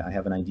ideas. I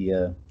have an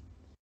idea,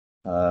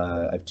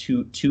 I have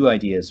two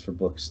ideas for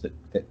books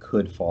that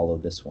could follow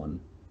this one,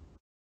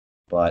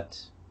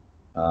 but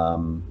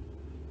I'm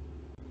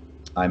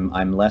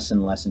less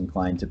and less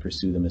inclined to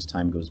pursue them as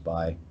time goes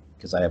by,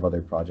 because I have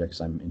other projects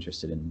I'm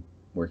interested in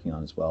working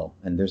on as well,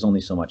 and there's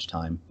only so much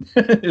time.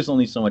 There's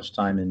only so much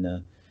time in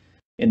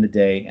the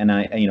day, and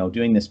I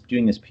doing this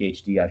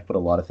PhD, I've put a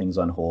lot of things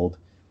on hold.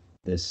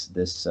 This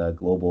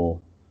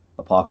global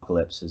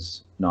apocalypse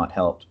has not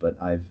helped, but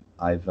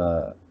I've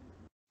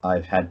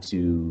had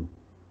to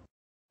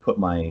put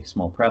my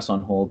small press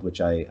on hold,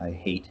 which I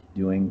hate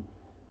doing,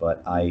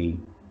 but I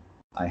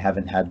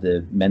haven't had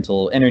the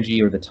mental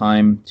energy or the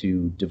time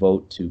to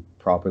devote to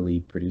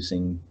properly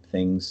producing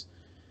things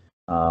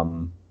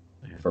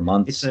for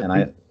months.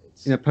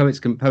 Poets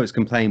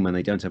complain when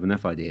they don't have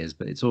enough ideas,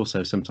 but it's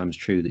also sometimes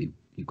true that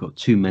you've got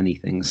too many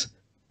things.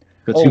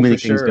 Got too many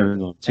things going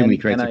on, too many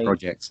creative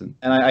projects. And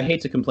I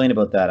hate to complain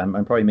about that. I'm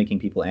probably making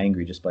people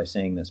angry just by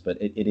saying this, but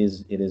it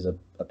is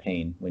a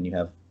pain when you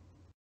have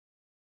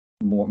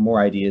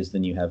more ideas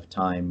than you have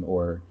time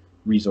or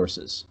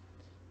resources,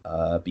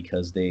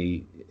 because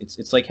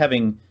it's like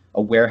having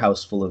a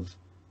warehouse full of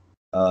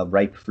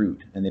ripe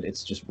fruit and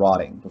it's just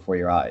rotting before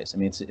your eyes. I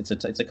mean,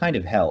 it's a kind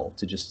of hell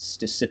to just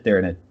sit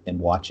there and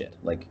watch it,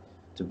 like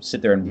to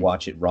sit there and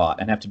watch it rot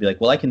and have to be like,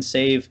 well, I can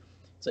save,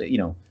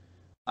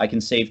 I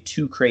can save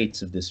 2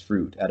 crates of this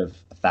fruit out of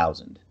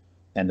 1,000,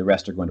 and the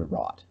rest are going to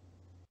rot.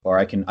 Or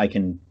I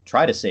can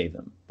try to save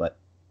them, but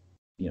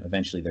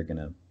eventually they're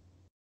gonna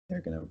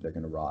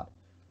rot.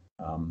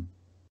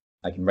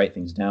 I can write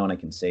things down, I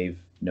can save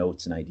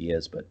notes and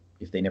ideas, but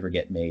if they never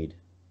get made,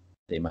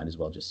 they might as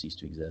well just cease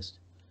to exist.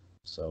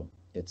 So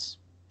it's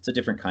a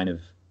different kind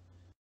of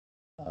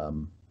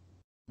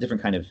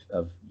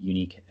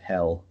unique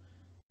hell,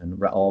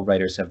 and all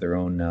writers have their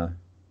own,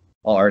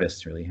 all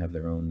artists really have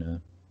their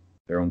own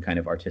kind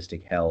of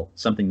artistic hell,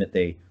 something that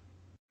they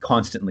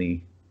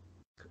constantly,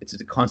 it's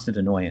a constant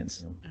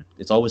annoyance.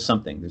 It's always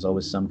something. There's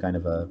always some kind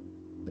of a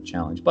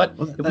challenge. But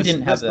if we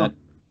didn't have that,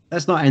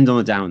 let's not end on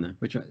a downer.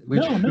 Which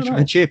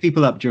no. Cheer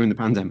people up during the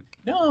pandemic.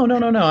 No.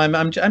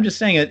 I'm just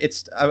saying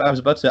it. I was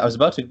about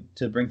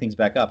to bring things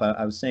back up.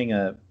 I was saying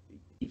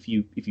if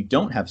you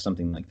don't have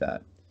something like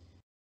that,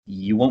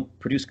 you won't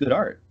produce good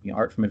art.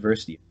 Art from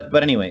adversity.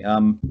 But anyway,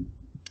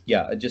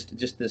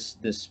 just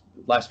this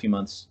last few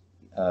months,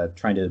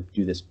 trying to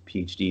do this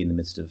PhD in the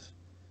midst of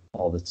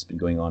all that's been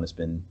going on has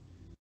been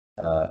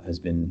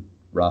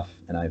rough,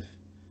 and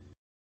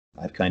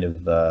I've kind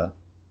of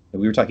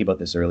we were talking about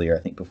this earlier,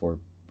 I think before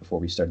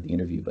we started the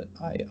interview, but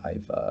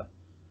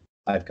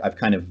I've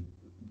kind of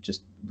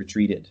just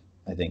retreated,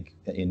 I think,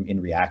 in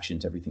reaction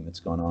to everything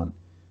that's gone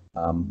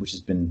on, which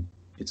has been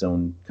its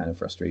own kind of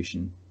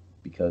frustration,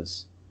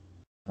 because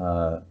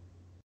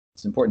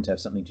it's important to have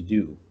something to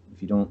do.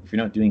 If you're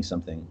not doing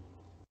something,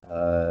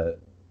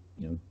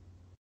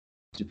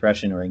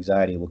 depression or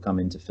anxiety will come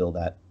in to fill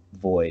that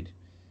void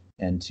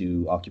and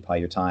to occupy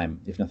your time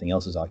if nothing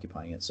else is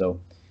occupying it. So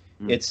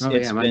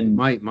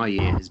my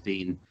year has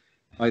been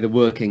either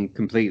working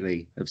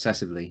completely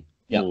obsessively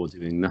or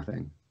doing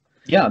nothing.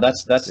 Yeah,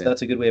 that's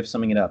a good way of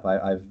summing it up.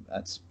 I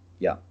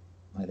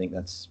think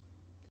that's.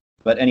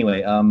 But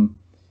anyway,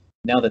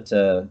 now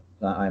that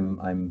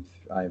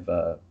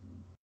I've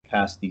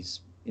passed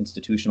these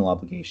institutional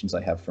obligations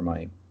I have for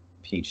my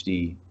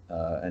PhD,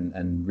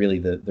 and really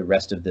the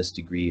rest of this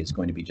degree is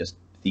going to be just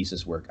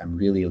thesis work. I'm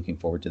really looking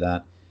forward to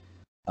that.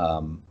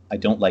 I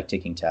don't like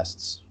taking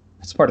tests.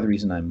 That's part of the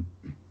reason I'm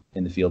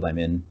in the field I'm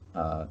in.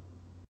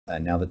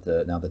 And now that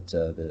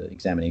the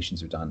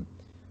examinations are done,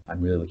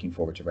 I'm really looking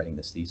forward to writing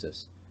this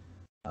thesis.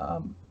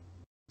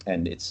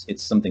 And it's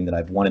something that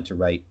I've wanted to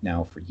write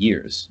now for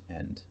years,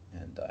 and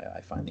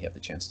I finally have the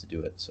chance to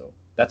do it. So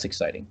that's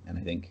exciting. And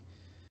I think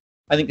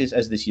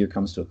as this year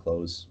comes to a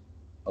close,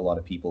 a lot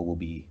of people will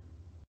be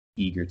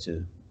eager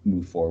to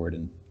move forward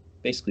and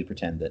basically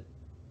pretend that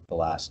the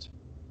last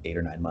 8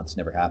 or 9 months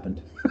never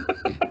happened.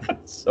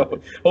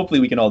 So hopefully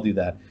we can all do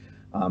that.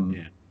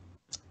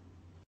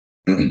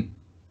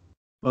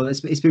 Well,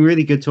 it's been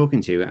really good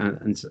talking to you,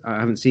 and I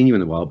haven't seen you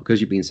in a while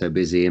because you've been so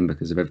busy and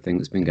because of everything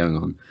that's been going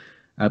on.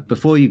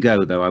 Before you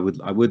go, though, I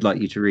would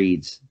like you to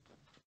read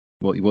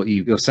what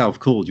you yourself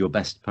called your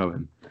best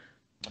poem.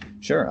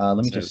 Sure.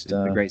 Let me just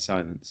The Great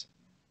Silence.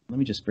 Let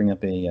me just bring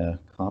up a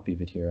copy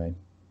of it here. I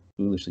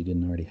foolishly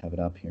didn't already have it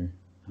up here.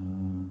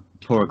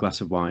 Pour a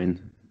glass of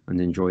wine and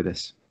enjoy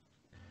this.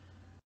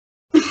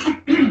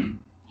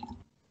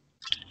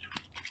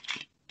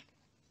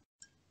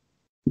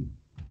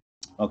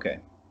 Okay.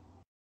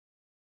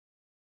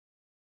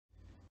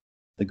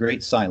 The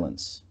Great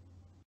Silence.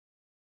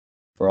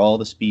 For all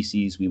the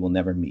species we will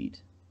never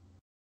meet.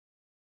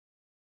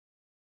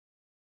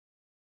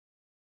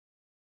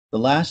 The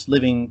last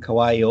living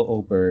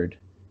Kauai'o'o bird,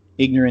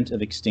 ignorant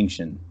of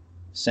extinction,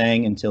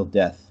 sang until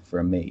death for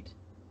a mate.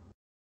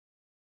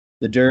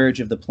 The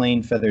dirge of the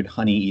plain-feathered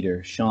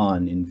honey-eater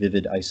shone in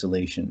vivid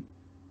isolation,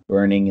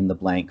 burning in the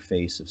blank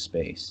face of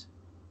space.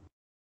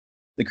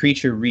 The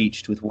creature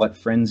reached with what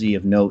frenzy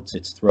of notes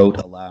its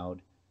throat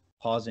allowed,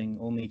 pausing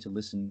only to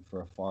listen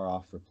for a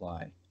far-off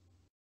reply.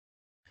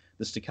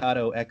 The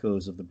staccato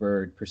echoes of the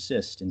bird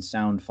persist in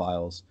sound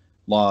files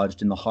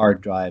lodged in the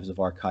hard drives of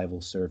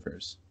archival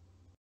servers.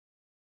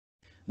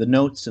 The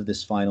notes of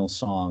this final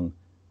song,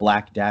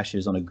 black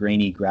dashes on a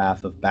grainy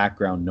graph of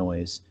background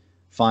noise,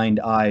 find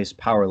eyes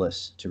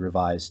powerless to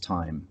revise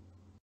time.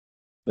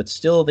 But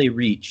still they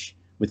reach,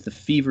 with the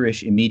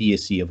feverish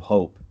immediacy of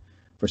hope,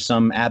 for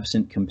some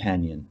absent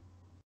companion,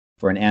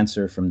 for an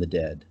answer from the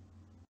dead.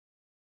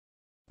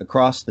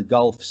 Across the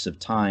gulfs of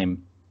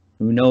time,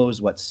 who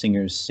knows what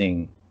singers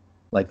sing,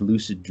 like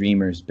lucid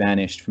dreamers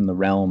banished from the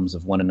realms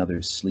of one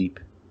another's sleep,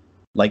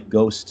 like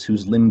ghosts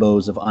whose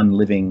limbos of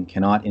unliving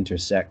cannot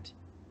intersect,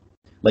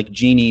 like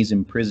genies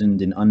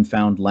imprisoned in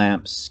unfound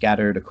lamps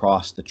scattered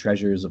across the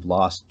treasures of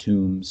lost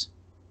tombs,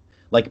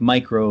 like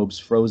microbes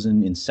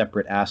frozen in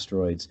separate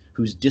asteroids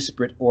whose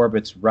disparate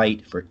orbits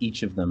write for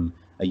each of them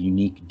a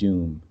unique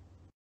doom,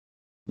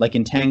 like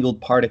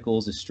entangled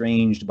particles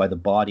estranged by the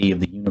body of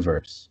the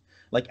universe,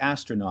 like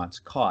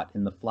astronauts caught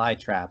in the fly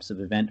traps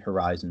of event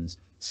horizons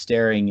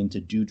staring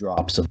into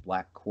dewdrops of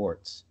black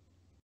quartz,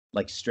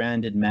 like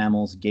stranded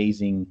mammals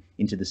gazing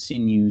into the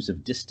sinews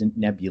of distant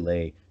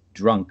nebulae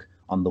drunk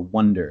on the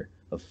wonder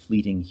of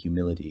fleeting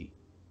humility.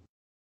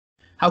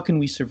 How can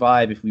we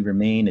survive if we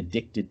remain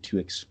addicted to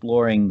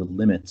exploring the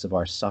limits of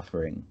our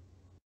suffering?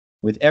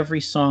 With every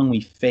song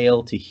we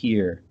fail to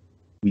hear,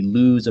 we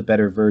lose a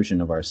better version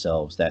of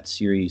ourselves that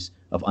series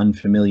of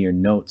unfamiliar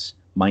notes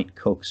might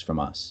coax from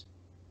us.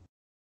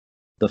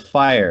 The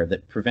fire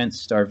that prevents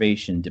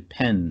starvation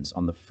depends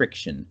on the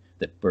friction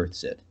that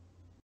births it.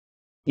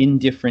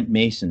 Indifferent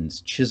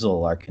masons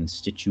chisel our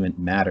constituent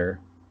matter.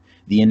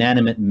 The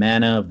inanimate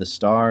manna of the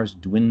stars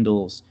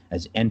dwindles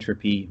as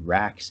entropy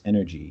racks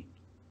energy.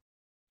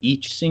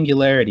 Each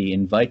singularity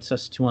invites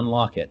us to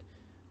unlock it,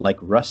 like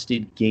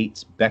rusted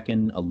gates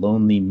beckon a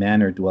lonely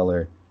manor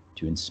dweller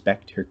to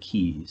inspect her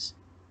keys.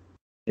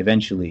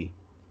 Eventually,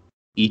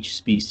 each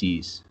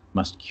species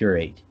must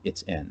curate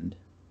its end.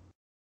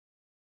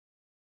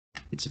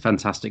 It's a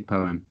fantastic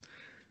poem.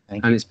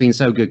 Thank And you. it's been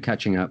so good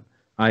catching up.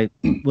 I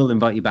will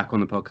invite you back on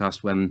the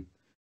podcast when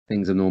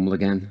things are normal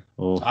again.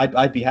 Or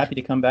I'd be happy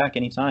to come back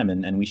anytime,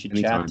 and we should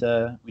Anytime.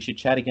 chat. We should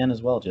chat again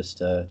as well, just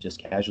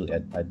casually.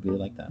 I'd really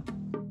like that.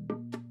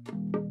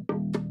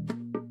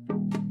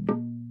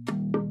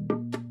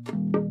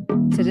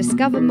 To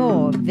discover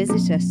more,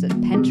 visit us at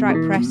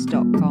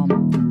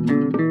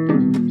penteractpress.com.